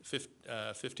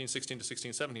 15, 16 to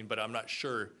 16, 17, but I'm not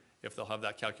sure if they'll have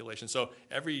that calculation. So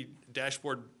every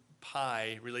dashboard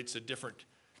pie relates to different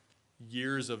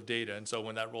years of data, and so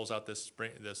when that rolls out this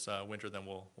winter, then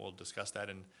we'll discuss that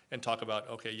and talk about,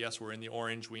 okay, yes, we're in the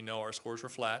orange, we know our scores were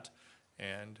flat,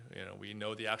 and you know we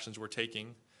know the actions we're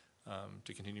taking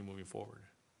to continue moving forward.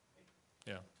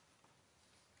 Yeah.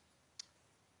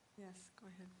 Yes, go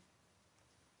ahead.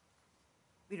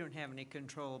 We don't have any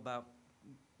control about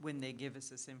when they give us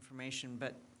this information,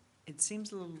 but it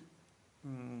seems a little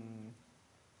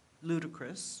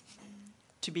ludicrous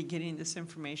to be getting this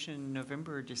information in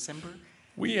November or December.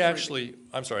 We actually,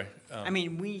 I'm sorry. I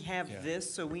mean, we have yeah.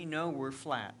 this, so we know we're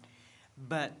flat.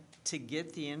 But to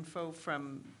get the info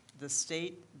from the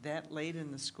state that late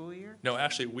in the school year? No,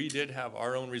 actually, we did have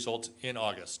our own results in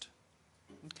August.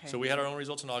 Okay. So we had our own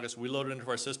results in August. We loaded it into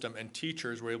our system, and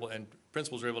teachers were able, and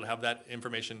principals were able to have that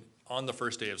information on the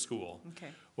first day of school. Okay.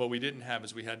 What we didn't have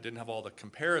is didn't have all the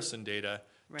comparison data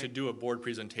to Right. do a board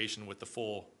presentation with the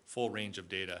full range of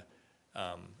data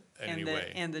in any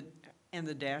way. And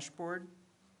the dashboard?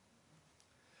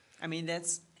 I mean,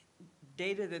 that's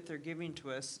data that they're giving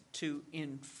to us to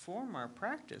inform our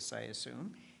practice, I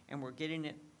assume, and we're getting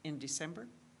it in December?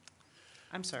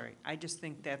 I'm sorry, I just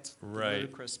think that's the Right.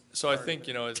 ludicrous So I part of think, it.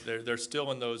 you know, they're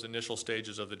still in those initial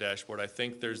stages of the dashboard. I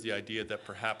think there's the idea that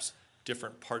perhaps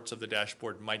different parts of the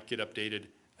dashboard might get updated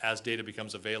as data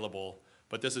becomes available,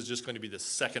 but this is just going to be the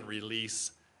second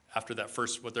release after that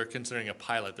first, what they're considering a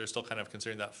pilot. They're still kind of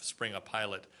considering that spring a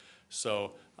pilot.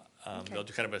 So they'll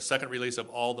do kind of a second release of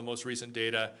all the most recent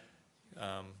data.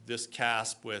 This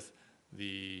CASP with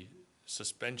the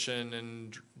suspension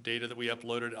and data that I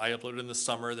uploaded in the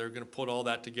summer, they're going to put all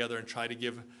that together and try to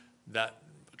give that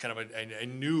kind of a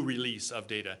new release of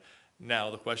data.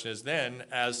 Now, the question is then,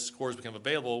 as scores become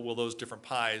available, will those different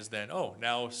pies then, oh,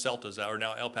 now CELT is out, or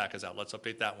now LPAC is out, let's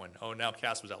update that one. Oh, now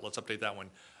CASP is out, let's update that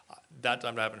one. That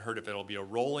time I haven't heard if it'll be a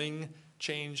rolling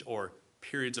change or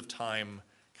periods of time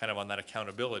kind of on that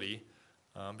accountability,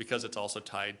 because it's also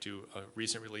tied to a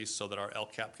recent release so that our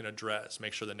LCAP can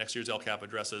make sure that next year's LCAP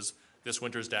addresses this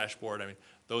winter's dashboard. I mean,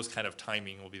 those kind of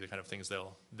timing will be the kind of things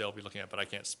they'll be looking at, but I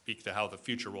can't speak to how the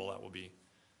future rollout will be.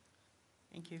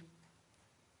 Thank you.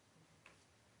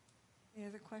 Any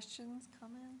other questions,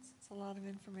 comments? It's a lot of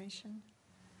information.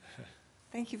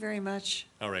 Thank you very much.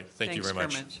 All right, thank you very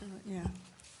much. Thanks, Kermit. Yeah.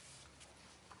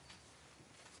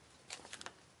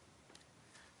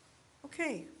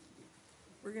 Okay,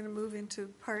 we're going to move into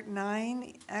Part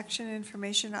 9, Action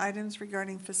Information Items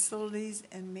Regarding Facilities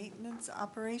and Maintenance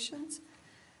Operations.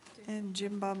 And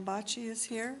Jim Bombachi is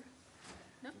here.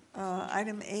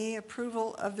 Item A,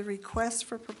 approval of the request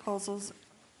for proposals,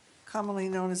 commonly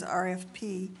known as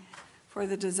RFP, for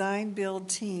the design-build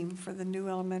team for the new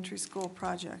elementary school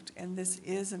project, and this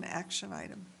is an action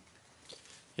item.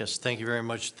 Yes, thank you very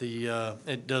much.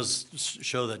 It does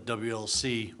show that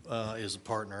WLC is a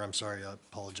partner. I'm sorry, I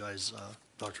apologize,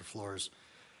 Dr. Flores,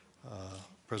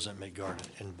 President Midgard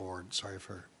and board. Sorry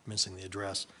for missing the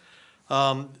address.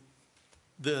 The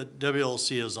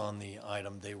WLC is on the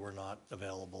item. They were not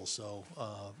available. So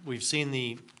we've seen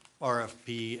the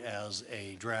RFP as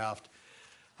a draft.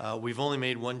 We've only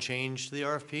made one change to the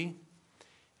RFP,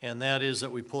 and that is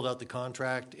that we pulled out the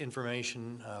contract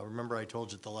information. Remember I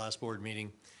told you at the last board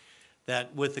meeting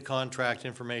that with the contract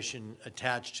information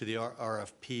attached to the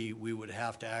RFP, we would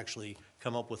have to actually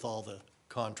come up with all the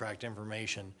contract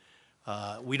information.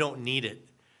 We don't need it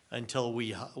until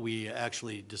we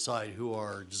actually decide who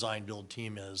our design-build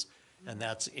team is, and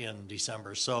that's in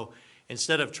December. So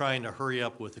instead of trying to hurry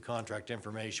up with the contract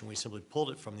information, we simply pulled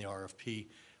it from the RFP.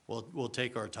 We'll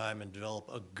take our time and develop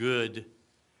a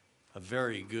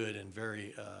very good and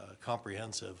very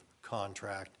comprehensive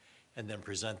contract, and then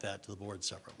present that to the board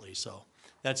separately. So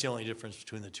that's the only difference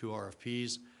between the two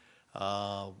RFPs.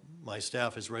 My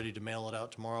staff is ready to mail it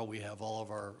out tomorrow. We have all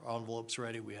of our envelopes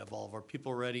ready. We have all of our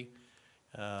people ready.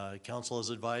 Council has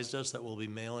advised us that we'll be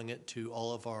mailing it to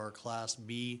all of our Class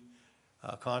B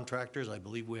contractors. I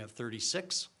believe we have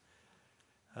 36.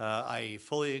 I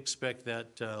fully expect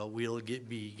that we'll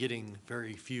be getting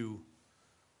very few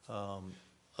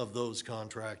of those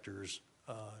contractors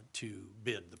to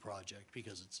bid the project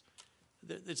because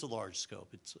it's a large scope.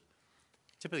 It's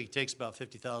typically takes about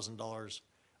 $50,000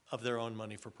 of their own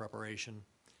money for preparation.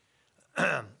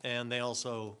 And they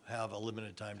also have a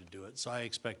limited time to do it. So I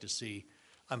expect to see,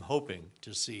 I'm hoping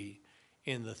to see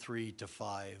in the 3 to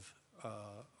 5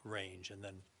 range. And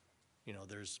then, you know,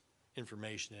 there's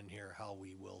information in here how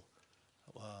we will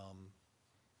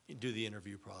do the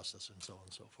interview process and so on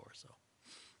and so forth, so.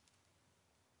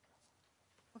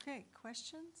 Okay,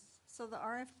 questions? So the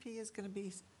RFP is going to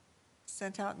be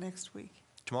sent out next week,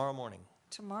 Tomorrow morning,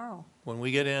 tomorrow. when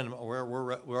we get in,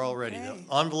 we're all ready. The Okay.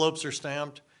 envelopes are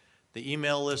stamped, the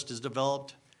email list is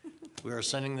developed. We are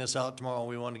sending this out tomorrow.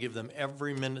 We want to give them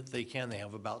every minute they can. They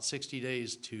have about 60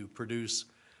 days to produce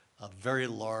a very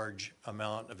large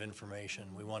amount of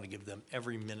information. We want to give them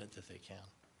every minute that they can.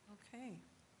 Okay.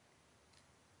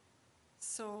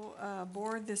 So,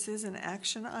 Board, this is an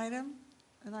action item,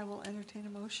 and I will entertain a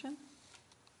motion.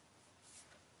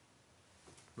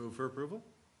 Move for approval?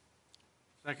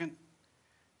 Second?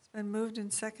 It's been moved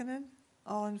and seconded.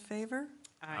 All in favor?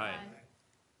 Aye.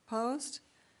 Opposed?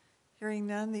 Hearing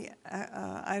none, the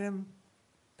item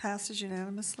passes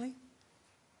unanimously.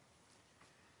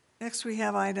 Next, we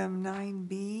have item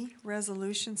 9B,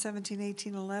 Resolution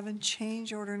 171811,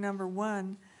 Change Order Number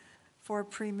 1 for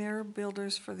Premier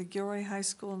Builders for the Gilroy High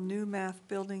School New Math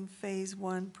Building Phase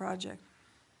 1 project.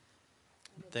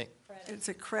 It's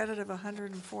a credit of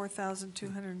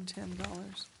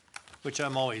 $104,210. Which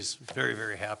I'm always very,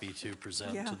 very happy to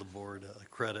present Yeah. to the board,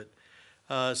 credit.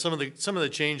 Some of the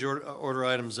change order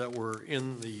items that were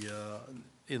in the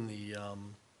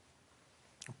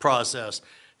process,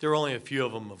 there were only a few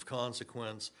of them of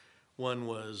consequence. One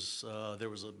was, there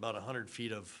was about 100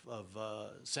 feet of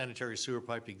sanitary sewer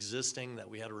pipe existing that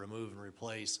we had to remove and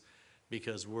replace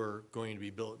because we're going to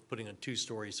be putting a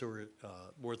 2-story sewer,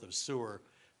 worth of sewer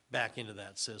back into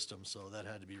that system, so that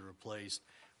had to be replaced.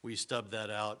 We stubbed that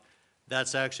out.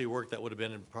 That's actually work that would have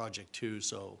been in Project 2,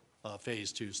 so,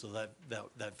 Phase 2, so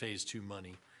that Phase 2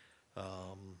 money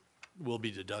will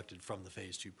be deducted from the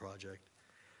Phase 2 project.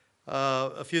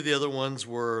 A few of the other ones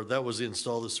were, that was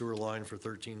install the sewer line for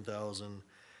 $13,000.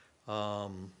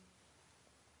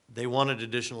 They wanted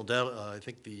additional data, I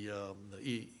think the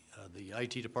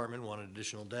IT department wanted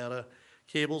additional data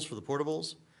cables for the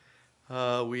portables.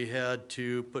 We had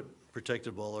to put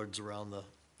protective bollards around the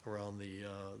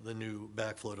new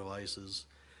backflow devices.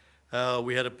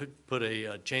 We had to put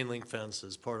a chain link fence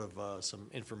as part of some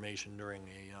information during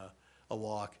a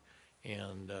walk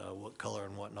and what color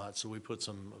and whatnot. So we put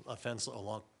a fence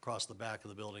across the back of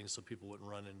the building so people wouldn't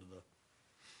run into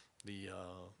the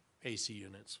AC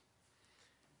units.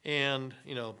 And,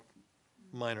 you know,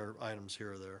 minor items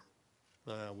here or there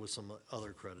with some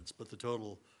other credits. But the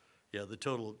total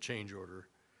change order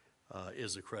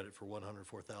is a credit for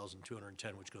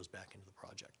 $104,210, which goes back into the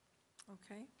project.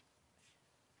 Okay.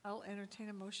 I'll entertain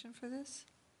a motion for this.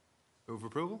 Move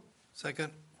approval?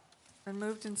 Second? Been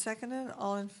moved and seconded.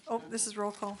 This is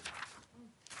roll call.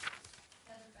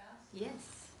 Yes.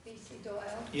 B.C. Doyle.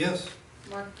 Yes.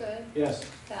 Mark Good. Yes.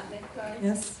 Pat Midgard.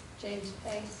 Yes. James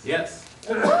Pace. Yes.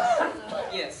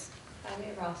 Yes.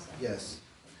 Jaime Rosa. Yes.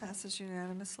 Passes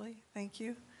unanimously. Thank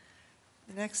you.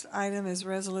 The next item is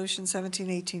Resolution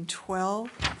 171812,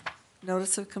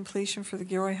 Notice of Completion for the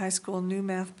Gilroy High School New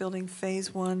Math Building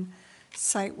Phase 1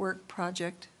 Site Work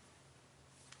Project.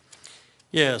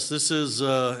 Yes, this is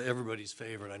everybody's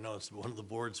favorite. I know it's one of the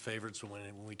board's favorites. When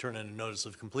we turn in a notice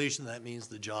of completion, that means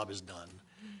the job is done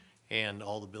and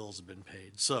all the bills have been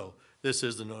paid. So this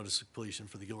is the notice of completion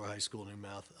for the Gilroy High School New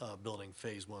Math Building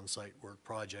Phase 1 Site Work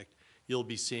Project. You'll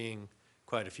be seeing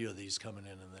quite a few of these coming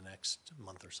in the next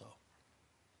month or so.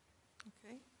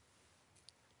 Okay.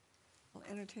 I'll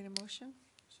entertain a motion.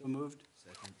 So moved?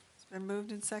 Second. It's been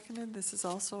moved and seconded. This is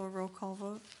also a roll call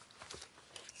vote.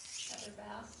 Heather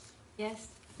Bass. Yes.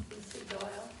 B.C.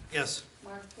 Doyle, Yes.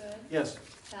 Mark Good, Yes.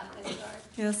 Pat Midgard,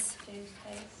 Yes. James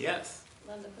Pace. Yes.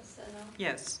 Linda Pacino,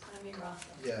 Yes. Jaime Rosa.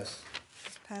 Yes.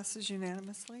 This passes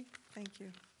unanimously. Thank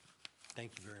you.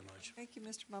 Thank you very much. Thank you,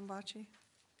 Mr. Bombachi.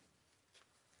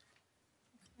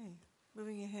 Okay,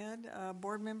 moving ahead,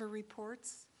 board member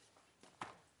reports.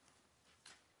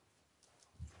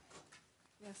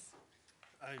 Yes.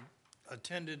 I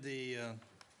attended the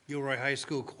Gilroy High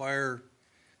School Choir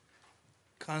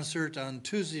concert on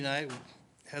Tuesday night.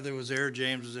 Heather was there,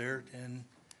 James was there, and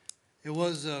it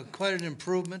was quite an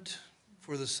improvement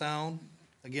for the sound.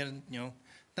 Again, you know,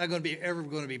 not going to be ever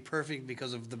going to be perfect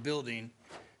because of the building,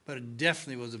 but it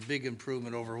definitely was a big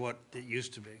improvement over what it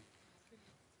used to be.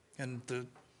 And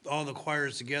all the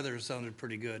choirs together sounded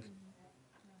pretty good.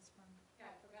 Yeah, I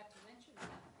forgot to mention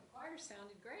that. The choir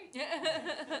sounded great.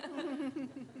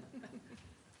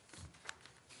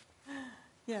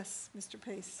 Yes, Mr.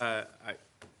 Pace. I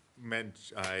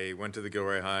went to the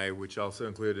Gilroy High, which also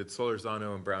included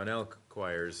Solorzano and Brownell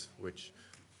choirs, which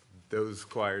those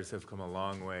choirs have come a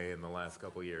long way in the last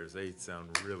couple of years. They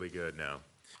sound really good now.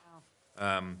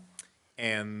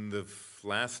 And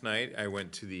last night, I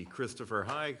went to the Christopher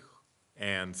High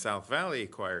and South Valley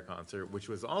Choir concert, which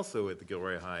was also at the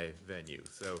Gilroy High venue.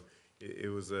 So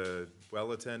it was a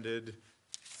well-attended,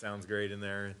 sounds great in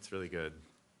there, it's really good.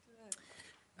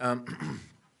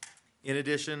 In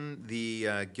addition,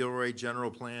 the Gilroy General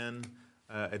Plan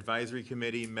Advisory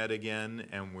Committee met again,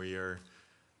 and we are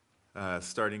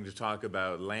starting to talk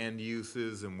about land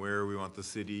uses and where we want the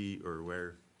city, or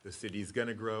where the city's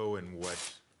gonna grow and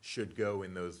what should go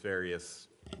in those various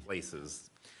places.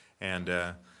 And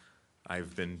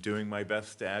I've been doing my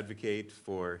best to advocate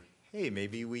for, hey,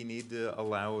 maybe we need to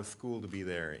allow a school to be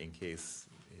there in case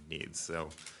it needs. So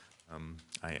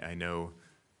I know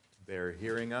they're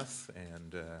hearing us,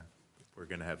 and we're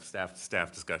gonna have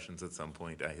staff discussions at some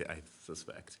point, I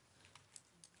suspect.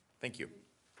 Thank you.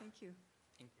 Thank you.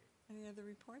 Any other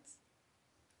reports?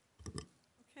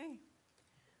 Okay.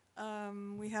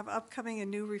 We have upcoming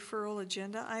and new referral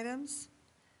agenda items.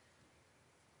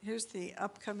 Here's the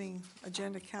upcoming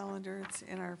agenda calendar. It's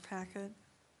in our packet.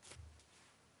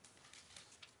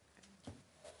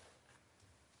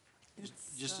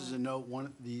 Just as a note,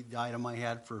 the item I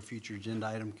had for a future agenda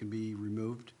item can be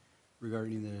removed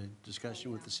regarding the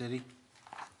discussion with the city.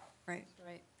 Right.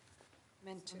 Right.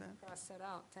 Meant to cross that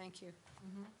out. Thank you.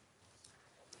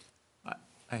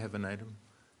 I have an item.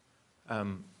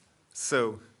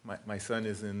 So my son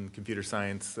is in computer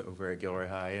science over at Gilroy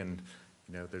High, and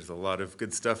you know there's a lot of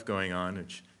good stuff going on,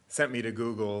 which sent me to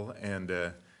Google,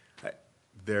 and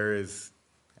there is,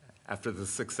 after the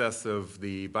success of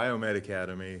the Biomed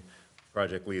Academy,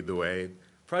 Project Lead the Way.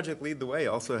 Project Lead the Way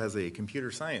also has a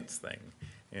computer science thing,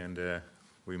 and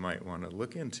we might want to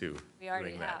look into We already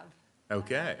doing that. have.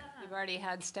 Okay. We've already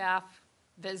had staff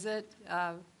visit,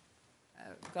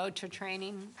 go to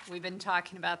training. We've been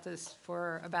talking about this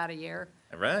for about a year.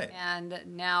 All right. And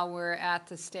now we're at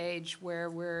the stage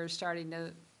where we're starting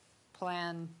to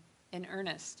plan in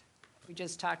earnest. We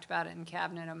just talked about it in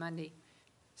Cabinet on Monday.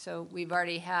 So we've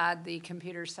already had the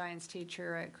computer science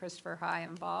teacher at Christopher High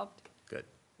involved. Good.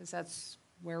 Because that's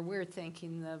where we're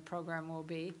thinking the program will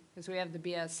be. Because we have the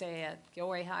BSA at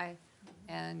Gilroy High,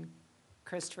 and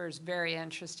Christopher's very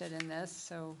interested in this.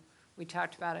 So we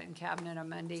talked about it in Cabinet on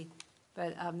Monday.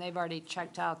 But they've already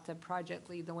checked out the Project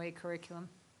Lead the Way curriculum.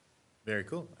 Very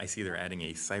cool. I see they're adding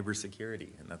a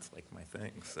cybersecurity, and that's like my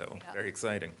thing, so Yeah. very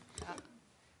exciting.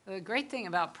 The great thing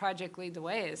about Project Lead the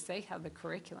Way is they have the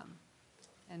curriculum,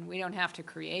 and we don't have to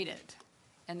create it.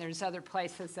 And there's other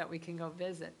places that we can go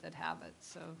visit that have it,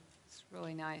 so it's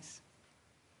really nice.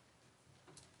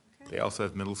 They also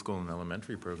have middle school and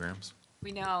elementary programs.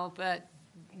 We know, but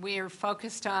we're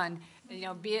focused on,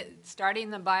 starting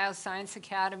the Bioscience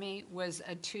Academy was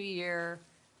a 2-year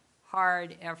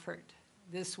hard effort.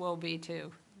 This will be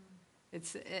too.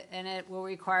 And it will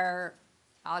require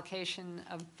allocation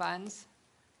of funds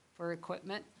for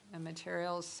equipment and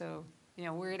materials. So, we're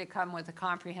going to come with a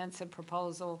comprehensive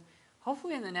proposal,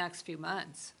 hopefully in the next few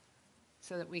months,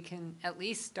 so that we can at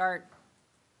least start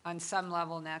on some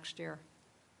level next year.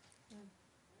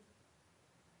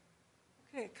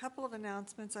 Okay, a couple of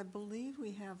announcements. I believe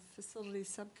we have facilities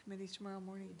subcommittee tomorrow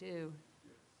morning. We do.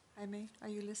 Jaime, are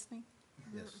you listening?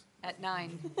 Yes. At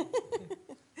 9.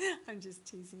 I'm just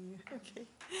teasing you, okay.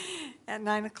 At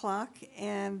 9 o'clock.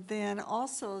 And then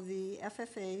also the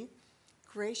FFA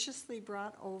graciously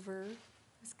brought over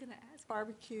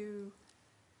barbecue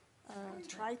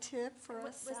tri-tip for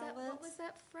us salads. What was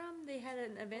that from? They had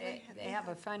an event? They have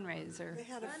a fundraiser. They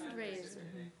had a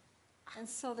Fundraiser. And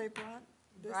so they brought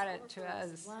this Brought it over to for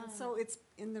us. Wow. And so it's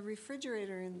in the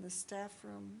refrigerator in the staff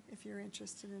room, if you're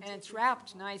interested in. And it's taking-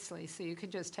 wrapped nicely, so you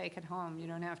could just take it home. You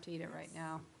don't have to eat it right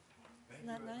now. Isn't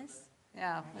that nice?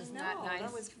 Yeah, isn't that No, nice?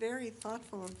 that was very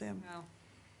thoughtful of them.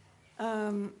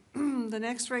 No. The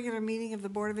next regular meeting of the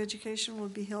Board of Education will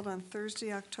be held on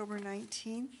Thursday, October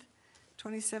 19th,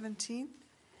 2017.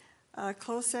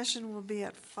 Closed session will be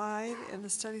at 5 and the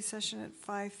study session at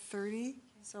 5:30,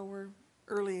 so we're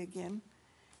early again,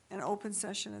 and open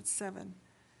session at 7.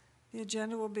 The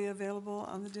agenda will be available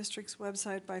on the district's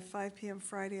website by 5 p.m.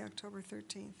 Friday, October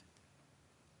 13th.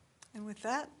 And with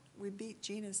that, we beat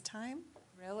Gina's time.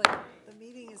 Really? The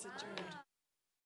meeting is adjourned.